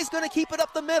 Guy's going to keep it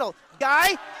up the middle.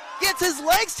 Guy gets his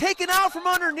legs taken out from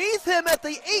underneath him at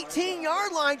the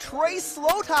 18-yard line. Trace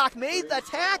Slotok made the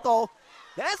tackle.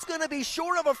 That's going to be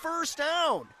short of a first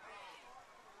down.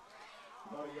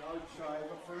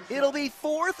 It'll be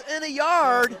 4th and a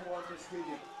yard.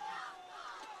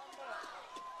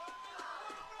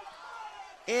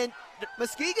 And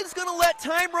Muskegon's going to let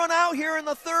time run out here in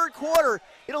the third quarter.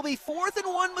 It'll be 4th and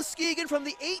 1 Muskegon from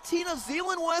the 18 of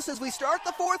Zeeland West as we start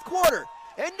the fourth quarter.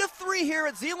 End of 3 here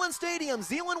at Zeeland Stadium.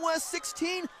 Zeeland West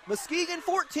 16, Muskegon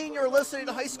 14. You're listening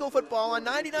to high school football on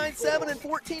 99.7 and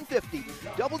 1450.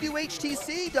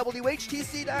 WHTC,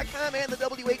 WHTC.com, and the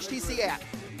WHTC app.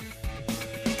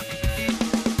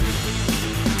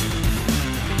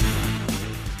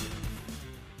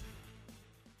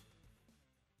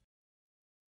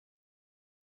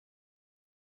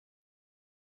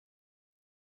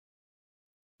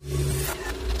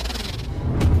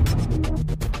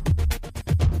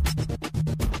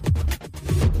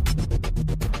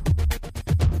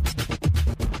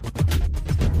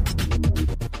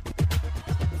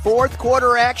 Fourth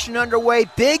quarter action underway.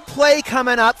 Big play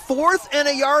coming up. 4th and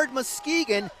a yard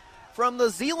Muskegon from the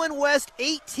Zeeland West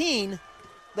 18.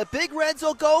 The Big Reds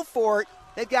will go for it.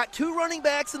 They've got 2 running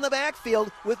backs in the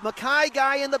backfield with Mackay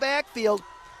Guy in the backfield.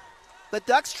 The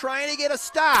Ducks trying to get a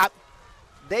stop.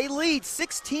 They lead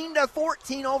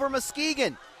 16-14 over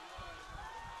Muskegon.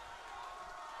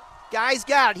 Guy's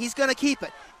got it. He's going to keep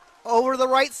it. Over the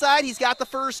right side, he's got the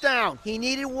first down. He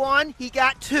needed 1. He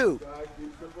got 2. Guy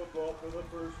keeps the football for the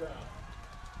first down.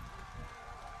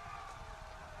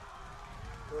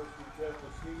 First and 10,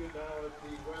 Muskegon now at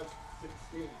the West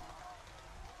 16.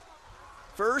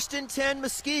 1st and 10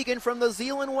 Muskegon from the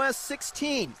Zeeland West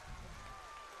 16.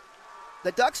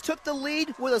 The Ducks took the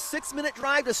lead with a 6-minute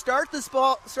drive to start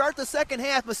the second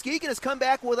half. Muskegon has come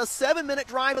back with a 7-minute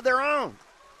drive of their own.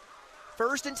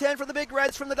 1st and 10 for the Big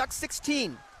Reds from the Ducks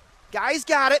 16. Guy's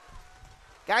got it.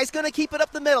 Guy's going to keep it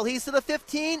up the middle. He's to the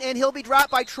 15, and he'll be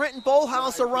dropped by Trenton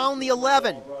Bolhouse around the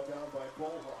 11.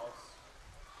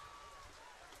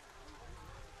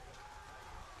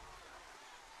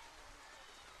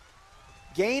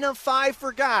 Gain of 5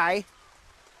 for Guy.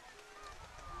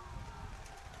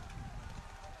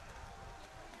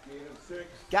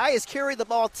 Guy has carried the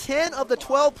ball 10 of the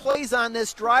 12 plays on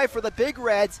this drive for the Big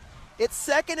Reds. It's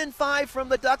 2nd and 5 from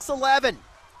the Ducks 11.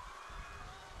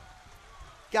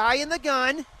 Guy in the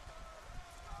gun.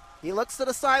 He looks to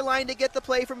the sideline to get the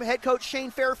play from head coach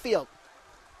Shane Fairfield.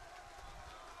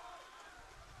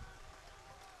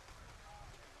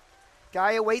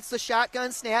 Guy awaits the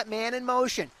shotgun snap, man in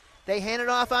motion. They hand it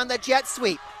off on the jet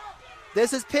sweep.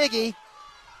 This is Piggy,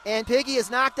 and Piggy is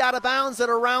knocked out of bounds at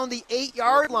around the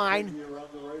 8-yard line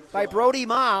by Brody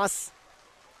Moss.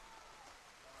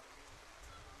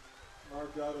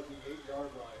 Marked out at the 8-yard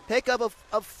line. Pickup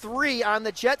of 3 on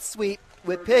the jet sweep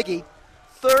with Piggy.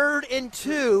 3rd and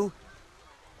 2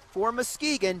 for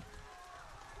Muskegon.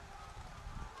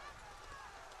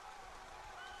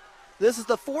 This is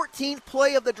the 14th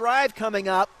play of the drive coming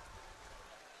up.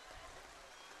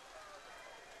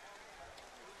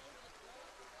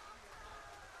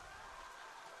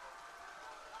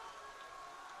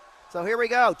 So here we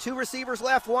go. 2 receivers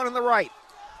left, 1 on the right.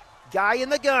 Guy in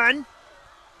the gun.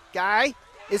 Guy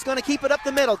is going to keep it up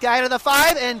the middle. Guy to the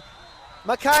 5, and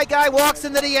Mackay Guy walks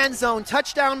into the end zone.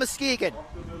 Touchdown, Muskegon.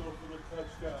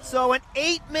 So an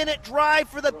 8-minute drive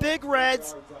for the Big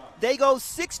Reds. They go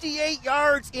 68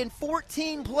 yards in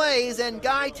 14 plays, and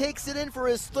Guy takes it in for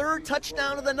his 3rd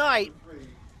touchdown of the night.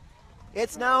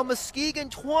 It's now Muskegon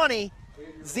 20,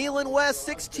 Zeeland West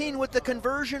 16 with the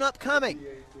conversion upcoming.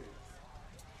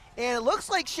 And it looks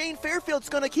like Shane Fairfield's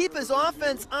going to keep his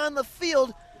offense on the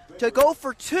field to go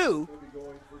for 2.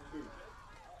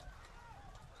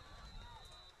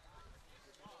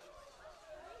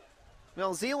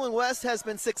 Well, Zeeland West has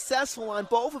been successful on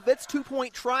both of its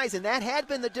 2-point tries, and that had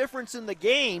been the difference in the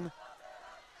game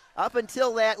up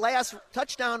until that last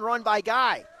touchdown run by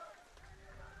Guy.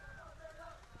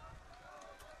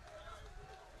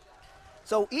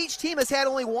 So each team has had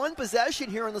only 1 possession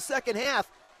here in the second half,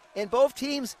 and both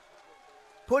teams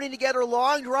putting together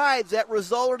long drives that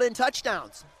resulted in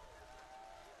touchdowns.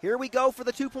 Here we go for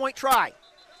the 2-point try.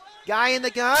 Guy in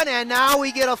the gun, and now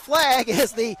we get a flag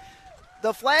as the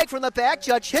flag from the back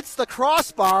judge hits the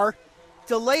crossbar.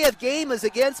 Delay of game is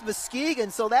against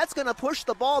Muskegon, so that's going to push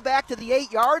the ball back to the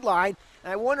 8-yard line.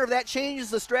 And I wonder if that changes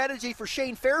the strategy for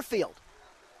Shane Fairfield.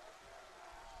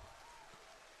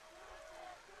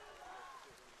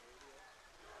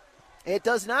 It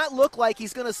does not look like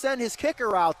he's going to send his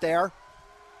kicker out there.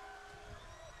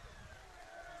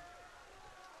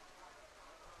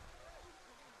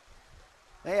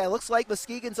 Hey, it looks like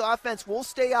Muskegon's offense will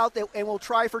stay out there and will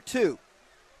try for 2.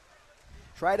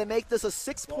 Try to make this a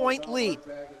 6-point lead.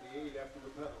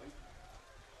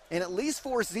 And at least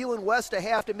force Zeeland West to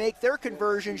have to make their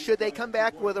conversion should they come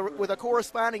back with a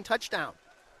corresponding touchdown.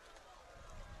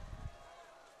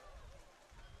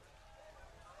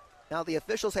 Now the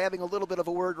officials having a little bit of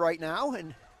a word right now,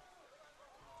 and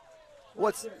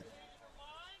what's...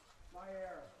 My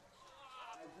error.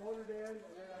 I voted in, and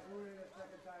then I voted in a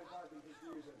second time parking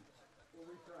confusion. We'll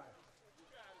retry.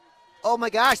 Oh my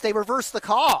gosh, they reversed the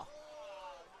call.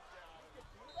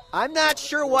 I'm not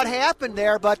sure what happened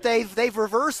there, but they've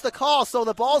reversed the call, so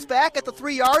the ball's back at the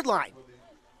 3-yard line.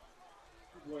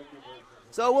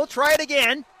 So we'll try it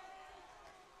again.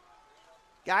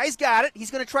 Guy's got it.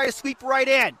 He's going to try to sweep right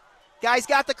in. Guy's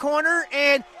got the corner,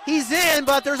 and he's in,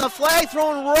 but there's a flag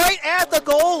thrown right at the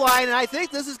goal line, and I think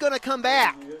this is going to come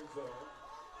back.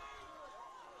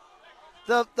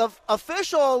 The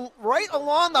official right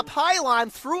along the pylon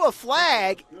threw a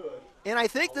flag, and I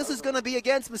think this is going to be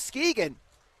against Muskegon.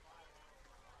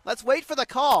 Let's wait for the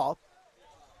call.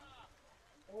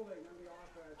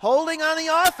 Holding on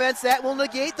the offense, that will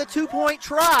negate the 2-point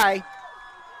try.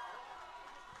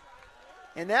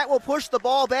 And that will push the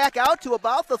ball back out to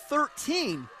about the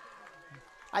 13,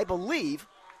 I believe.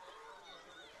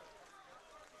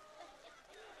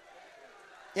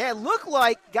 Yeah, it looked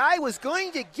like Guy was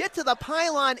going to get to the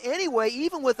pylon anyway,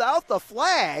 even without the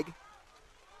flag.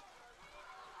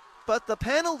 But the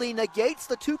penalty negates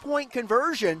the 2-point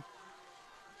conversion.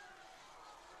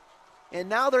 And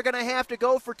now they're going to have to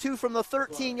go for 2 from the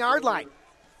 13-yard line.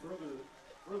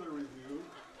 Further review,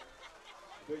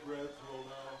 Big Reds will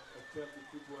now attempt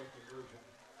a 2-point conversion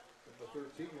from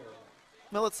the 13-yard line.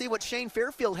 Well, let's see what Shane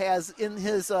Fairfield has in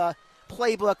his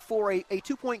playbook for a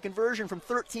 2-point conversion from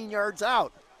 13 yards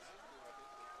out.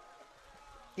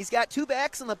 He's got 2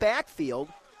 backs in the backfield.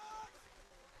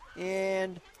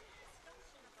 And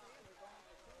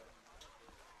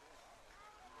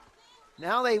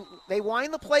now they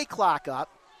wind the play clock up.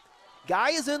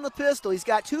 Guy is in the pistol. He's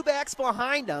got 2 backs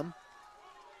behind him.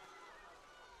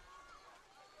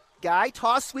 Guy,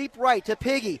 toss sweep right to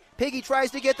Piggy. Piggy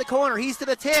tries to get the corner. He's to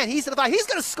the 10. He's to the 5. He's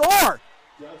going to score.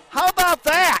 How about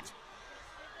that?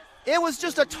 It was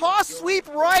just a toss sweep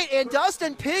right, and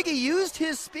Dustin Piggy used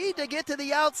his speed to get to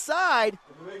the outside.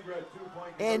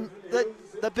 And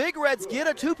the Big Reds get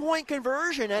a 2-point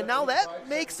conversion, and now that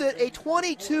makes it a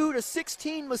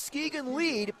 22-16 Muskegon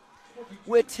lead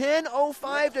with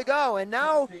 10:05 to go. And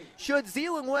now, should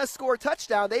Zeeland West score a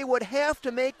touchdown, they would have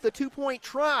to make the 2-point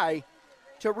try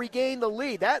to regain the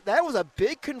lead. That was a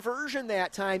big conversion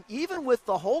that time, even with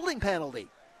the holding penalty.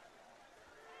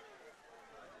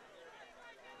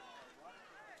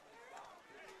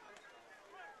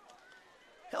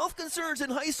 Health concerns in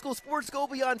high school sports go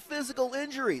beyond physical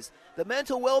injuries. The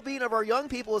mental well-being of our young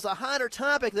people is a hotter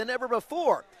topic than ever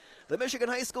before. The Michigan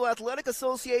High School Athletic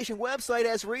Association website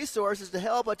has resources to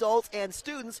help adults and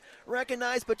students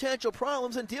recognize potential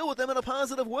problems and deal with them in a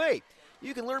positive way.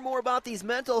 You can learn more about these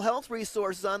mental health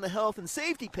resources on the health and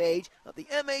safety page of the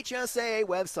MHSAA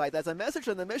website. That's a message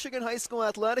from the Michigan High School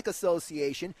Athletic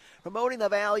Association promoting the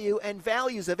value and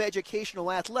values of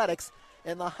educational athletics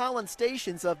and the Holland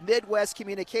stations of Midwest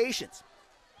Communications.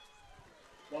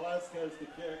 Velasquez to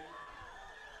kick.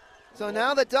 So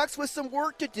now the Ducks with some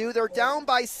work to do. They're down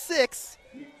by 6.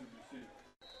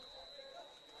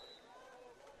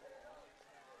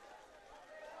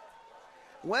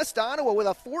 West Ottawa with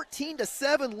a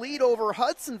 14-7 lead over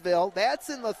Hudsonville. That's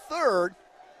in the 3rd.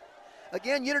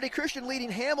 Again, Unity Christian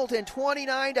leading Hamilton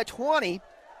 29-20.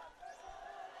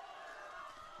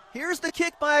 Here's the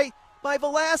kick by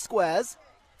Velasquez,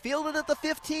 fielded at the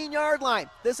 15-yard line.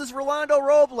 This is Rolando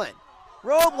Roblin.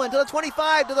 Roblin to the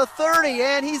 25, to the 30,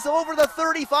 and he's over the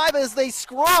 35 as they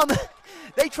scrum.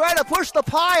 They try to push the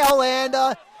pile, and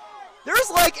there's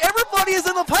like everybody is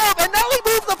in the pile, and now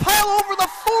we move the pile over the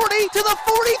 40 to the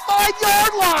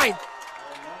 45-yard line.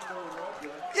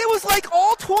 It was like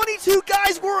all 22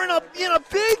 guys were in a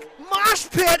big mosh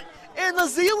pit, and the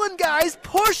Zeeland guys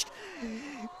pushed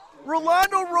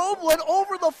Rolando Roblin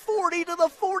over the 40 to the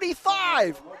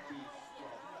 45.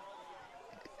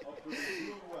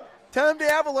 Tom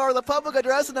DeAvelar, the public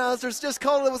address announcers, just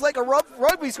called it was like a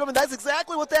rugby scrum, and that's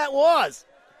exactly what that was.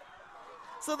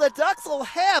 So the Ducks will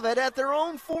have it at their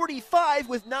own 45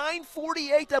 with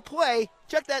 9:48 to play.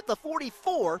 Check that, the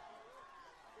 44.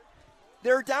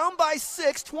 They're down by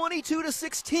 6,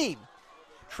 22-16.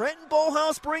 Trenton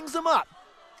Bohlhaus brings them up.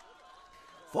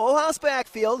 Full house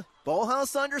backfield.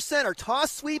 Bohlhaus under center.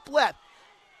 Toss sweep left.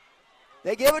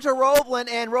 They give it to Roblin,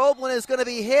 and Roblin is going to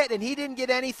be hit, and he didn't get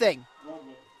anything.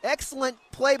 Excellent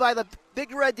play by the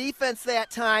Big Red defense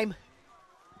that time.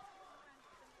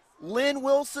 Lynn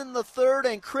Wilson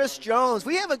III and Chris Jones.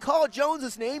 We haven't called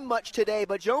Jones' name much today,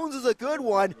 but Jones is a good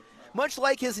one, much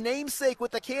like his namesake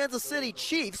with the Kansas City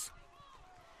Chiefs.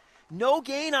 No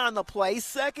gain on the play.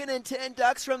 2nd and 10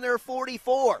 Ducks from their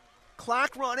 44.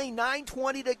 Clock running,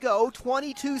 9:20 to go,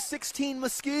 22-16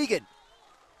 Muskegon.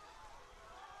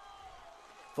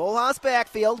 Full house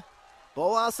backfield.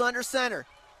 Bullhouse under center.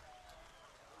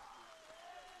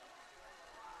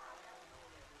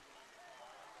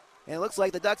 And it looks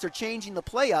like the Ducks are changing the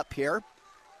play up here.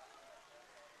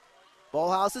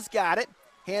 Bullhouse has got it.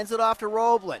 Hands it off to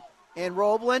Roblin. And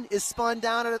Roblin is spun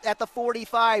down at the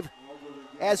 45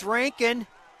 as Rankin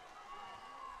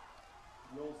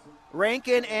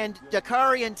and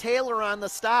Dakarian Taylor on the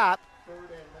stop.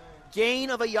 Gain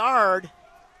of a yard.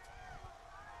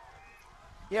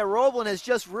 Yeah, Roblin has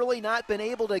just really not been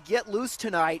able to get loose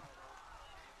tonight.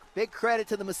 Big credit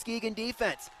to the Muskegon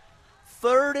defense.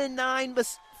 3rd and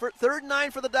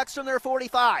 9 for the Ducks from their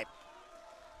 45.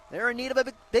 They're in need of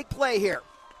a big play here.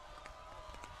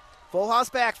 Full house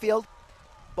backfield.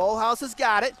 Bullhouse has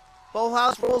got it.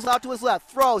 Bullhouse rolls out to his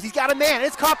left. Throws. He's got a man.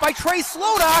 It's caught by Trey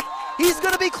Slodak. He's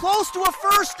going to be close to a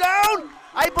first down.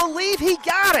 I believe he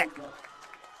got it.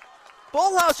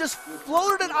 Bullhouse just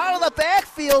floated it out of the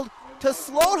backfield to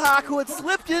Slodak, who had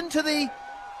slipped into the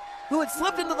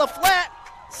flat.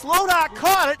 Slodak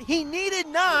caught it. He needed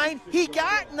 9. He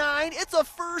got 9. It's a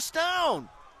first down.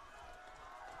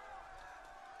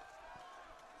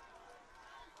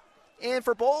 And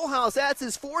for Bullhouse, that's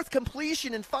his 4th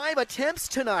completion in 5 attempts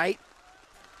tonight.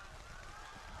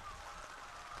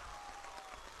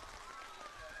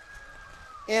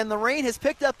 And the rain has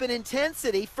picked up in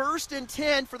intensity. 1st and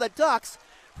 10 for the Ducks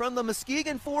from the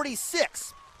Muskegon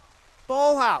 46.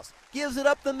 Bullhouse gives it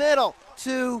up the middle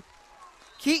to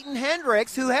Keaton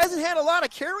Hendricks, who hasn't had a lot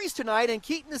of carries tonight, and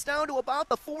Keaton is down to about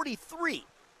the 43.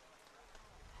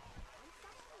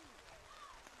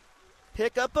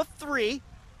 Pick up of 3.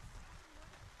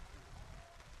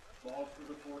 Ball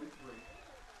for the 43.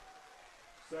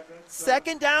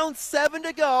 Second down, 7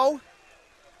 to go.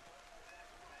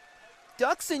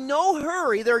 Ducks in no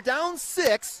hurry. They're down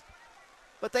 6,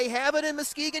 but they have it in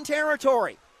Muskegon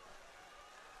territory.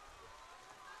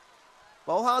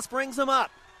 Bullhouse brings them up.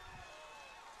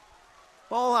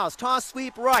 Bullhouse, toss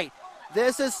sweep right.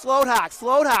 This is Slodak.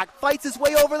 Slodak fights his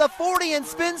way over the 40 and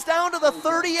spins down to the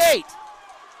 38.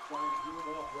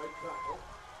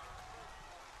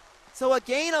 So a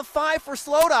gain of 5 for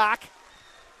Slodak.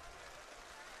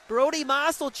 Brody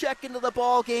Moss will check into the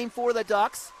ball game for the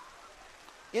Ducks.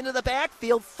 Into the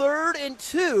backfield, 3rd and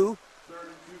 2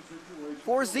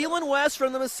 for Zeeland West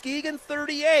from the Muskegon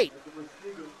 38.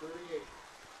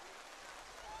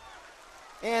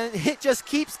 And it just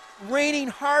keeps raining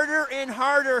harder and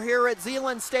harder here at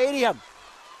Zeeland Stadium.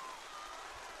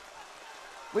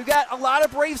 We've got a lot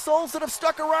of brave souls that have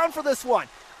stuck around for this one.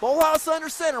 Bullhouse under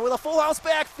center with a full house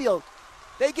backfield.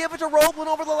 They give it to Roblin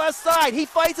over the left side. He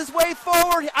fights his way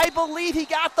forward. I believe he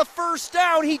got the first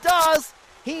down. He does.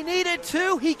 He needed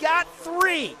 2. He got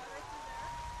 3.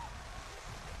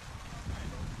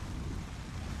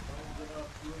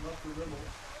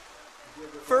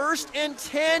 First and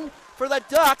 10 for the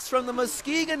Ducks from the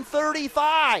Muskegon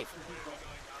 35.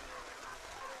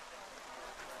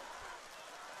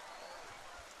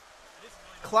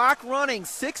 Clock running,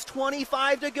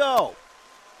 6:25 to go.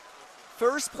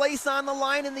 First place on the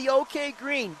line in the OK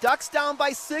Green. Ducks down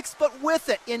by 6, but with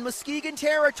it in Muskegon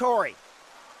territory.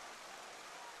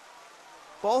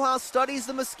 Bullhouse studies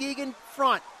the Muskegon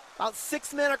front. About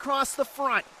 6 men across the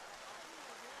front.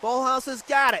 Bullhouse has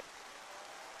got it.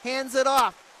 Hands it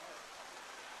off.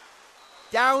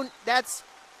 Down, that's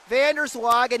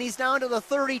Vanderswag, and he's down to the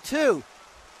 32.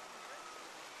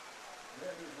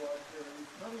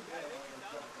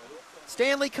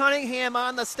 Stanley Cunningham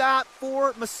on the stop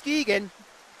for Muskegon.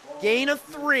 Gain of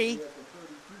 3.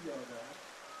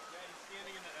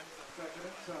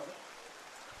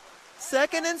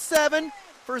 Second and 7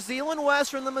 for Zeeland West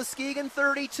from the Muskegon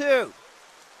 32.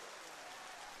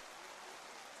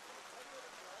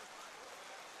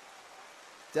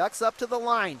 Ducks up to the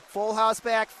line. Full house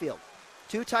backfield.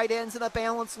 2 tight ends in a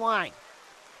balanced line.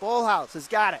 Bullhouse has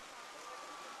got it.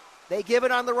 They give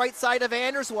it on the right side of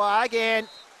Vanderswag, and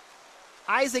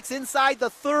Isaac's inside the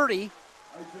 30.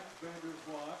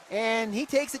 And he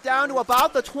takes it down to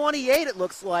about the 28, it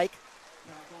looks like.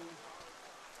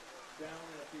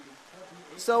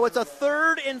 So it's a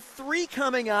 3rd and 3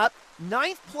 coming up.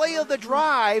 9th play of the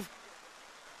drive.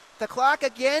 The clock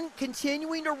again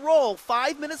continuing to roll.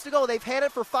 5 minutes to go. They've had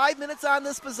it for 5 minutes on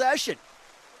this possession.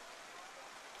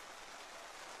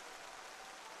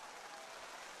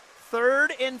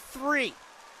 3rd and 3.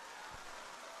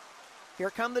 Here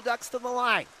come the Ducks to the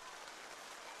line.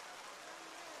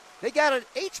 They got an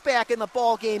H-back in the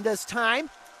ball game this time.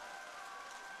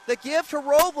 The give to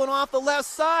Roblin off the left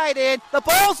side, and the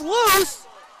ball's loose.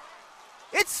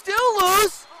 It's still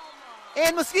loose,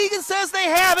 and Muskegon says they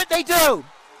have it. They do.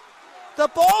 The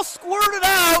ball squirted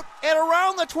out at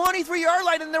around the 23-yard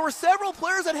line, and there were several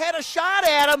players that had a shot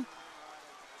at him.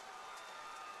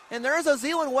 And there's a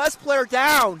Zeeland West player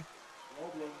down.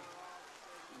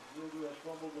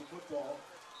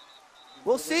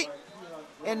 We'll see.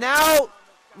 And now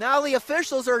the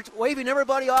officials are waving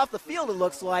everybody off the field, it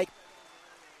looks like.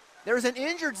 There's an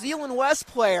injured Zeeland West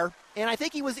player, and I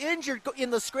think he was injured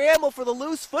in the scramble for the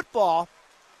loose football.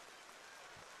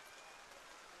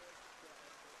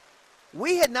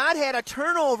 We had not had a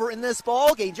turnover in this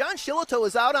ball game. John Shillito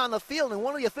is out on the field, and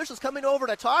one of the officials coming over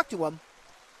to talk to him.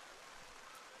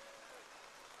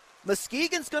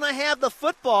 Muskegon's going to have the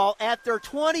football at their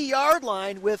 20-yard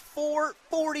line with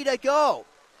 4:40 to go.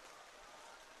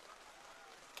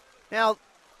 Now,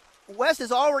 West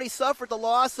has already suffered the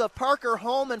loss of Parker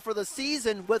Holman for the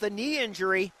season with a knee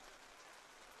injury.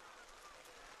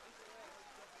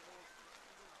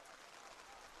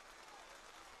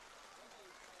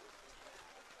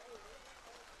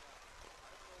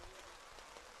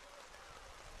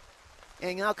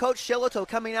 And now Coach Shillito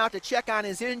coming out to check on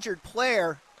his injured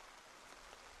player.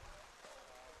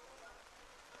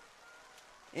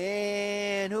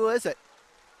 And who is it?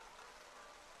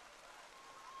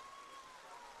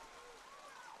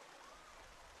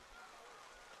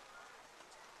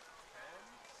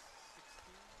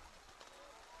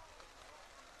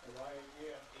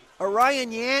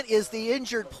 Orion Yant is the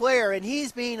injured player, and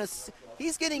he's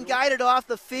getting guided off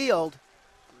the field.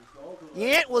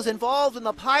 Yant was involved in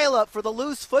the pileup for the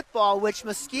loose football, which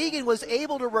Muskegon was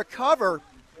able to recover.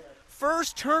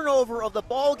 First turnover of the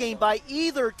ball game by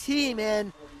either team,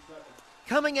 and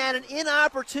coming at an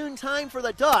inopportune time for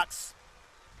the Ducks.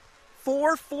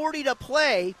 4:40 to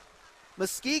play.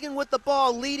 Muskegon with the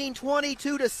ball, leading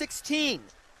 22-16.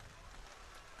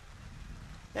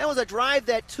 That was a drive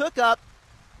that took up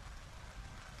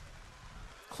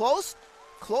close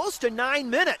to 9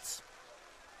 minutes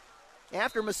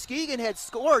after Muskegon had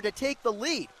scored to take the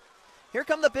lead. Here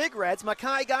come the Big Reds.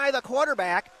 Mackay Guy, the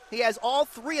quarterback. He has all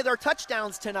 3 of their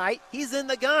touchdowns tonight. He's in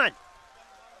the gun.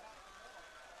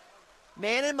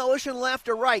 Man in motion left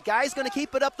to right. Guy's going to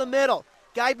keep it up the middle.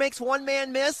 Guy makes one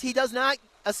man miss. He does not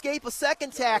escape a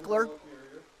second tackler.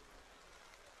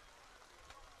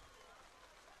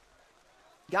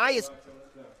 Guy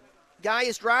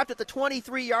is dropped at the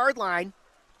 23-yard line.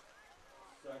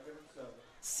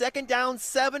 2nd down,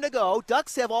 7 to go.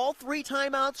 Ducks have all 3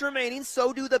 timeouts remaining.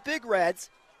 So do the Big Reds.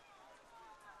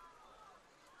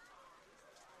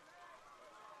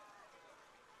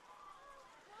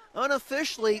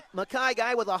 Unofficially, Mackay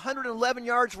Guy with 111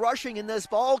 yards rushing in this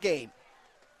ball game.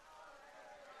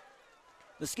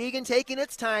 Muskegon taking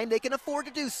its time. They can afford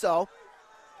to do so.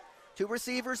 2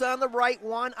 receivers on the right,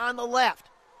 1 on the left.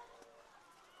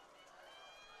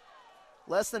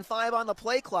 Less than 5 on the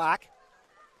play clock.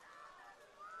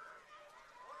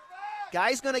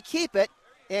 Guy's going to keep it,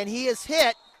 and he is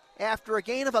hit after a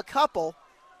gain of a couple.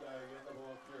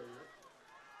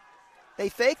 They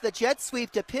fake the jet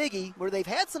sweep to Piggy, where they've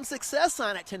had some success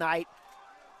on it tonight.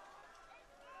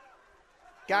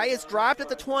 Guy is dropped at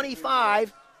the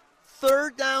 25.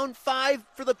 3rd down, 5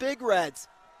 for the Big Reds.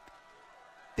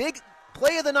 Big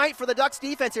play of the night for the Ducks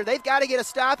defense here. They've got to get a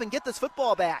stop and get this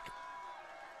football back.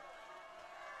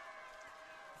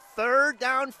 3rd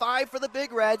down, 5 for the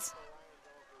Big Reds.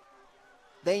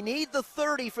 They need the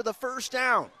 30 for the first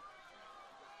down.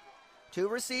 2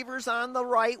 receivers on the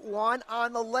right, 1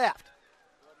 on the left.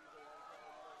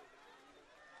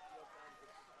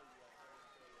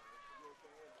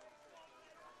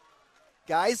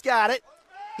 Guy's got it.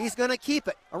 He's going to keep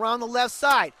it around the left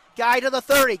side. Guy to the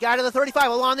 30, guy to the 35,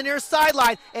 along the near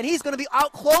sideline, and he's going to be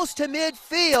out close to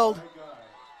midfield.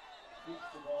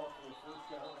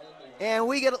 And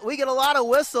we get a lot of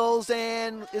whistles,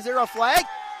 and is there a flag?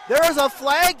 There is a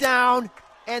flag down,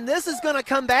 and this is going to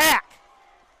come back.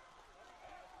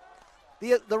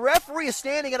 The referee is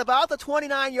standing at about the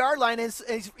 29-yard line,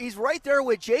 and he's right there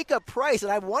with Jacob Price,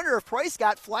 and I wonder if Price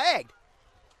got flagged.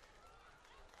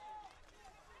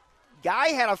 Guy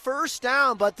had a first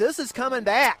down, but this is coming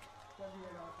back.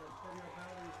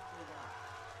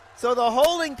 So the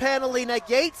holding penalty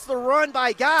negates the run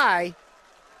by Guy.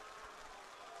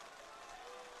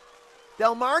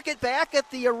 They'll mark it back at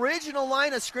the original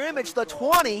line of scrimmage, the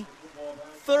 20.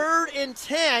 3rd and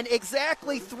 10,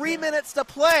 exactly 3 minutes to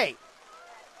play.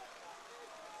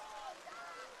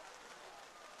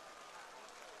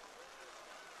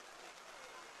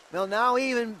 Well, now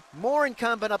even more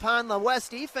incumbent upon the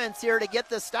West defense here to get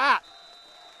the stop.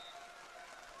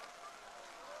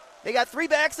 They got 3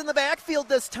 backs in the backfield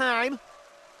this time.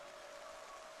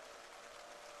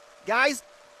 Guys,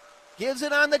 gives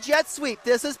it on the jet sweep.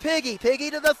 This is Piggy.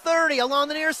 Piggy to the 30 along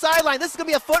the near sideline. This is going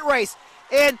to be a foot race.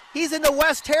 And he's into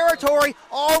West territory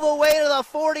all the way to the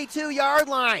 42-yard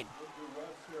line.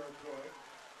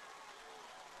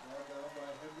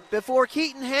 Before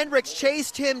Keaton Hendricks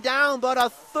chased him down, but a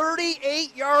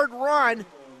 38-yard run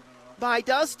by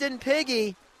Dustin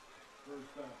Piggy.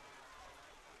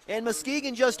 And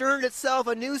Muskegon just earned itself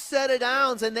a new set of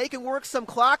downs, and they can work some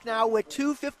clock now with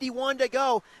 2:51 to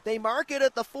go. They mark it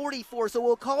at the 44, so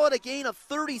we'll call it a gain of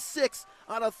 36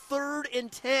 on a 3rd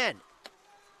and 10.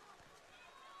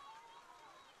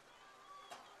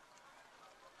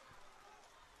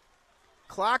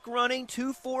 Clock running,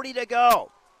 2:40 to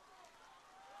go.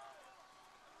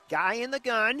 Guy in the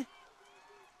gun.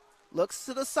 Looks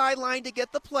to the sideline to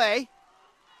get the play.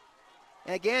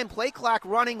 Again, play clock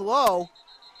running low.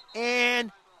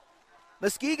 And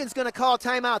Muskegon's going to call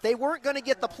timeout. They weren't going to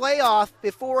get the play off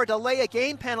before a delay of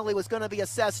game penalty was going to be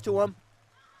assessed to them.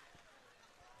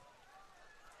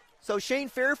 So Shane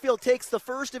Fairfield takes the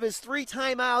first of his 3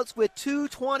 timeouts with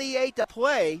 2:28 to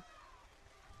play.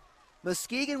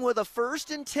 Muskegon with a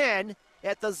 1st and 10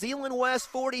 at the Zeeland West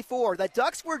 44. The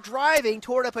Ducks were driving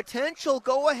toward a potential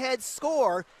go-ahead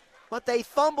score, but they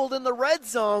fumbled in the red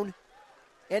zone,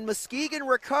 and Muskegon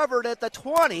recovered at the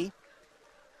 20.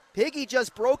 Piggy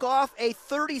just broke off a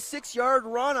 36-yard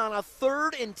run on a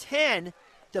 3rd and 10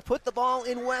 to put the ball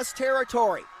in West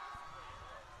territory.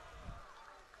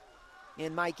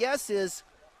 And my guess is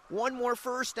one more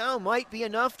first down might be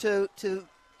enough to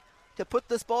put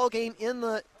this ball game in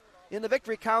the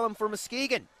victory column for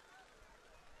Muskegon.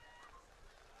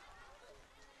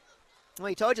 Well,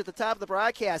 I told you at the top of the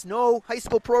broadcast, no high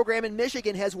school program in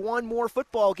Michigan has won more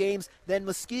football games than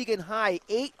Muskegon High,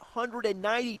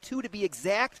 892 to be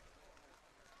exact.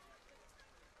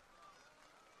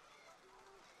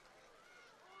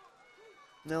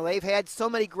 Now, they've had so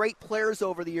many great players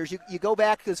over the years. You go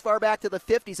back as far back to the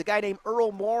 50s, a guy named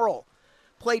Earl Morrill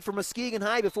played for Muskegon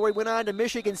High before he went on to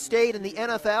Michigan State in the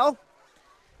NFL.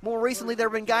 More recently, there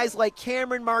have been guys like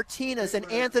Cameron Martinez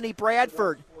and Anthony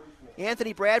Bradford.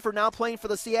 Anthony Bradford now playing for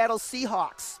the Seattle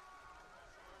Seahawks.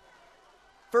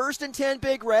 1st and 10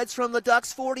 Big Reds from the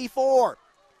Ducks 44.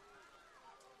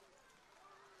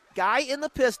 Guy in the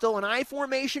pistol, an I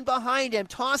formation behind him.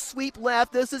 Toss sweep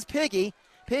left. This is Piggy.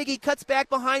 Piggy cuts back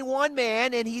behind one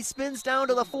man, and he spins down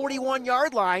to the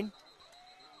 41-yard line.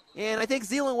 And I think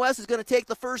Zeeland West is going to take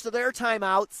the first of their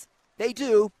timeouts. They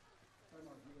do.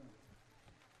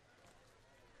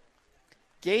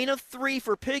 Gain of 3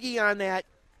 for Piggy on that.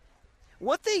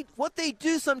 What they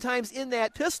do sometimes in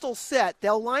that pistol set,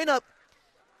 they'll line up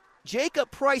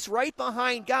Jacob Price right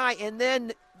behind Guy and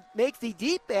then make the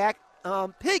deep back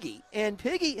Piggy. And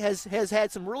Piggy has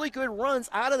had some really good runs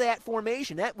out of that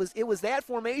formation. It was that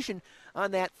formation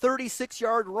on that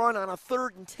 36-yard run on a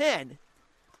 3rd and 10.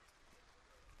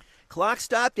 Clock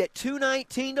stopped at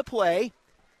 2:19 to play.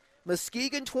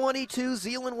 Muskegon 22,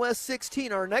 Zeeland West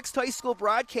 16. Our next high school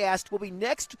broadcast will be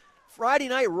next Friday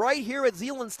night right here at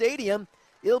Zeeland Stadium.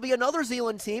 It'll be another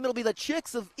Zeeland team. It'll be the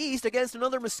Chicks of East against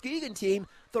another Muskegon team.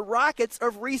 The Rockets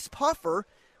of Reese Puffer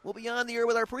will be on the air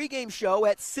with our pregame show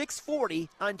at 6:40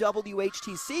 on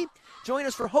WHTC. Join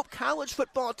us for Hope College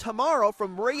football tomorrow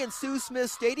from Ray and Sue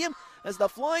Smith Stadium as the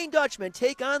Flying Dutchmen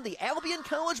take on the Albion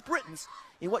College Britons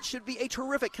in what should be a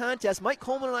terrific contest. Mike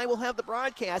Coleman and I will have the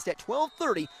broadcast at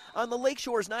 12:30 on the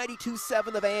Lakeshore's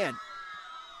 92.7 The Van.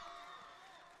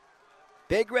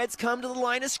 Big Reds come to the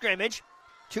line of scrimmage.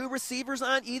 2 receivers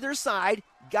on either side.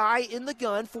 Guy in the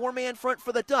gun, 4-man front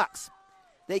for the Ducks.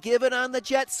 They give it on the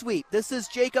jet sweep. This is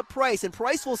Jacob Price, and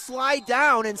Price will slide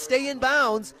down and stay in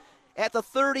bounds at the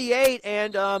 38,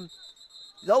 and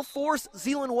they'll force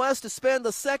Zeeland West to spend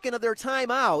the second of their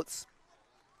timeouts.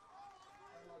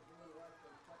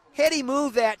 Heady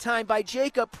move that time by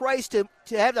Jacob Price to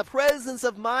have the presence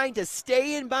of mind to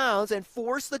stay in bounds and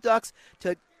force the Ducks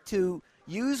to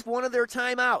use one of their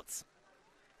timeouts.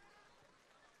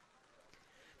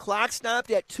 Clock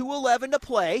stopped at 2:11 to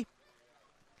play.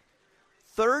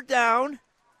 3rd down.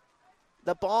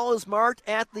 The ball is marked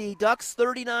at the Ducks'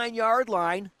 39-yard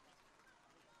line.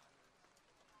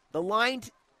 The line,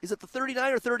 is it the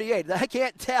 39 or 38? I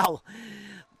can't tell.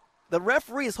 The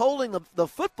referee is holding the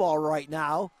football right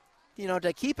now,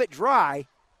 to keep it dry.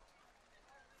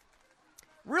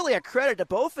 Really a credit to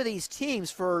both of these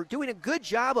teams for doing a good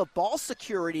job of ball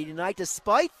security tonight,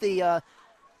 despite the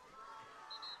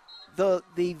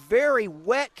very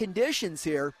wet conditions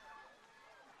here.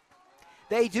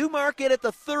 They do mark it at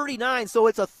the 39, so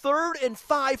it's a 3rd and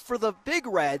 5 for the Big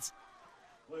Reds.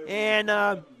 And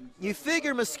you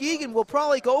figure Muskegon will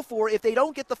probably go for it if they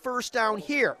don't get the first down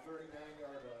here.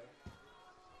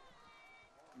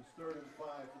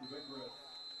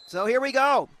 So here we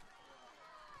go.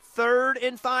 3rd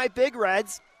and 5 Big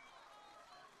Reds.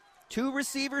 2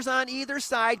 receivers on either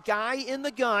side. Guy in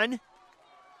the gun.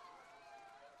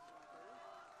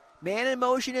 Man in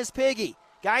motion is Piggy.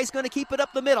 Guy's going to keep it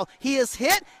up the middle. He is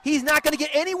hit. He's not going to get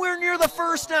anywhere near the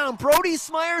first down. Brody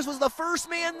Smyers was the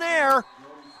first man there.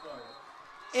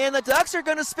 And the Ducks are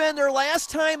going to spend their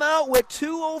last time out with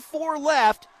 2:04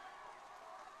 left.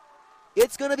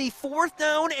 It's going to be 4th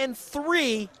down and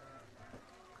 3.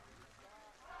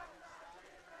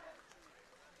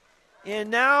 And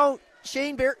now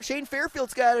Shane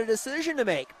Fairfield's got a decision to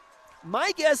make.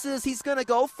 My guess is he's going to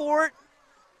go for it.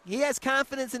 He has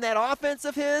confidence in that offense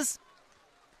of his.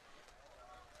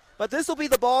 But this will be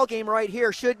the ball game right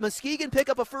here. Should Muskegon pick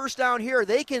up a first down here,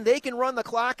 they can run the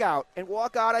clock out and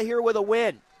walk out of here with a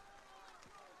win.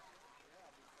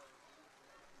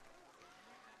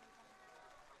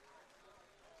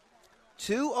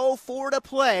 .204 to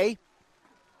play.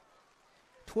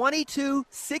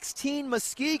 22-16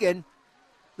 Muskegon.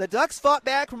 The Ducks fought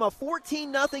back from a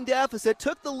 14-0 deficit,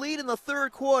 took the lead in the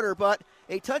 3rd quarter, but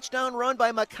a touchdown run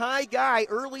by Mackay Guy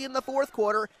early in the 4th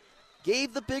quarter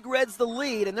gave the Big Reds the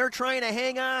lead, and they're trying to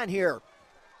hang on here.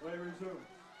 Play resumed.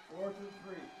 4th and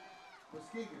 3.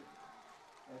 Muskegon.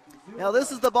 Now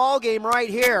this is the ball game right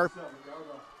here.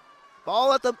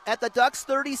 Ball at the Ducks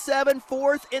 37,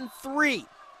 4th and 3.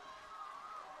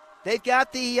 They've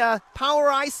got the power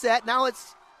I set. Now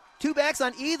it's 2 backs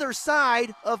on either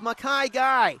side of Mackay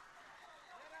Guy.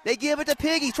 They give it to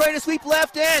Piggy, trying to sweep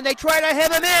left end. They try to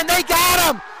hem him in. They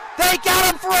got him. They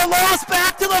got him for a loss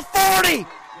back to the 40.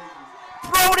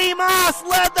 Brody Moss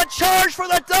led the charge for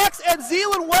the Ducks, and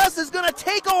Zeeland West is going to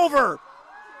take over.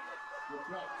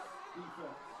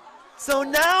 So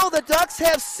now the Ducks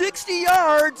have 60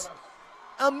 yards,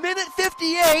 a minute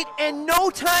 58, and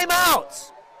no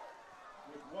timeouts.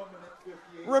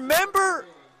 Remember,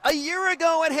 a year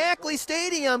ago at Hackley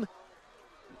Stadium,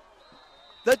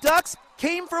 the Ducks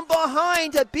came from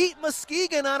behind to beat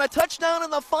Muskegon on a touchdown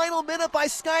in the final minute by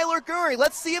Skylar Gurry.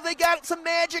 Let's see if they got some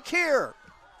magic here.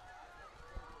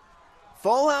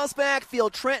 Full house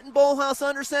backfield, Trenton Bolhouse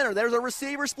under center. There's a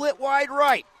receiver split wide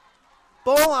right.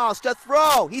 Bolhouse to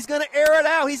throw. He's going to air it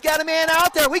out. He's got a man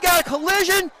out there. We got a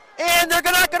collision, and they're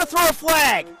not going to throw a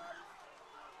flag.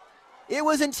 It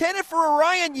was intended for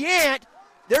Orion Yant.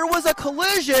 There was a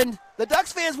collision. The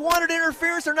Ducks fans wanted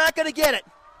interference. They're not going to get it.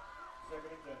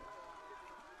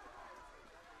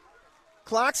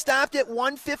 Clock stopped at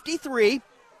 1:53.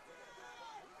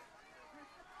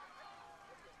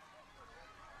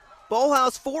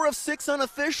 Bolhouse 4 of 6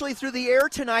 unofficially through the air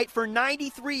tonight for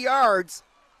 93 yards.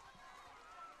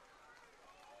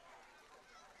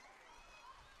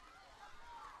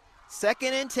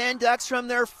 Second and 10, Ducks from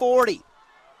their 40.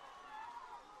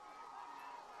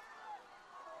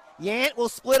 Yant will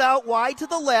split out wide to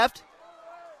the left.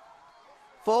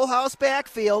 Full house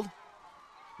backfield.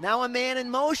 Now a man in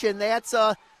motion. That's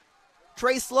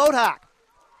Trey Slothock.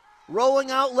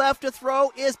 Rolling out left to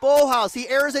throw is Bolhouse. He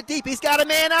airs it deep. He's got a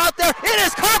man out there. It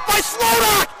is caught by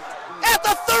Slothock at the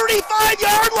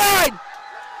 35-yard line.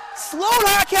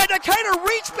 Slothock had to kind of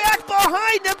reach back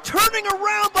behind him, turning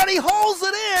around, but he holds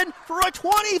it in for a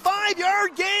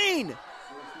 25-yard gain.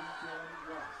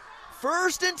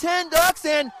 1st and 10 Ducks,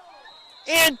 and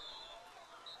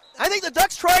I think the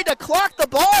Ducks tried to clock the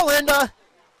ball, and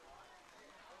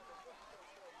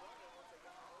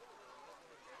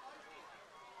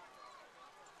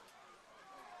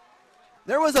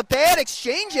there was a bad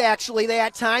exchange actually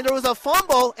that time. There was a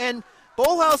fumble, and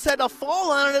Bolhouse had to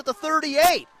fall on it at the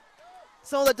 38.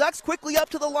 So the Ducks quickly up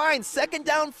to the line. 2nd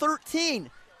down,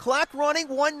 13. Clock running,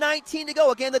 1:19 to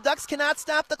go. Again, the Ducks cannot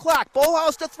stop the clock.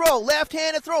 Bolhouse to throw,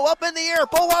 left-handed throw, up in the air.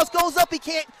 Bolhouse goes up, he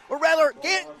can't, or rather,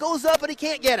 Gant goes up and he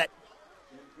can't get it.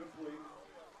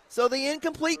 So the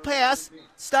incomplete pass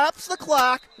stops the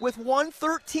clock with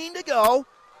 1:13 to go.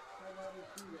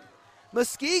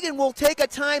 Muskegon will take a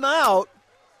timeout.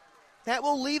 That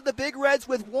will leave the Big Reds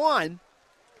with 1.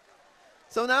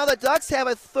 So now the Ducks have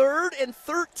a 3rd and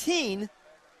 13.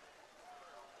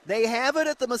 They have it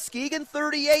at the Muskegon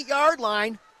 38-yard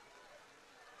line,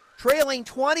 trailing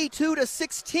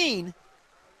 22-16.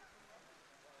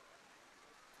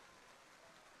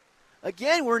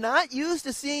 Again, we're not used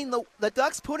to seeing the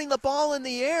Ducks putting the ball in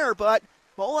the air, but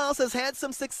Bolhouse has had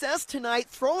some success tonight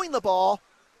throwing the ball.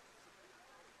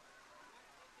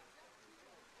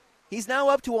 He's now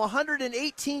up to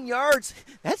 118 yards.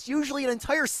 That's usually an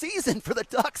entire season for the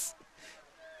Ducks.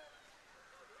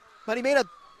 But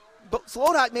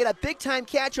Slodak made a big-time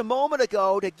catch a moment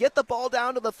ago to get the ball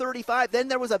down to the 35. Then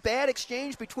there was a bad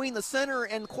exchange between the center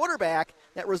and quarterback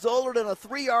that resulted in a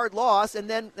 3-yard loss, and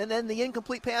then the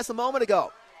incomplete pass a moment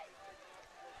ago.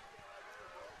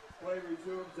 Play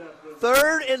resumes at the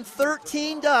 3rd and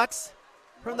 13 Ducks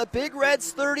from the Big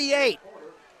Reds 38.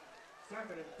 2nd and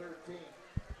 13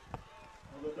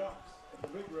 of the Ducks and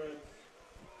the Big Reds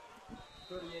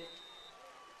 38.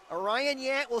 Orion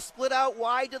Yant will split out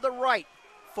wide to the right.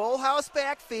 Full house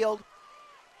backfield.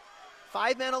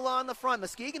 5 men along the front.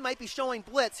 Muskegon might be showing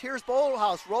blitz. Here's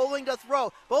Bolthouse rolling to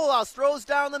throw. Bolthouse throws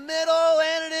down the middle,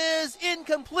 and it is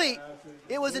incomplete.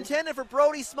 It was intended for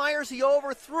Brody Smyers. He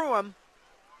overthrew him.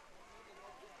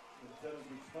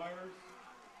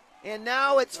 And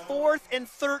now it's 4th and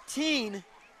 13.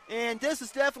 And this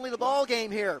is definitely the ball game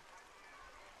here.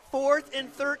 4th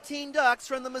and 13 Ducks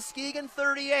from the Muskegon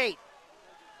 38.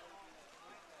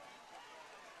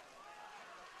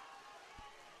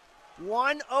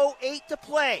 .108 to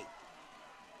play.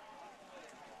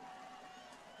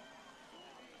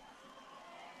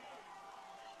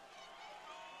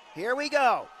 Here we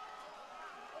go.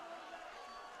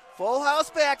 Full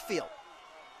house backfield.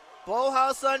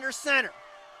 Bolthouse under center.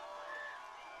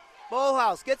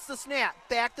 Bolthouse gets the snap.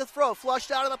 Back to throw. Flushed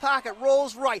out of the pocket.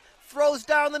 Rolls right. Throws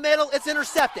down the middle. It's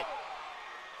intercepted.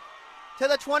 To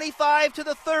the 25, to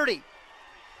the 30.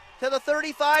 To the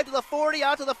 35, to the 40,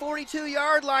 out to the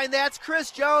 42-yard line. That's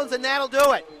Chris Jones, and that'll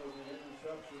do it.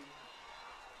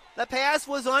 The pass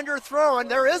was underthrown.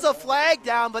 There is a flag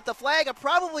down, but the flag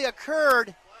probably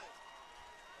occurred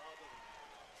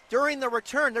during the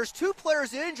return. There's 2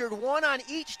 players injured, 1 on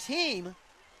each team.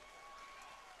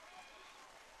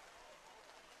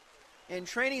 And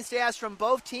training staffs from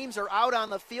both teams are out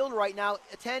on the field right now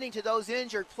attending to those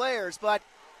injured players. But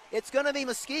it's going to be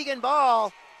Muskegon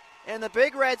ball. And the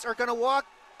Big Reds are going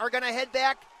to head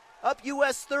back up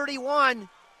US 31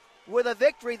 with a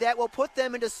victory that will put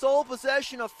them into sole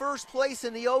possession of first place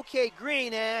in the OK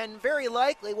Green, and very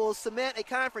likely will cement a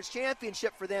conference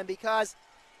championship for them because,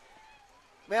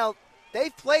 well,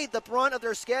 they've played the brunt of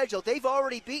their schedule. They've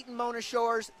already beaten Mona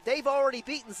Shores. They've already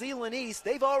beaten Zeeland East.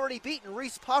 They've already beaten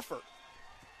Reese Puffer.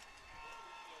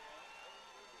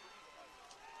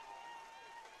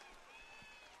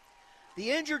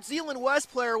 The injured Zeeland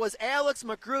West player was Alex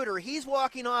Magruder. He's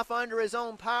walking off under his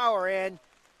own power, and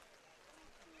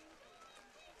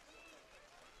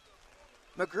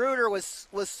Magruder was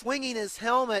swinging his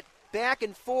helmet back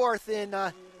and forth in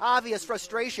obvious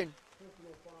frustration.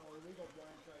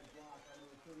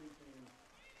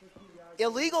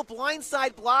 Illegal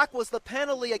blindside block was the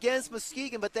penalty against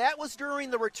Muskegon, but that was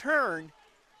during the return.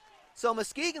 So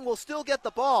Muskegon will still get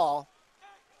the ball.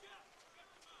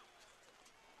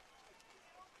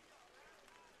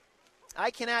 I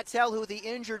cannot tell who the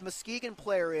injured Muskegon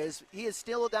player is. He is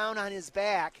still down on his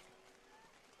back.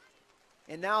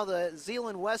 And now the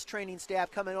Zeeland West training staff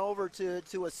coming over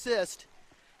to assist.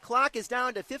 Clock is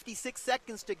down to 56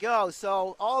 seconds to go,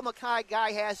 so all Mackay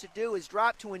guy has to do is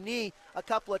drop to a knee a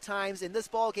couple of times, and this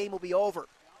ball game will be over.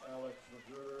 Alex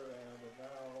Magruder and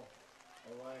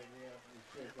now Orion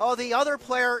Yant. Oh, the other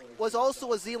player was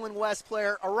also a Zeeland West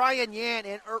player, Orion Yant,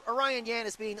 and Orion Yant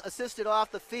is being assisted off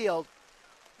the field.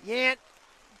 Yant,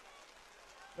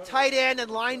 tight end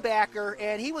and linebacker,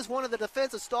 and he was one of the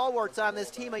defensive stalwarts on this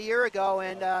team a year ago,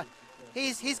 and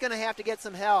he's going to have to get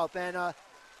some help. And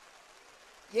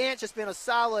Yant's just been a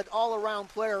solid all-around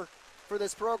player for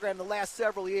this program the last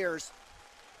several years.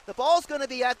 The ball's going to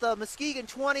be at the Muskegon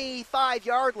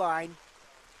 25-yard line.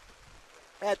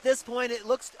 At this point, it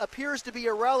appears to be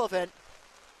irrelevant.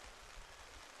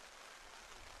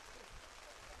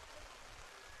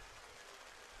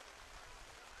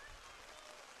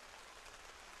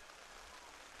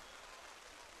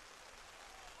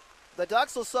 The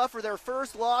Ducks will suffer their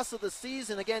first loss of the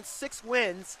season against 6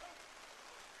 wins.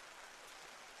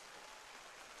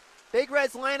 Big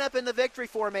Reds line up in the victory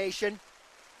formation.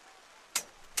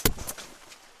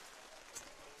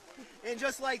 And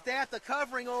just like that, the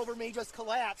covering over me just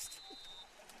collapsed.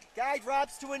 Guy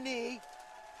drops to a knee.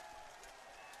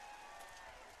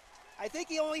 I think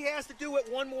he only has to do it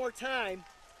one more time.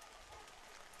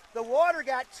 The water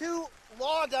got too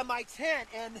logged on my tent,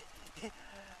 and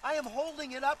I am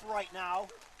holding it up right now.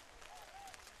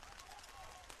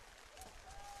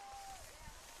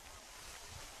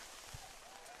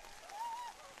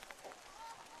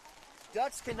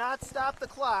 Ducks cannot stop the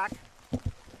clock.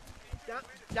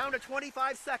 Down to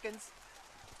 25 seconds.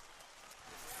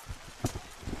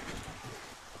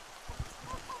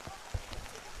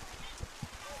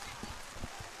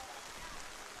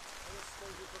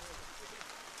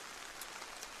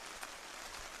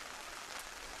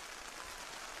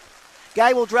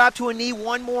 Guy will drop to a knee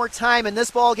one more time, and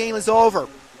this ball game is over.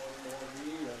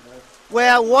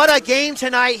 Well, what a game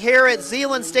tonight here at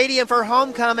Zeeland Stadium for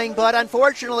homecoming, but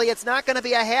unfortunately it's not going to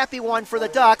be a happy one for the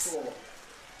Ducks.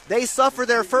 They suffer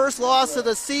their first loss of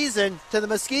the season to the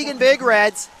Muskegon Big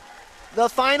Reds. The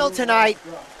final tonight,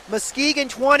 Muskegon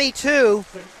 22,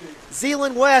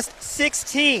 Zeeland West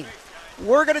 16.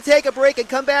 We're going to take a break and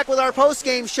come back with our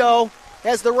post-game show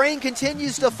as the rain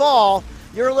continues to fall.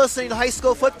 You're listening to high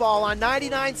school football on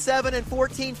 99.7 and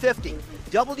 1450.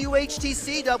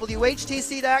 WHTC,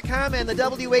 WHTC.com, and the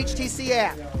WHTC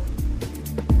app.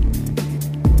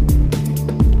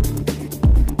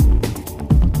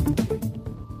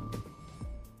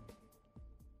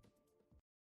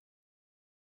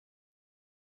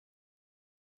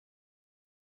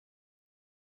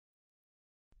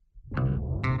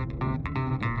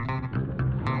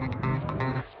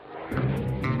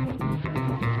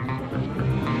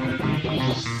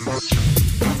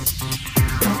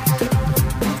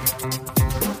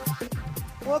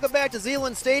 Welcome back to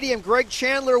Zeeland Stadium. Greg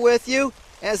Chandler with you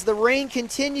as the rain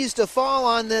continues to fall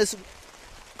on this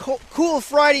cool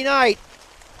Friday night.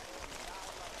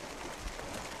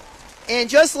 And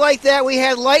just like that, we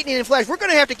had lightning and flash. We're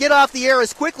going to have to get off the air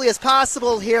as quickly as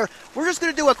possible here. We're just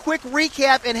going to do a quick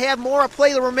recap and have Maura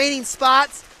play the remaining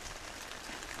spots.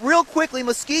 Real quickly,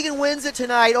 Muskegon wins it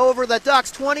tonight over the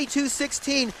Ducks,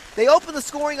 22-16. They open the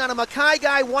scoring on a Mackay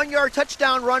Guy 1-yard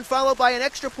touchdown run, followed by an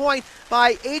extra point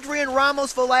by Adrian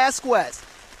Ramos Velasquez.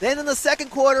 Then in the second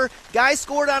quarter, Guy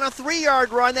scored on a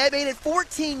 3-yard run. That made it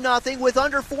 14-0 with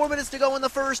under 4 minutes to go in the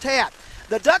first half.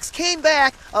 The Ducks came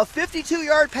back. A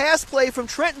 52-yard pass play from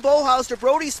Trenton Bolhouse to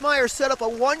Brody Smyer set up a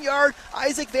 1-yard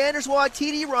Isaac Vanderswag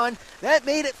TD run. That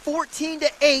made it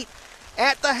 14-8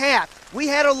 at the half. We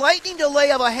had a lightning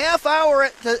delay of a half hour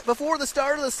before the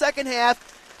start of the second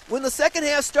half. When the second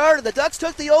half started, the Ducks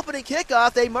took the opening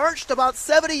kickoff. They marched about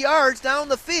 70 yards down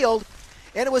the field,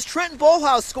 and it was Trenton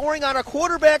Bolhouse scoring on a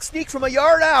quarterback sneak from a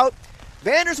yard out.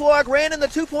 Vanderswag ran in the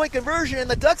two-point conversion, and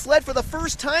the Ducks led for the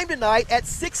first time tonight at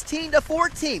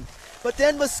 16-14. But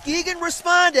then Muskegon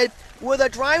responded with a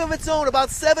drive of its own about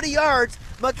 70 yards.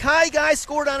 Mackay Guy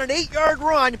scored on an 8-yard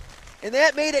run, and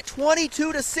that made it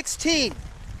 22-16.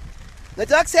 The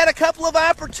Ducks had a couple of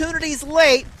opportunities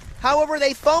late. However,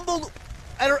 they fumbled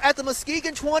at the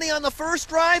Muskegon 20 on the first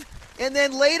drive, and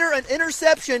then later an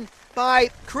interception by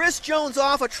Chris Jones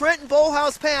off a Trenton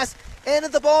Bolhouse pass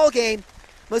ended the ball game.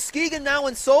 Muskegon now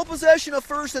in sole possession of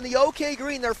first in the OK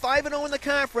Green. They're 5-0 in the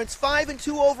conference,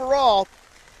 5-2 overall.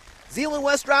 Zeeland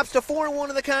West drops to 4-1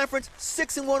 in the conference,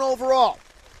 6-1 overall.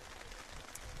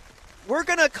 We're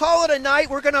going to call it a night.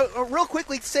 We're going to real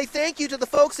quickly say thank you to the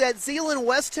folks at Zeeland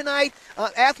West tonight.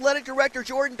 Athletic Director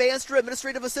Jordan Banstra,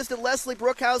 Administrative Assistant Leslie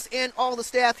Brookhouse, and all the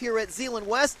staff here at Zeeland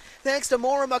West. Thanks to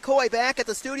Maura McCoy back at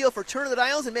the studio for turning the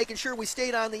dials and making sure we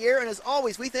stayed on the air. And as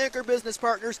always, we thank our business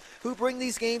partners who bring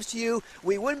these games to you.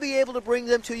 We wouldn't be able to bring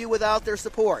them to you without their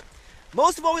support.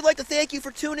 Most of all, we'd like to thank you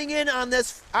for tuning in on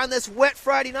this wet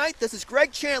Friday night. This is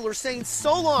Greg Chandler saying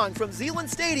so long from Zeeland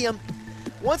Stadium.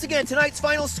 Once again, tonight's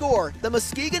final score, the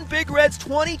Muskegon Big Reds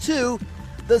 22,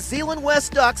 the Zeeland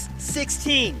West Ducks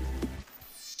 16.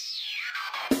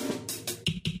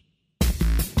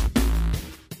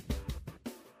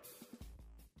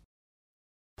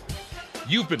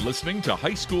 You've been listening to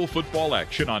high school football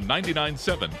action on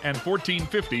 99.7 and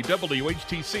 1450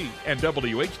 WHTC and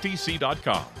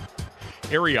WHTC.com.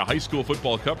 Area high school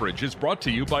football coverage is brought to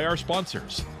you by our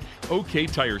sponsors: OK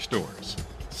Tire Stores,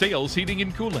 Sales Heating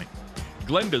and Cooling,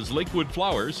 Glenda's Lakewood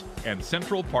Flowers, and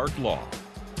Central Park Law.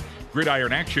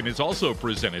 Gridiron Action is also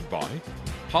presented by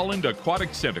Holland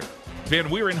Aquatic Center, Van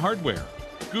Wieren Hardware,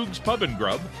 Goog's Pub and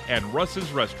Grub, and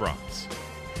Russ's Restaurants.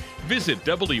 Visit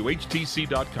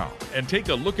WHTC.com and take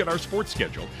a look at our sports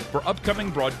schedule for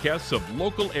upcoming broadcasts of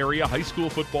local area high school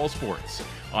football sports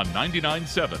on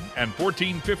 99.7 and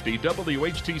 1450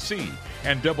 WHTC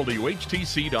and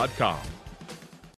WHTC.com.